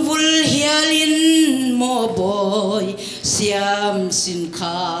tuang vul hialin mo boy siam sin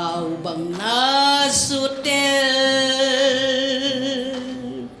khao bằng na sutel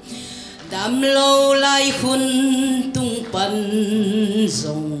đam lâu lai khun tung pan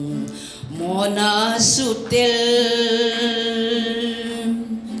dòng mona sutel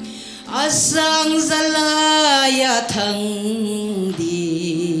asang zalaya thang di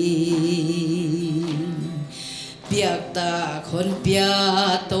piak ta khon pia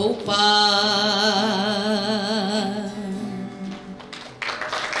to pa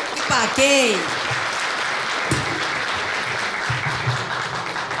ke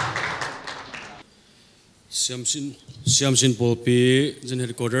siam sin polpi jen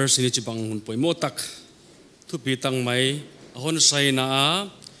headquarter sini chibang hun poimo tak thu pi tang mai hon sai na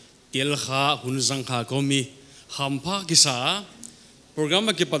tel kha hun jang kha komi hampha kisa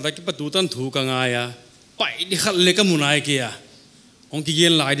program ki pada ki patutan thu ka nga ya pai di khat le ka munai ki ya ong ki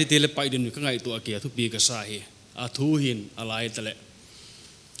gen lai di tele pai din ka ngai tu akia thu pi ka sa hi a thu hin alai tale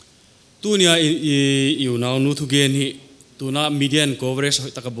tunia you now nu thu gen hi tuna media and coverage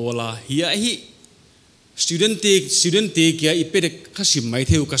hoi taka bola hi student te kia ipede khasim mai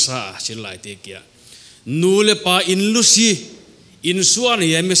theu kasa chilai te kia nule pa in lusi in suan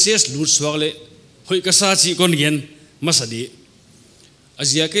ya message lut swale hoi kasa chi kon gen masadi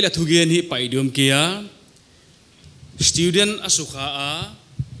azia ke la thu gen hi paidium kia student asukha a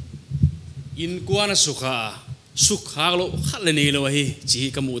in kuana sukha sukha lo khalle nei lo hi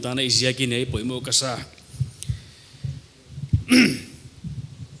chi kamu ta na izia ki nei poimo kasa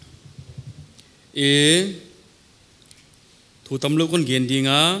thu tam lo kon gen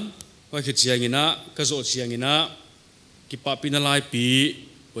dinga wa khit chiangina ka zo chiangina ki pa pinalai pi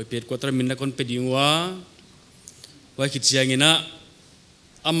poi pet quarter min na kon pe dingwa wa khit chiangina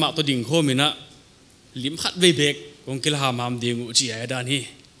amma to ding khomina lim khat ve bek kong kil ham dingu chi ai dan hi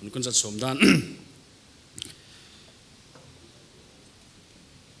kun jat som dan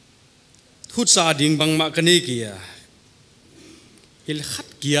thu sa ding bang ma kani kia hil khat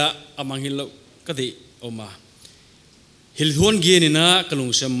kia amang hil ka de oma hil thon ge ni na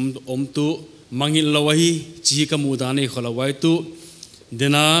kalung sem om tu mangil lawahi chi ka mudani kholawai tu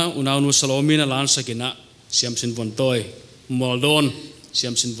dena unaunu salomina lan sakina siam sin von toy moldon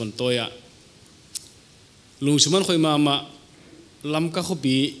siam sin von toya lung siman khoi mama lamka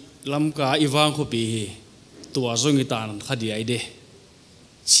khopi lamka iwang khopi tua zongi tan khadi ai de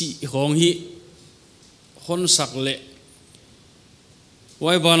chi hong hi hon sak le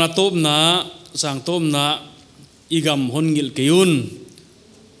wai bana top na sang top na igam hon ngil keun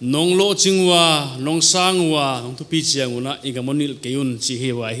nong lo chingwa nong sangwa nong tu pi chianguna igam hon ngil keun chi he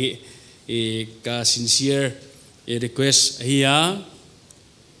wa hi ka sincere request hiya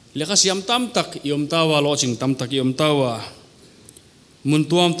leka siam tam tak yom tawa lo ching tam tak yom tawa mun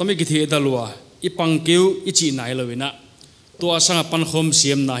tuam tami ki the dalwa ipang keu ichi nai lowina to asanga pan khom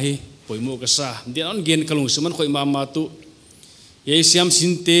siam na hi poimu ka sa din on gen kalung suman khoi mama tu ye siam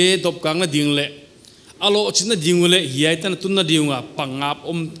sinte dop kang na dingle alo china dingule hiai tan tunna diunga pangap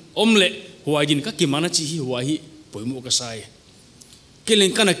omle huagin ka kimana chi hi huahi poimu ka sai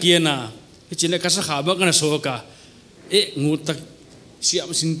kelen kana kiena china ka sa khaba kana soka ngutak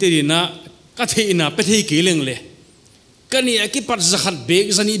siam sinterina ka theina pe thei keleng le kani aki pat zakhat beg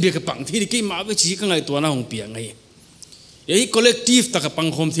zani be ka pang thi ki ma be chi ka ngai to na hong piang ngai ei collective ta ka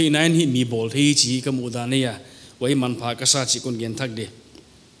pang khom thi nine hi mi bol thi chi ka mu da ne ya wai man pha ka sa chi kon gen thak de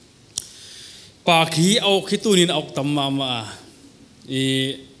pa khi au khi tunin ok tam ma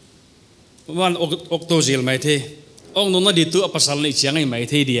wan okto zel mai the ong no na di tu apasal nei chiang ai mai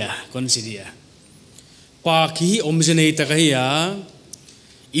the dia kon si dia pa khi om jenei ta ka ya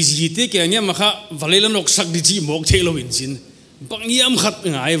izite ke anya makha valela nok sak di chi mok thelo win chin bangiam khat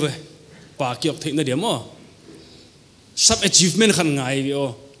ngai we pa kiok theina dia mo sub achievement khan ngai bi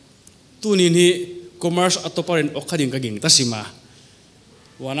o tunin hi commerce atoparen okhading ka ging ta sima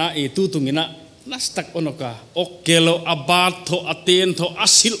wana e tu tungina nastak onoka okelo abat tho aten tho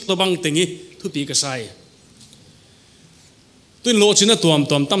asil to bang tengi thu pi ka sai tuin lo china tuam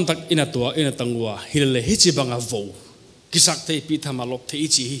tam tak ina tangwa hille hi chi banga vo kisak te pi thama lok the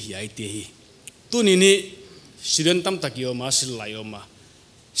chi hi ai te hi tuni ni siren tam takio ma sil layo ma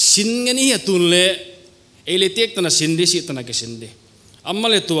sin ngani ya tun le ele tek tana sin di si tana ke sin di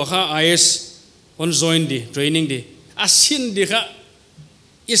amale tu kha I.A.S on join di training di asin di kha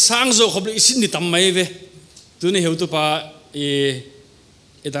isang zo khobli isin di tam mai ve tuni heu tu pa e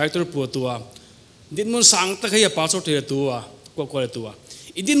director pu tua din mun sang ta khaya pa chot te tua ko tua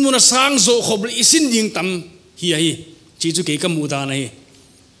idin mun sang zo khobli isin ding tam hi hi chi chu ke ka mu da na hi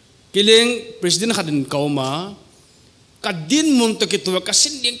kileng president khadin kauma kadin mun to ke tua ka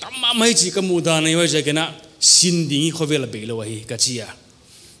sin ding tam ma mai chi ka mu da na hi ja ke na sin ding khovel be lo hi ka chia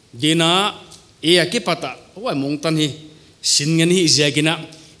dina e a ke pata wa mong tan hi sin ngan hi ja ke na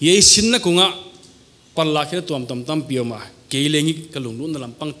ye sin na kunga palla khe tuam tam pioma ke lengi ka lung nun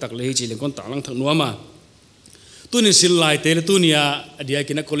lam pang tak le chi leng kon ta lang thak nuama tunin sil lai te le tunia adia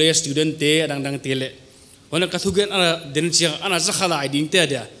kina college student te dang te le wana ka thugen ana den chiang ana za khala ding te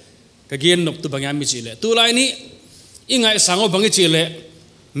dia ka gen nok tu bangya mi chi le tu lai ni ingai sango bangi chi le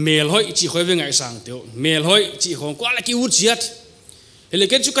mel hoi chi khoi ve ngai sang teo mel hoi chi khong kwa la ki ut chiat hele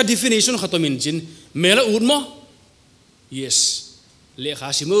ke chu ka definition khatomin chin mel ut mo yes le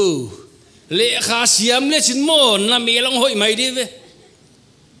kha simu le kha siam le chin mo na melong hoi mai di ve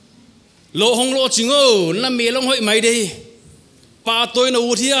lo hong lo chingo na melong hoi mai de pa toy na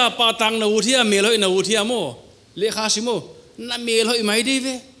uthia pa tang na uthia mel hoi na uthia mo le kha simo na mel hoi mai de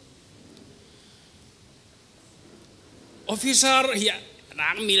ve officer hi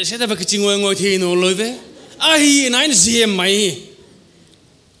nang mil se ta ba kchingoi ngoi thi no loi ve a hi nain ziem mai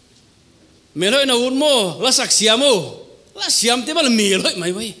mel hoi na ut mo la sak siamo la siam te ba mel hoi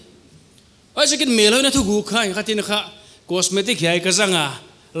mai mai ai se kin mel hoi na thu gu khai khatin kha cosmetic hi ai ka zanga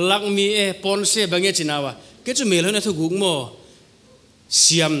lakmi e ponse bange chinawa ke chu mel hoi na thu gu mo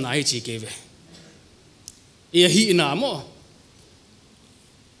siam nai chi ke ve e hi na mo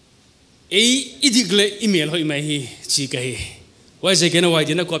e idigle email hoi mai hi chi ka hi wai se kena wai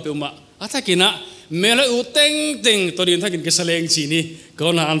dina ko pe ma ata kina mel u teng teng to din thakin ke saleng chi ni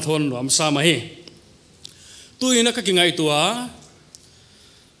ko na an thon ram sa ma hi tu ina ka kingai tua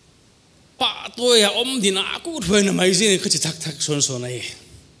pa to ya om dina ku thoi na mai ji khachi thak son nai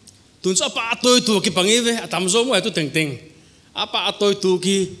tun sa pa toy tu ki pangi ve atam zo mo tu teng teng apa toy tu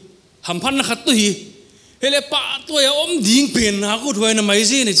ki ham phan na khat tu hi hele pa to ya om ding pen na ku thoi na mai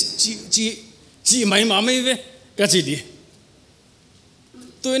ji ne chi mai ma mai ve ka chi di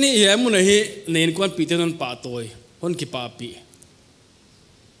tu ni ya mu na hi nen kwan pi te non pa toy hon ki pa pi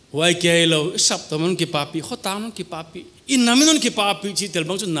wai ke lo sap to mon ki pa pi khota non ki pa pi in na non ki pa pi chi tel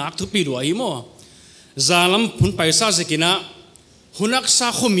bang chu nak thu pi ro hi mo zalam phun paisa se kina hunak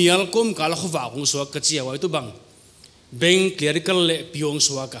sa khomial kom kala khowa hung so ka chi awai tu bang bank clerical le piong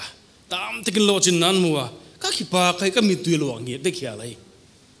so ka tam tekin lo chin nan muwa ka ki pa kai ka mi tu lo ngi de khia lai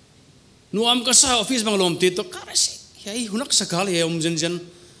nuam ka sa office bang lom ti to ka se hei hunak sa kal he om jen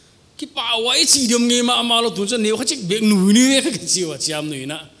ki pa wai chi diom ngi ma lo tu chen ne kha chik bek nu ni ka chi wa chiam nu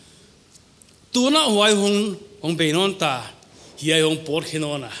na tu na wai hong be non ta hi ai hong por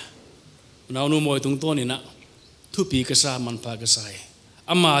khinona naw nu moi tung to ni na thu pi ka sa man pa ka sai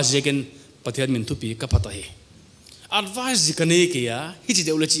ama jegen pathian min thu pi ka phata hi advice ji kane ke ya hi chi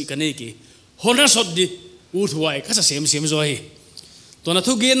deula chi kane ke hona sot di u thuai ka sa sem zo hi to na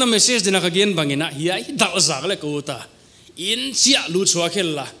thu gen na message dina ka gen bangina hi ai dal za le ko ta in chia lu chwa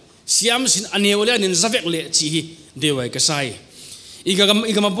khella siam sin anewle anin zavek le chi hi dewai ka sai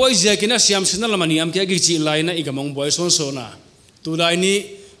igama boy zia kina siam sin la maniam ke gi chi lai na igamong boy so na tu lai ni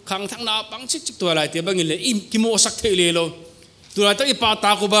khang thang na pang chik to lai te bang le im ki mo sak the le lo tu lai ta ipa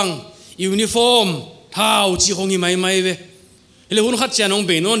ta ko bang uniform thau chi hongi mai ve le hun khat chanong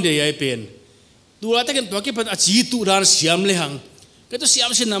be non de ai pen tu lai ta ken to ki pat a chi tu ran siam le hang ke to siam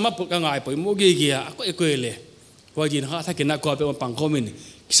sin na ma ka ngai poi mo ge gi a ko e ko le ko jin ha tha ken na ko pe pang ko min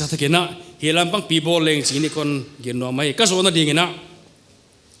ki sa tha ken na he lam pang pi bol leng chi ni kon gen no mai ka so na ding na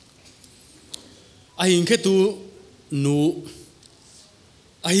a hin khe tu nu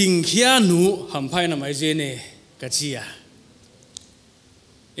ahing khia nu ham phai na mai je ne ka chia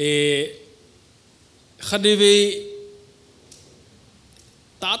e khadeve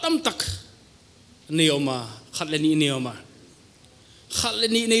ta tam tak neoma khatleni neoma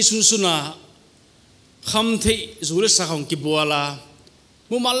khatleni nei sun suna kham thei zul sa khong ki boala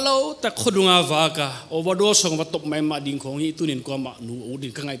mu mallo ta khodunga wa ka overdose song wa top mai ma ding khong hi tunin ko ma nu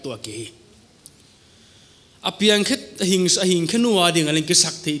udin ka ngai to ke apiang khet ahing khenua ding aleng ke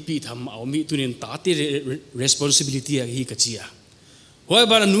sakte pi tham au mi tunin ta ti responsibility hi ka chia hoi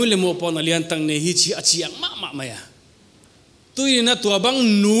bara nu le mo pon alian tang ne hi chi achiang ma maya tuina tua bang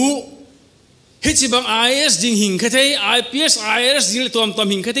nu hi chi bang I.A.S ding hing khathei I.P.S I.A.S ding tom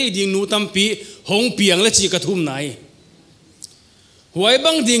hing khathei ding nu tam pi hong piang la chi ka thum nai hoi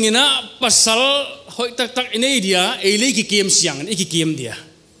bang ding ina pasal hoi tak inei dia ele ki kem siang ki kem dia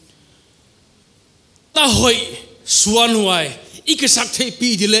ta hoi suan huai ikesak thei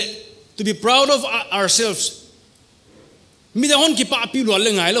pi dile to be proud of ourselves mi da hon ki pa pi lo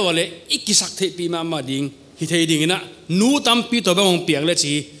le ngai lo le ikesak thei pi ma ding hi thei ding ina nu tam pi to bang piang le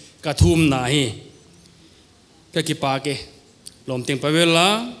chi ka thum na hi ka ki pa ke lom teng pa vela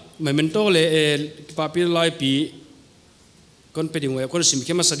memento le ki pa pi lai pi kon pe ding we kon sim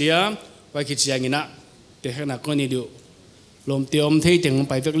ke ma sadia wa ki chiang ina te hena kon ni du lom tiom thei teng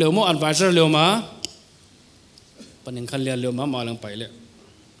pai vek le mo advisor le ma paning khan lia leo ma lang pai le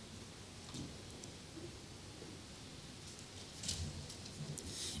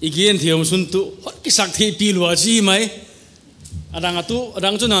igien thiom sun tu hot ki sak thi pi lua chi mai adang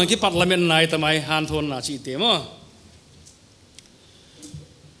chu nang ki parliament nai tamai han thon na chi te mo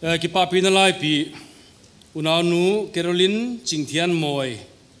ki pa pi na lai pi unanu Carolyn Chingthianmawi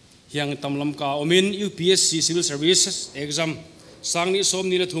hiang tamlam ka omin UPSC civil services exam sangni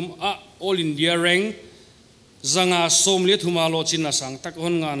somni le thum a all India rank zanga som le thuma lo chin na sang tak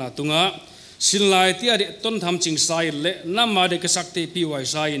hon nga na tunga sinlai ti ade ton tham ching sai le nama de ka sakte pi wai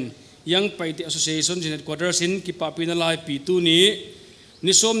sain yang pai ti association in headquarters in ki pa pi na lai pi tu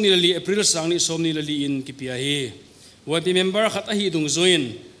ni som ni li April sang ni som ni li in ki pia hi wa pi member khat a hi dung join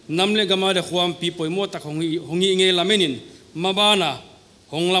namle gama de khwam pi poimo tak hongi nge lamenin mabana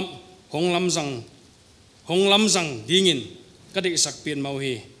honglam zang dingin ka de sak pen mau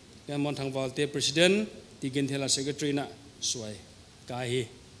hi kan mon thang walte president Tigen Thela Secretary na suai kahi.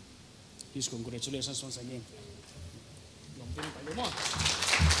 Please congratulations once again.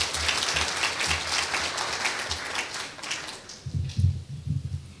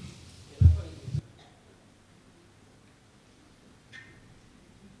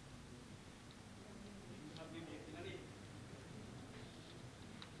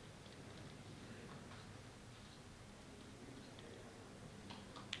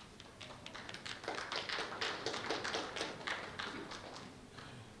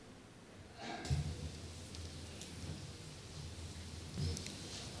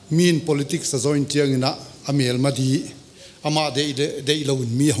 Min politics sa join tiang ina amel madi ama de ilawin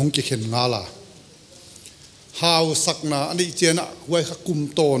mi hong ki khen ngala how sakna ani chena wai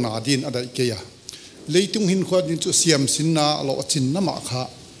khakum to na din adai ke ya leitung hin khwa din chu siam sinna lo chin na ma kha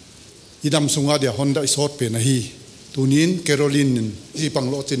idam sunga dia honda isot pe na hi tunin Carolyn hi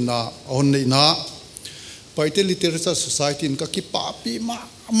panglo chin na on nei na paite literature society in ka ki pa pi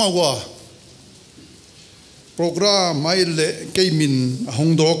ma wa program mai le keimin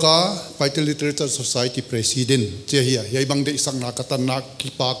hongdoka paite literature society president che hiya yai bang de sang na katan na ki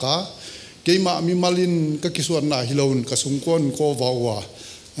pa ka keima mi malin ka kisuan na hilon ka sungkon ko wawa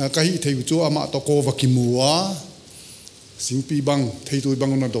ka hi thei chu ama to ko wakimuwa singpi bang thei tu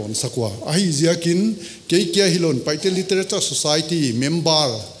bang na don sakwa a hi ziakin ke kia hilon paite literature society member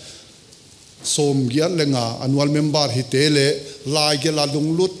som giat lenga annual member hi tele lai ge la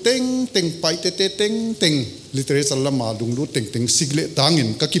dung lu teng paite te teng literature lama dung lu teng sigle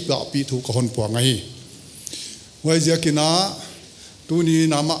tangin ka ki pa pi thu ka hon puang ngai wai ziakina tuni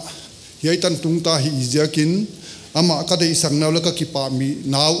nama yai tan tung ta hi ziakin ama ka dei sang naw la ka ki pa mi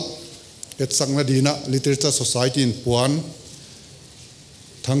naw et sang na dina literature society in puan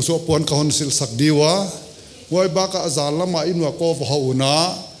thangso puan ka hon sil sak diwa wai ba ka azal lama inwa ko ho na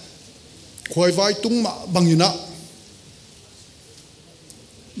khoi vai tung ma bangina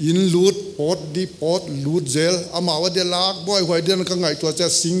in lut pot di pot lut zel ama wa de lak boy hoi den ka ngai to cha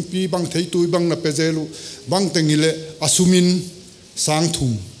singpi bang thei tu bang na pezelu bang tengile asumin sang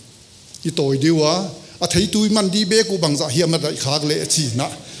thum I toy diwa a thei tu man di be ku bang za hiam da khak le chi na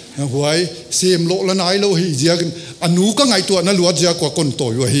hoi sem lo la nai lo hi jia anu ka ngai to na luat ja ko kon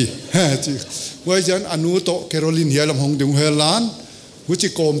toy wa hi chi hoi jan anu to Carolyn hialam hong ding helan which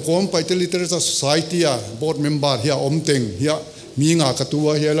kom paite literature society a board member here omteng here mi nga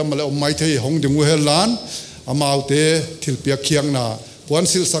katua here la mala mai thei hong ding we lan amaute thilpia khiang na puan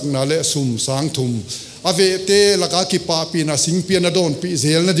sil sak na le sum sang thum ave te laka ki pa pi na sing pi na don pi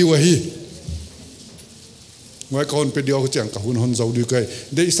zel na diwa hi ngoi kon pe dio chang ka hun hon zau du kai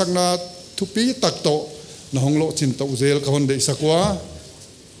de sak na thu pi tak to na hong lo chin to zel ka hon de sakwa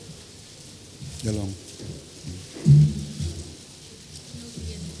yalong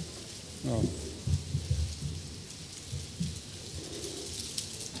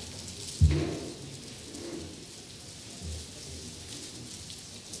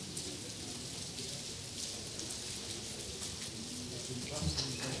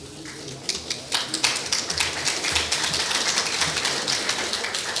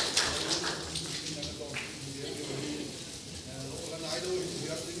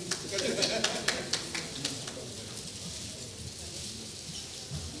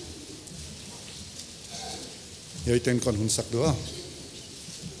hei ten kon hun sak do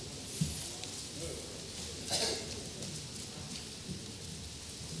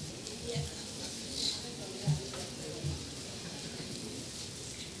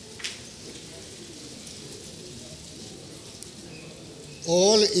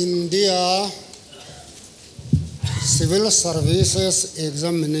All India Civil Services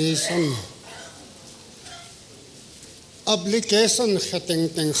Examination application khating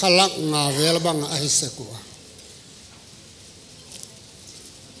teng khalak nga velbang ai sekua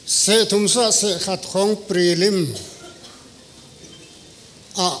se thumsa se khat khong prelim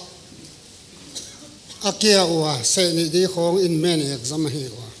akia wa se ni di khong in main exam hi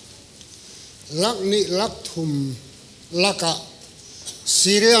wa lak ni lak thum laka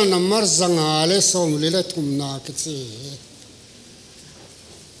serial number zangale som lile thum na kichi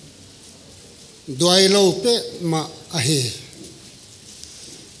duai lo pe ma ahi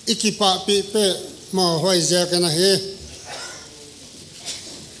ikipa pi pe ma hoi ja kana he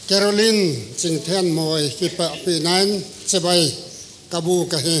Carolyn Chingthianmawi kipa pi nan chebai kabu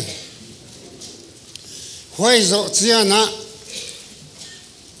ka he hoi zo chiana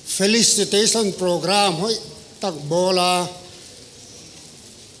Felicitation program hoi tak bola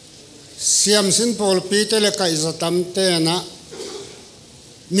siam sin pol pi tele kai zatam te na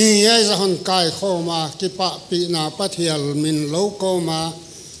mi ye za hon kai khoma kipa pi na pathial min lo ko ma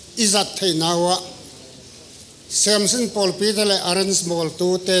izat thei nawa samson pol pi tele arrange mol tu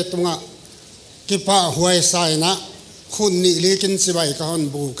te tunga kipa huai sai na khun ni likin chibai ka hon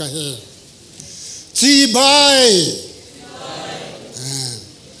bu ka he chi bai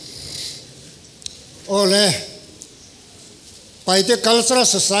ole paite cultural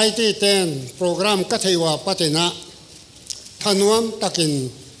society ten program ka theiwa patena thanuam takin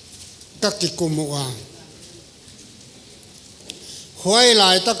kakikumwa huai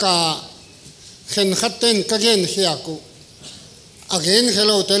lai taka khen khaten kagen hiaku again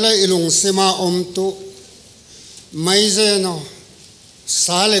hello tele ilung sima omtu maize no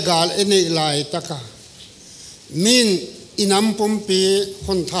salegal eni lai taka min inam pumpi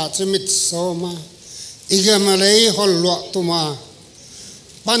hontha chimit soma igemalei holwa tuma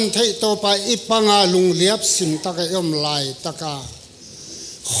pan thei to pa ipanga lung liap sim taka yom lai taka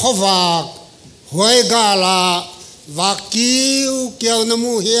khowak hoi gala vakiu kiau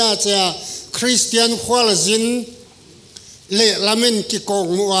namu hia cha Christian khwalzin le lamen ki kong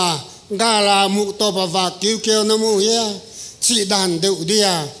muwa gala mu to pa vakiu kiau namu hia chi dan deu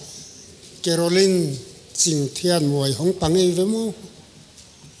dia Carolyn Chingthianmawi hong pangi vemu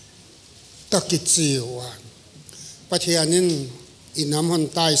takitsiwa pathianin inam hon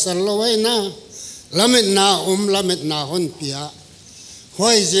tai san lowai na lamet na hon pia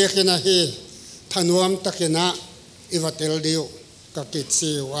hoi je kena he thanuam takena iwatel dio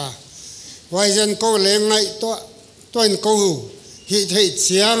kakitsiwa hoi jen ko lengai to en ko hi thei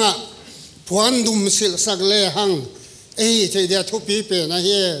chianga puan dum sil sak le hang ei thei dia thu pi pe na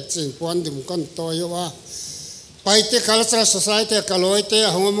he chin puan dum kon to yowa paite cultural society kaloite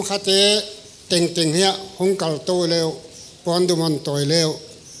hongom khate teng teng hia hong kal to leo puan dum on toy leo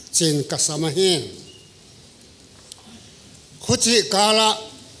chin kasama he khuchi kala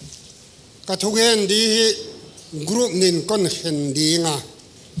kathugen di group nin kon hen dinga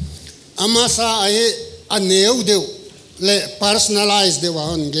amasa ai aneu deu le personalize de wa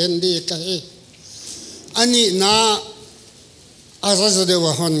hon gen di ka he ani na azaza de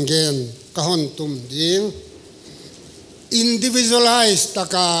wa hon gen ka hon tum ding individualize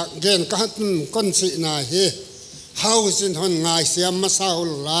taka gen ka tum kon si na he house in hon ngai siam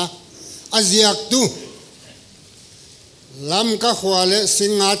masaula aziak tu Lamka khwale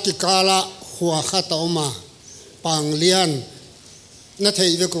singa tikala khwa khata oma panglian na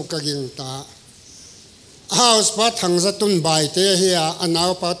thei ve ko kaging ta house pa thangza tun bai te hia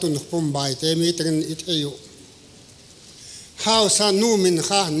anaw pa tun pum bai te mi ten I theyu house nu min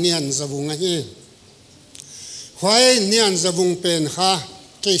kha nian zawunga hi hwai nian zawung pen kha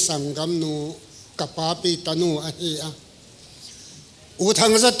ke sangam nu kapapi tanu a hi a u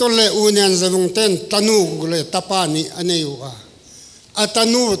thangza tol le u nian zawung ten tanu le tapani aneiwa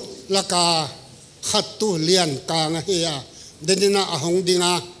atanu laka khatu lian ka nga hi a denina ahong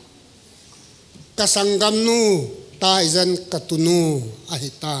dinga kasangam nu taizan katunu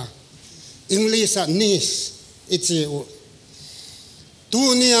ahita English nis ichiu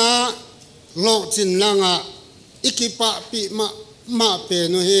tunia lo chin langa ikipa pi ma pe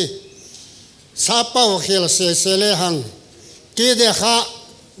no hi sapao khel se sele hang ke de kha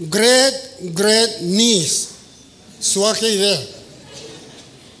great nis swakhi ve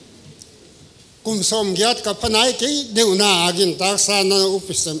kum som gyat ka phanai ke deuna agin tak sa na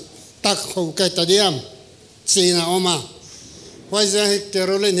upisam tak kho ka tadiam China oma. Why is that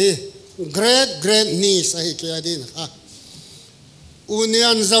Carolyn he? Great niece ahi kaya din ha.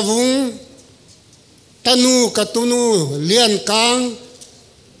 Unian zavung tanu katunu lian kang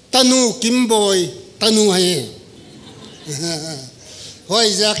tanu kimboy tanu hai. Why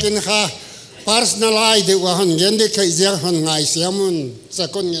is that kin ha? Personalized de wahan gende kai zia han ngai siamun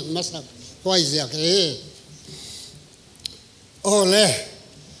sakon nget masak. Why is that he? Ole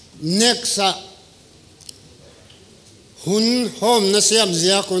next hun hom na siam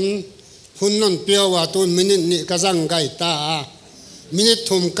zia kun hun non piawa tu minute ni kazang gai ta minute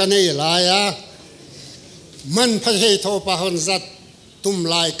thum kanei la ya man phai tho pa hon zat tum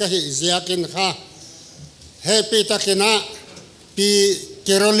lai ka hi zia kin kha happy takina pi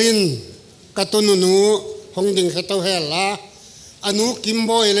Carolyn katununu hongding khato hela anu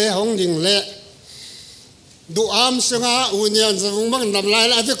kimboy le hongding le du am sunga union zavung mang nam lai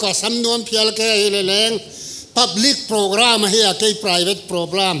la ko samnom phial ke le leng public program here ke private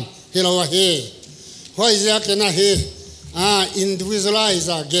program hello he why is that na he individualize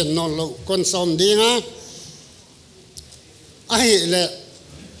again no lo consume dinga ai le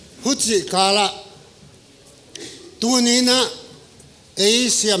huchi kala tunina ei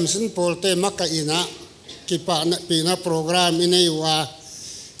siam sin polte maka ina kipa na pina program inei wa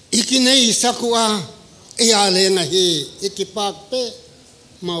ikinei sakua e nga hi ikipak pe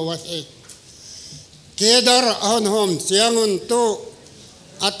mawas e kedar on hom siangun to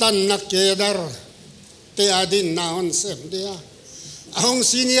atan na kedar te adin na on sem dia ahong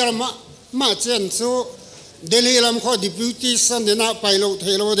senior ma chen su Delhi lam kho deputy san dena pilot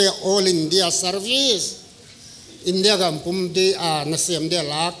hello de all India service India gam pum de na sem de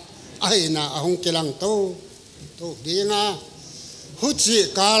lak ai na ahong kilang to dinga huchi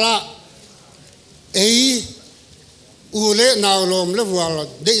kala ei ule naulom le wal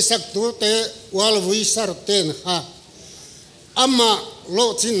de sak tu te wal vui sar ten ha ama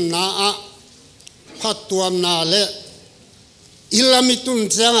lo chin na a phatuam na le ilamitum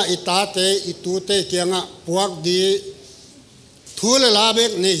changa itate itute kyanga puak di thule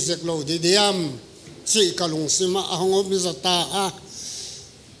labek nei zek lo di diam chi kalung sima ahong bizata a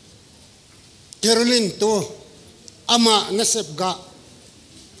Carolyn to ama nasep ga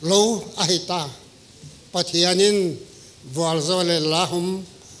lo ahita pathianin walzole lahum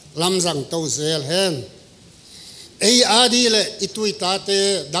lamjang to zel hen ei adi le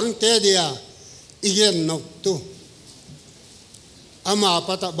ituitate dangte dia igen nok tu ama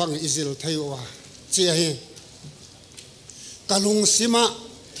pata bang izil thaiwa chi hi kalung sima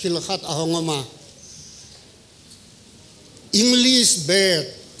thil khat ahongama English bird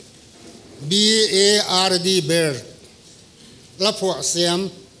BARD bird lapho siam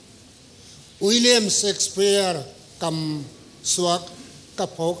William Shakespeare kam suak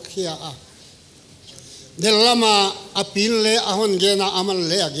kapok hiya a delama apil le ahon gena amal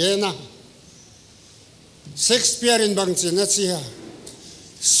le agena Shakespeare in bangchina chia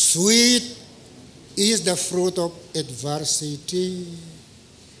sweet is the fruit of adversity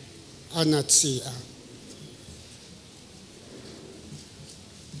anatsia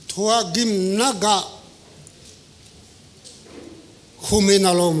thua gim naga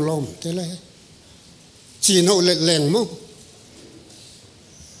khumina lom tele chino le leng mo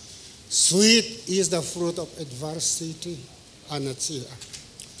sweet is the fruit of adversity anatsia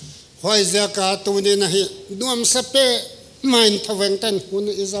hoi zaka tuni na hi nuam sape main thaweng tan hun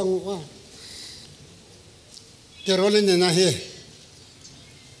izang wa Carolyn na hi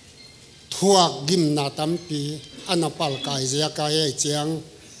thua gim na tampi anapal kai zaka ye chiang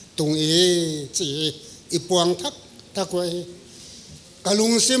tung e chi ipuang thak takwe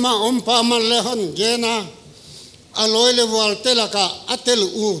kalung sima ompa man lehon gena aloi le wal telaka atel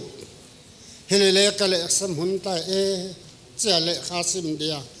u helele kale sam hunta e chale khasim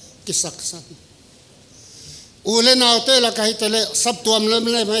dia kisaksan ule naw telaka hitele sabtuam lem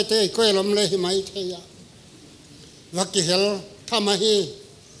le mai te koelom le mai the ya waki hel thamahi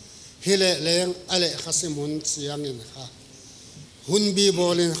hile leng ale khasim hun siang in kha hun bi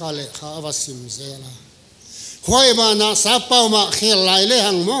bolin khale kha awasim zela khoi ba na sa pau ma khel lai le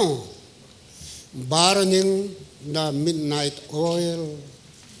hang mo burning the midnight oil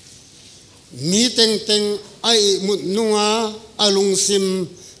meeting teng ai mut nunga alung sim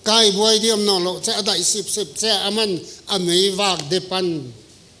kai boy diam no lo cha dai sip che aman amei wak depan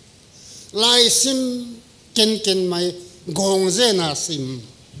lai sim ken mai gong zena sim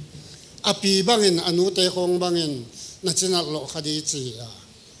api bangin anu te khong bangin na chinal lo khadi chi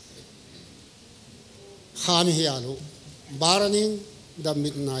kham hialu burning the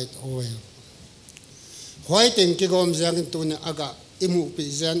midnight oil hoi ten ki gom jang tu ne aga imu pi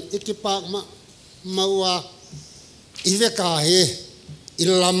jan ikipak ma mawa iveka he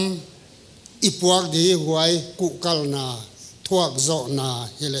ilam ipuak di huai kukal na thuak zo na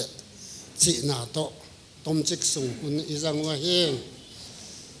hele chi na to tom chik sung hun izang wa he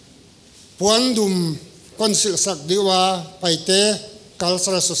puan dum konsil sak diwa paite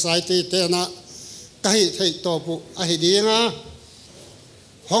cultural society te na kai thei to pu a hi dinga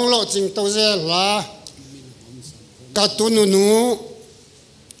honglo ching to je la katununu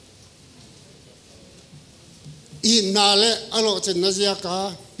inale alo chen nazia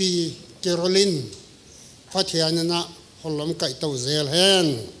ka pi Carolyn Chingthianmawi holom kai to zel hen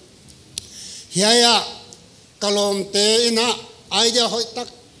hiaya kalom te ina idea hoi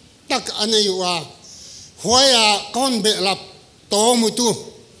tak anaywa hoya kon be lap to mutu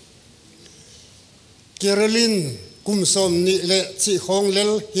Carolyn kumsom ni le chi hong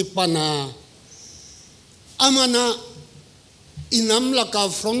lel hipana amana inam laka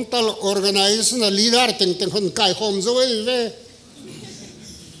frontal organization leader teng hon kai hom zo ve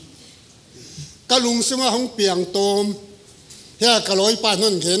kalung sima hong piang tom ya kaloi pa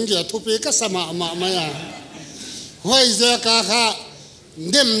non gen ge thupi ka sama ma ya hoi za ka kha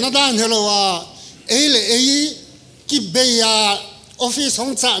dem na dan helowa ele ei ki beya office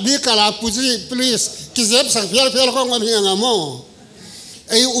hong cha bi kala puji please ki zep sak fial khong am hianga mo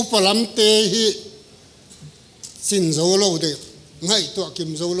ei upalam te hi sin zo lo de ngai to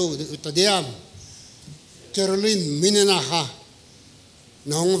kim zo lo de utadiam Carolyn minena ha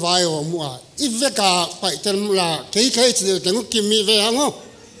nong vai o mua iveka pai tel la kei chi de ngu kim mi ve hango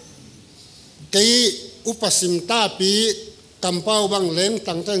kei upasim ta pi kampau bang leng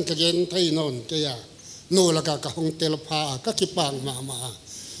tang tang ka gen thai non ke ya no la ka hong tel pha ka ki pang ma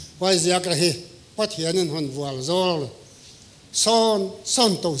wai zia ka he pathianin hon wal zol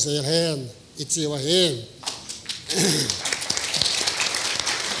son to ze hen itzi wa hen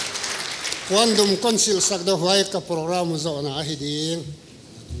Quandum konsil sak do huai ka program zo na hi ding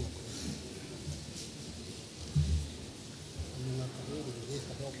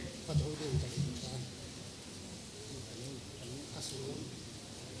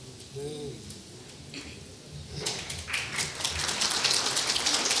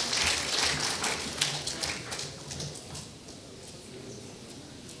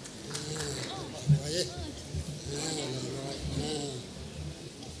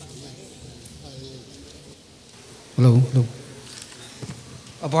Hello.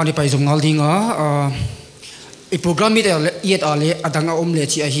 Upon the Pais of Naldinga, a program yet ale adanga omle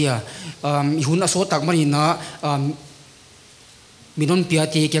chia here. Ihuna so takmanina minon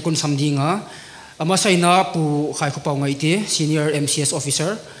piati kakun samdinga. Amasaina pu haikupa ngaite, senior MCS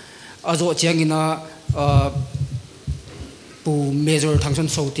officer. Azo chiangina pu major tangson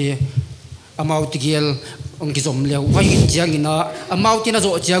sote. Amautigel ongizom leo. Why chiangina amautina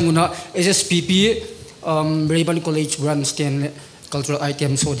zo chianguna SSPP. Raven College branch ten cultural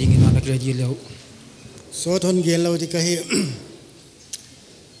items so ding in a grade low. So ton gelo di kahi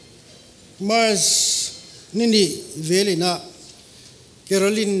Mars nini veli na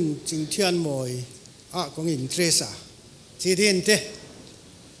Carolyn Chingthianmawi a kong interesa. Chidente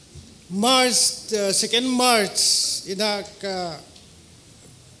Mars 2nd March ina ka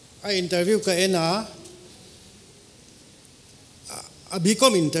a interview ka ena a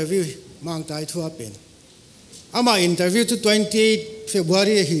become interview mang tai thua pen. Ama interview to 28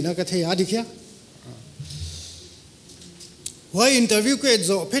 February hi na ka thei adikya why interview ko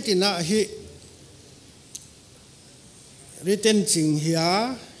zo petina hi written ching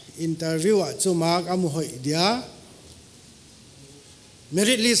hia interview a chumak amu hoi dia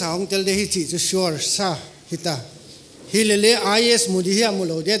merit list hong tel de hi chi chu sure sa hita hilele I.A.S mudi hi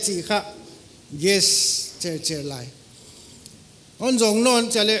amulo de chi kha yes che lai on jong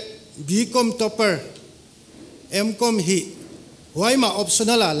non chale bcom topper mcom hi why ma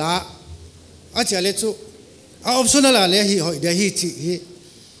optional ala a chale chu a optional ala hi hoi de hi chi hi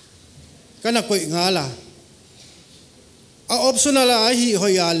kana koi ngala a optional a hi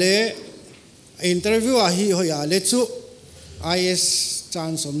hoi ale interview a hi hoi ale chu I.A.S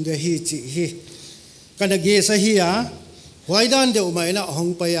chance om de hi chi hi kana ge sa hi a why dan de umai na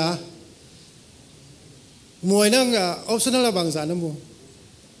hong pa ya moi nang optional bang za na mu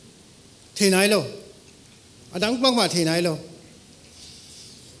theinai lo adang bang ma theinai lo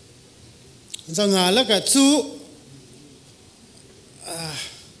zanga la ka chu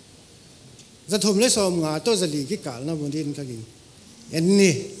za thum le som nga to zali ki kal na bundin ka gi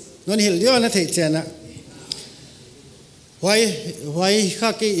enni non hil dio na thei chena why kha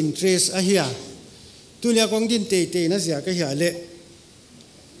ke interest a hia tulia kong din te na sia ka hia le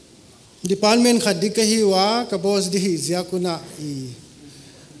department khat di ka hi wa ka boss di hi zia kuna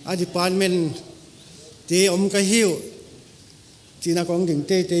a department te om ka hi chỉ là con đình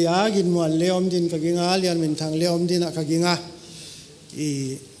tê tê á gìn muộn leom din cái ginga liền mình thằng leom din cái ginga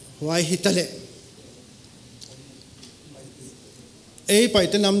hoài hít lệ ấy phải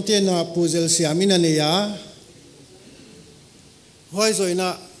tên năm tiền là puzel siamina này á hoài rồi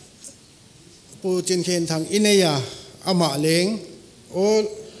na pu trên khen thằng ineya ama leng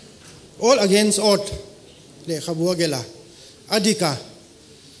all against odd le khabua gela adika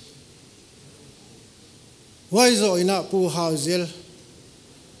hoài rồi na pu hauzel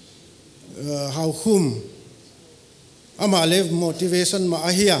hau khum ama lev motivation ma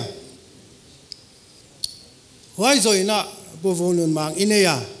ahia hoài rồi na pu vonun mang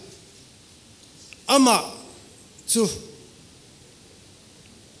ineya ama chu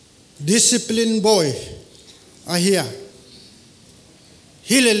discipline boy ahia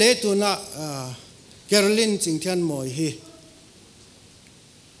hilele tu na Carolyn Chingthianmawi hi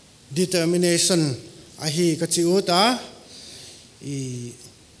determination ahi kachiuta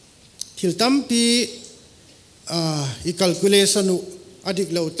thil tampi I calculation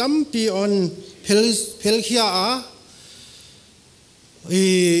adik lo tampi on phel khia a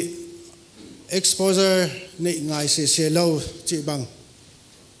exposure nei ngai se lo chi bang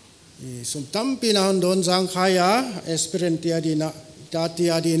sum tampi na don jang khaya aspirant tia dina ta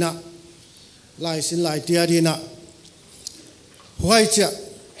tia dina lai sin lai tia dina huai cha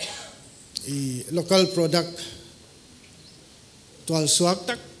local product twal suak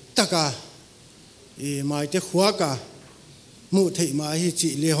tak taka mai te khwa ka mu thei ma hi chi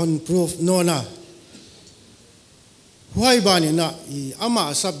le hon proof no na huai bani na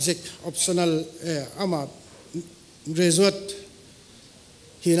ama subject optional ama graduate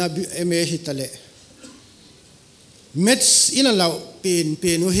hina MA hitale maths ina law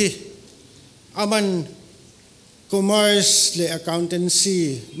pen hi aman commerce le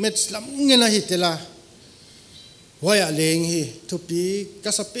accountancy maths lam ngena hitela hoya leng hi thupi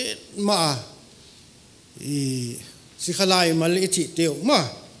kasape ma sikhalai mal ichi teu ma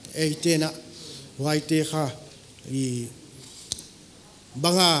eitena waite kha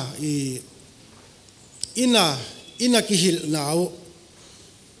banga ina kihil nau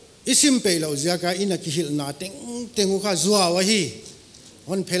isim pe lo zaka ina kihil na tengu kha zuwa wa hi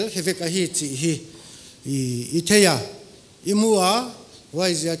on phel heve ka hi chi hi itheya imua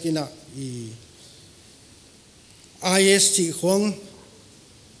wai zakina I.A.S chi khong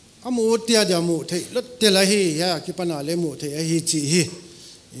amu tia jamu thei lot tela hi ya kipana le mu thei hi chi hi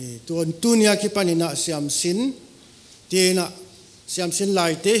ton tunia kipanina siam sin tena siam sin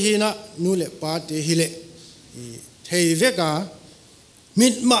lai te hi na nu le pa te hi le thei veka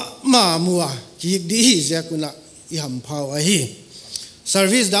mit ma mua ki di hi zakuna I ham phau a hi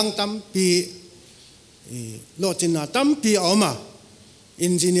service dang tam pi lotina tam pi oma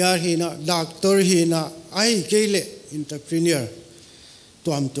engineer hi na doctor hi na ai kele entrepreneur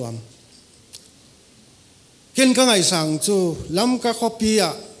tuam ken ka ngai sang chu Lamka khopia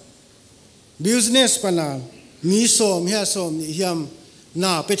business pana mi som hia som ni hiam na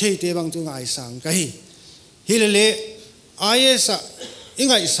pe thei te bang chu ngai sang ka hi hilele I.A.S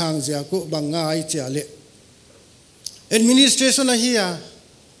ingai sang ja ko bang ngai cha le administration a hi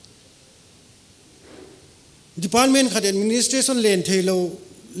department khat administration len thailo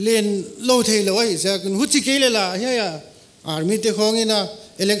ai ja kun hu chi kele la ya army te khongina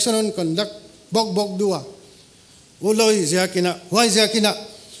election on conduct bok dua uloi ja kina wai ja kina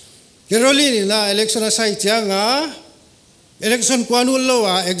Carolyn na election sai changa election kwanu lo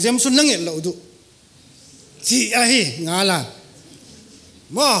exemption nang lo du chi a hi ngala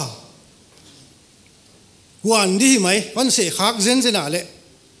ma kwan di mai kon se khak zen zena le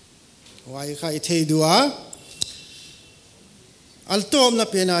wai khai thei dua altom na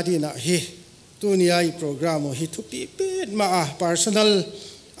pena di na hi tunia I program hi thupi pet ma personal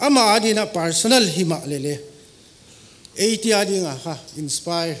ama di na personal hi ma lele eighty adi nga ha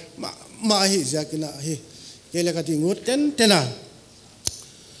inspire ma hi zakina hi kele ka tingut tena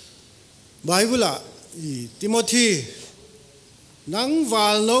bible Timothy nang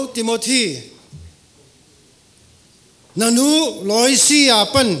wal no Timothy nanu loisi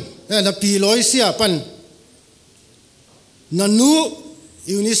apan na pi loisi apan nanu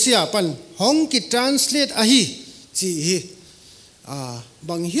unisia pan hong ki translate ahi chi hi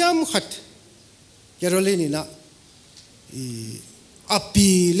bang hiam khat Carolyn na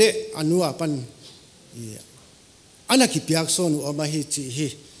apile anu apan anaki piak sonu amahi chi hi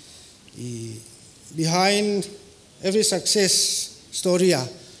behind every success story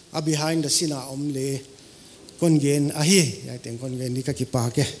behind the scene omle kongen ahi ya teng kongen ni ka ki pa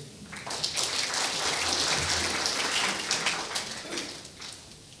ke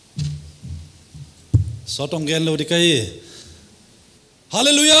sotong gen lo di kai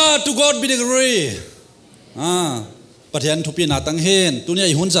Hallelujah, to God be the glory. Pathian thupi na tang hen tunia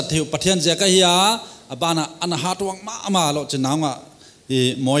I hun zat theu pathian je ka hi abana an hatwang ma lo chenanga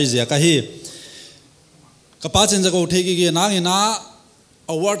I moi je ka hi kapa chen jago thegi ge na ina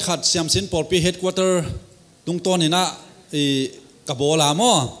award khat siam sin polpi headquarter tungton ina kabola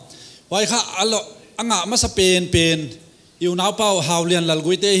mo wai kha alo anga ma sa pen you now pau haulian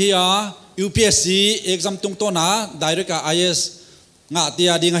lalguite hi UPSC exam tungtona direct I.A.S nga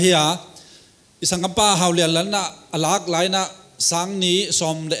tia ding hi isang kampa haulian lan na alak laina sang ni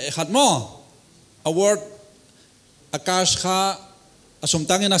som de khat mo award akash kha asum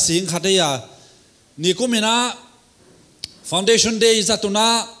tangena sing khateya ni kumina foundation day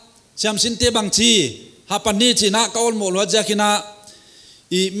zatuna siam sinte bangchi hapani china kaol mo lo jakina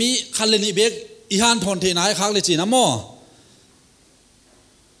I mi khaleni bek ihan thon the nai khak le china mo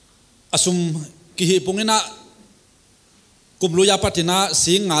asum ki hi pungina kumluya patina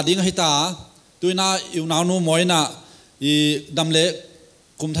sing ngading hita tuina iunanu moina I damle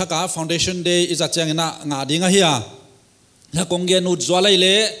kumthaka foundation day is a changina ngading hiya na konggen ujwalai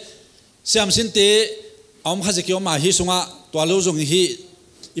le siam sinte om khajekyo ma hi sunga twalo jong hi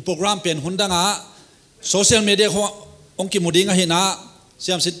I program pen hundanga social media kho ongki mudinga hi na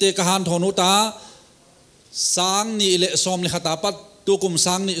siam sinte kahan thonuta sang ni le som le khata pat tu kum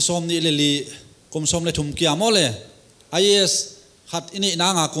sang ni som ni le li kum som le thum kia mole I.A.S khat ini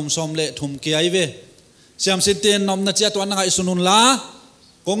na nga kum som le thum kia ive siam sinte nom na chia to na nga isunun la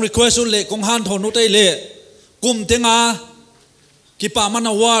kong request le kong han thonutai le kum tenga kipa man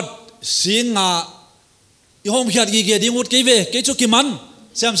award singa I hom khiat gi ge dingut ke ve ke chu kiman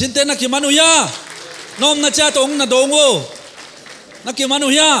siam sinte na kiman uya nom na cha tong na dongo na kiman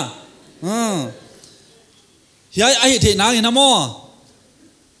uya hiai ai the na ina mo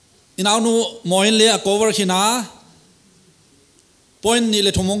ina nu moin le a cover khina point ni le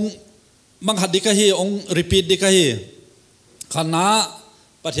thomong mang hat dika hi ong repeat dika hi khana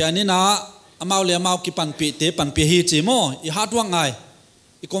pathiani na amau le amau ki pan pi hi chi mo I hatwang ngai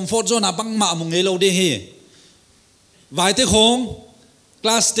I comfort zone abang ma mong ngelo de hi vai te khong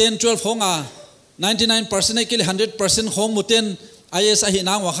class 10 12 khong 99% ai kile 100% khong muten I.A.S hi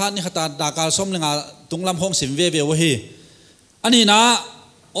na wa khan ni khata dakal som lenga tunglam khong sim ve ve wo hi ani na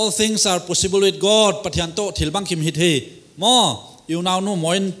all things are possible with God pathian to thilbang kim hit hi mo you now no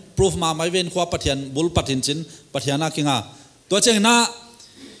moin proof ma mai ven khwa pathian bul patin chin pathiana kinga to cheng na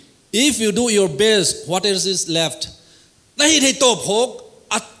if you do your best what else is left nahi thei top hok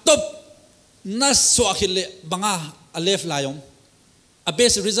atop na so akhile banga a left layong a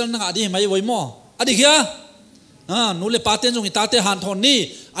best result na adi mai voi mo adi khia nu le paten jong itate han thon ni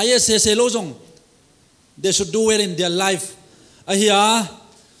I.A.S se lo jong they should do well in their life ahia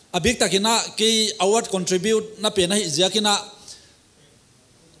abik takina ke award contribute na pe na hi jakina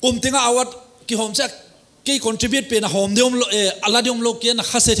kumtinga award ki hom chak ke contribute pe na hom deom lo aladiom lo ke na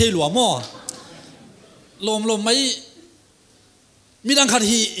khase thei lo mo lom mai midang khat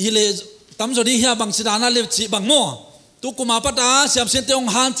hi le tam jodi hia bang sidana le chi bang mo tu kuma pata siam sen teong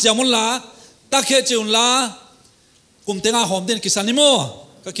han chiamul la ta khe chiun la kumtenga hom den kisani mo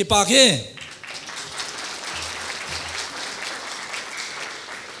ka ki pa ke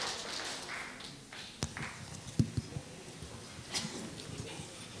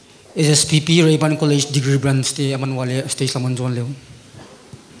SSPP Rayban College Degree Branch te aman wale stage laman zone leo Hãy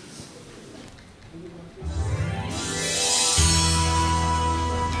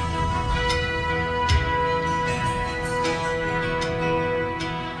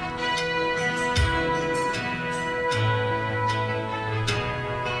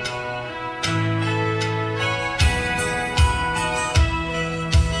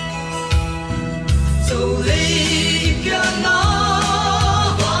subscribe cho kênh Ghiền Mì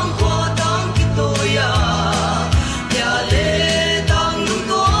Gõ để không bỏ lỡ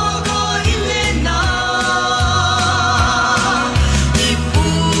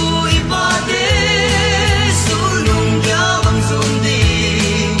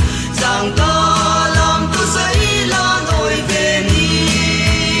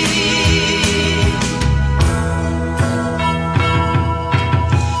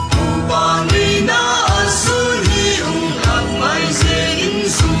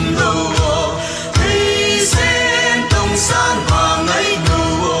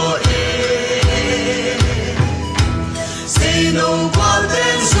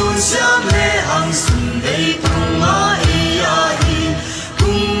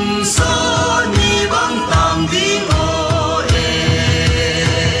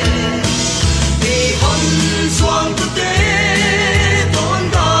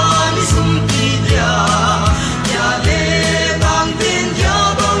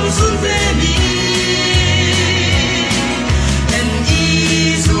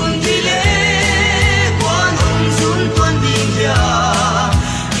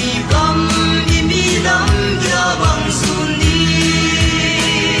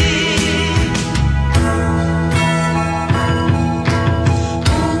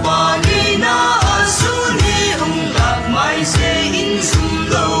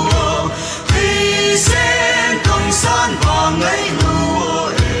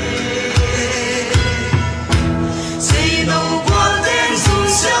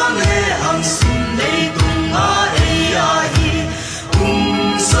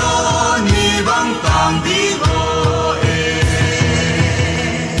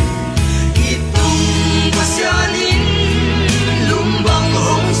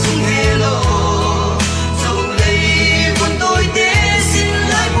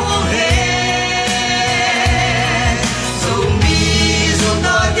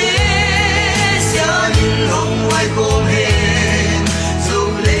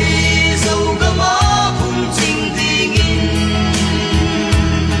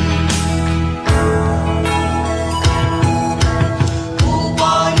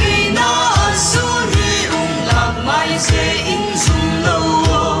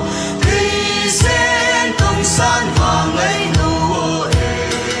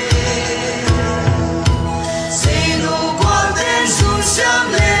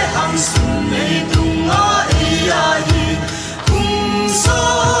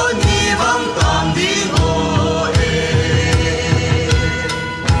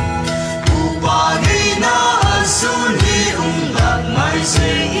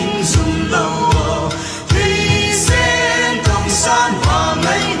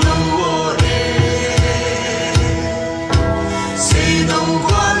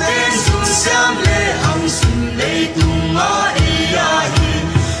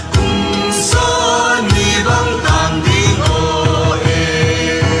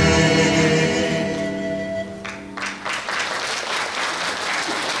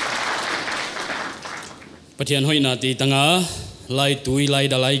pathian hoi na ti tanga lai tui lai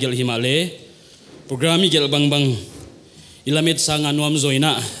dalai gel himale programi gel bang ilamet sang anuam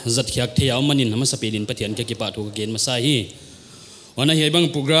zoina zat khyak thea manin ama sapedin pathian ke kipa thu gen masahi wana hi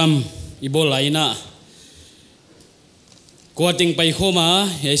bang program ibol laina quating pai khoma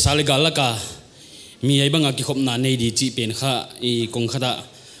ei salegalaka mi ai banga ki khopna nei di chi pen kha I kong khada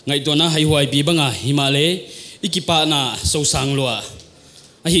ngai to na hai huai pi banga himale ikipa na so sang lo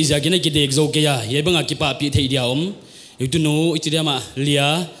a hi ja gena ki dek zo ke ya ye banga kipa pi thei dia you know itidia ma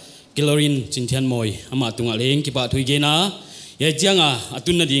lia Carolyn Chingthianmawi ama tunga leng kipa thui gena ye chianga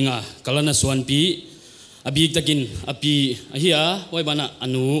atunna dinga kalana swan pi abi takin api ahia wai bana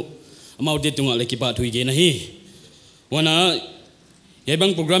anu amau de tunga le kipa thui gena hi wana ye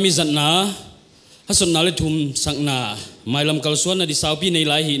bang program izan na hason na le thum sangna mailam kalsuan na di saupi nei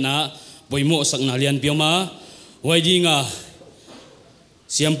lai hi na boimo sakna lian pioma wai dinga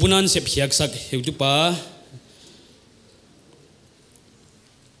siampunan sep hiak sak heutupa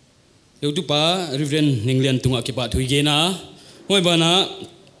Reverend Ninglian tunga kipa thui gena hoi bana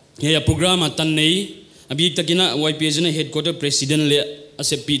ya program atan nei abi takina YPS na headquarter president le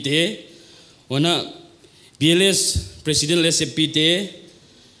asepite wana BLS president le asepite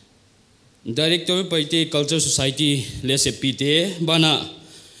director paite culture society le asepite bana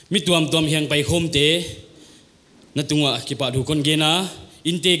mituam tom hiang pai homte na tunga kipa thu kon gena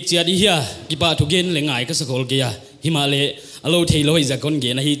intake chiadi hia kipa thu gen lengai ka sakol ke ya himale alo thailo hi zakon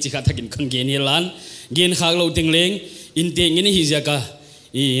gen hi chikha thakin kon gen lan gen khak lo tingleng intake ngeni hi jaka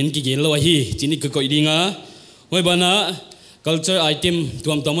in ki gen lo hi chini ko idinga hoi bana culture item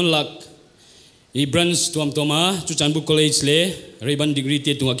tuam tomon lak branch tuam toma chu chanbu college le reban degree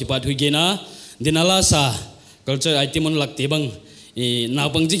te tunga kipa thu gena denala sa culture item on lak te bang na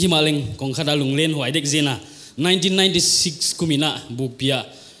pang ji himaleng kong khada lunglen hoi dek zena 1996 kumina bukpia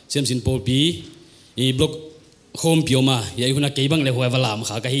semsin polpi block home pioma yai huna keibang le huwa lam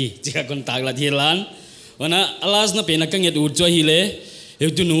kha ka hi chika kon tak la thilan wana alas na pena kanget u cho hi le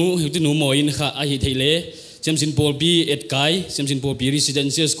heutunu moin kha a hi theile semsin polpi et kai semsin polpi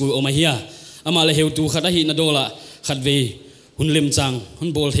residential school omahia ama le heutu khata hi na dola khatve hunlem chang hun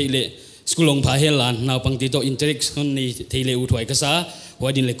bol theile schoolong pha helan naw pangti to interaction ni theile u thoi ka sa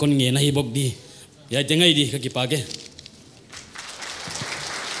wadin le kon nge na hi bok di ya tengai di ka kipake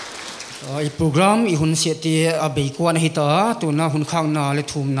I program I hun siete abei kwan hita tu na hun khang na le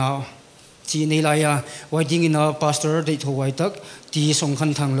thum na chi nei la ya waiting in a pastor de tho wai tak ti song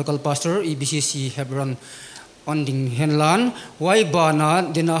khan thang local pastor EBCC Hebron on ding henlan wai ba na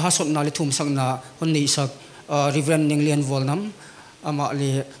dena hasot na le thum sang na hun nei sak Reverend Ninglian Volnam ama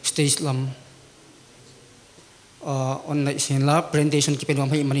le stage lam on nai sen la presentation ki penwam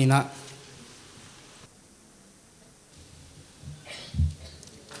hai manina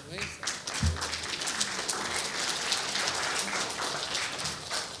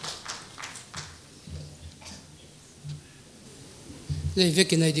le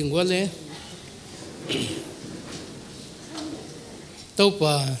vek nei ding wale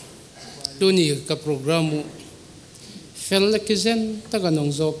topa tuni ka programu felicitation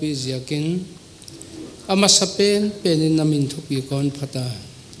taganong zopi ziakin ama sapen penin namin thupi kon phata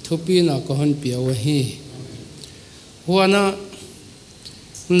thupi na kon piawa hi huana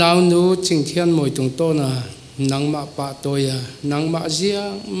naw nu Chingthianmawi tung to na nangma pa toya nangma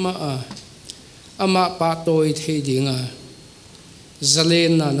zia ma ama pa toy thei dinga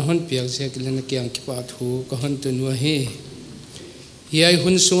zalen na hon piak se kilena kyang ki pa thu ka hon tunwa hi yai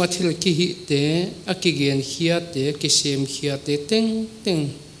hun sunga thil ki hi te akigen khia te kisem khia te teng teng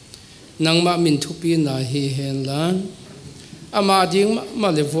nangma min thupi na hi hen lan ama ding ma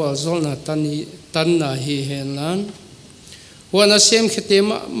le wal zol na tan na hi hen lan wana sem khete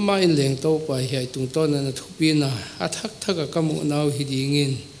ma in leng to pa hi tung to na thupi na athak thaka kamu naw hi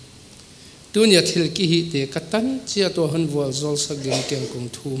dingin tunia thil ki hi te katan chia to han wal zol sagin keng kong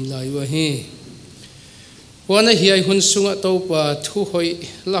thum lai wa hi wana hi ai hun sunga to pa thu hoi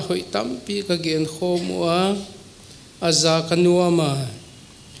la hoi tampi ka gen khomwa aza kanuama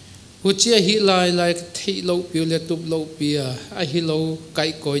huchia hi lai thei lo pi le tup lo pia a hi lo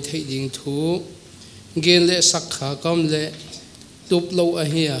kai koi thei ding thu gen le sakha kam le tup lo a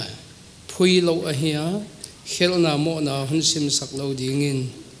hiya phui lo a hiya khelna mo na hun sim sak lo dingin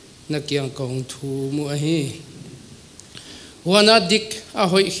na kyang kong thu mu a hi wana dik a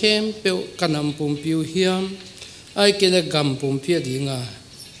hoi khem pe kanam pum piu hiam ai kele gam pum pia dinga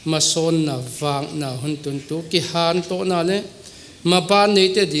ma son na wang na hun tun tu ki han to na le ma ba nei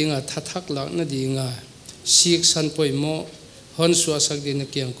te dinga thathak lak na dinga sik san poi mo hon suwa sak din na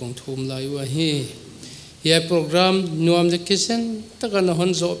kyang kong thum lai wa hi ye program nuam de kisen taka na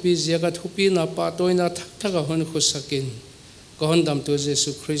hon zo pi zia ka thupi na pa toina thak thaka hon khusakin ko hon dam to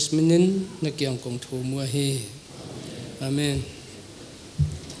Jesus Christ minin na kyang kong thu mu hi amen.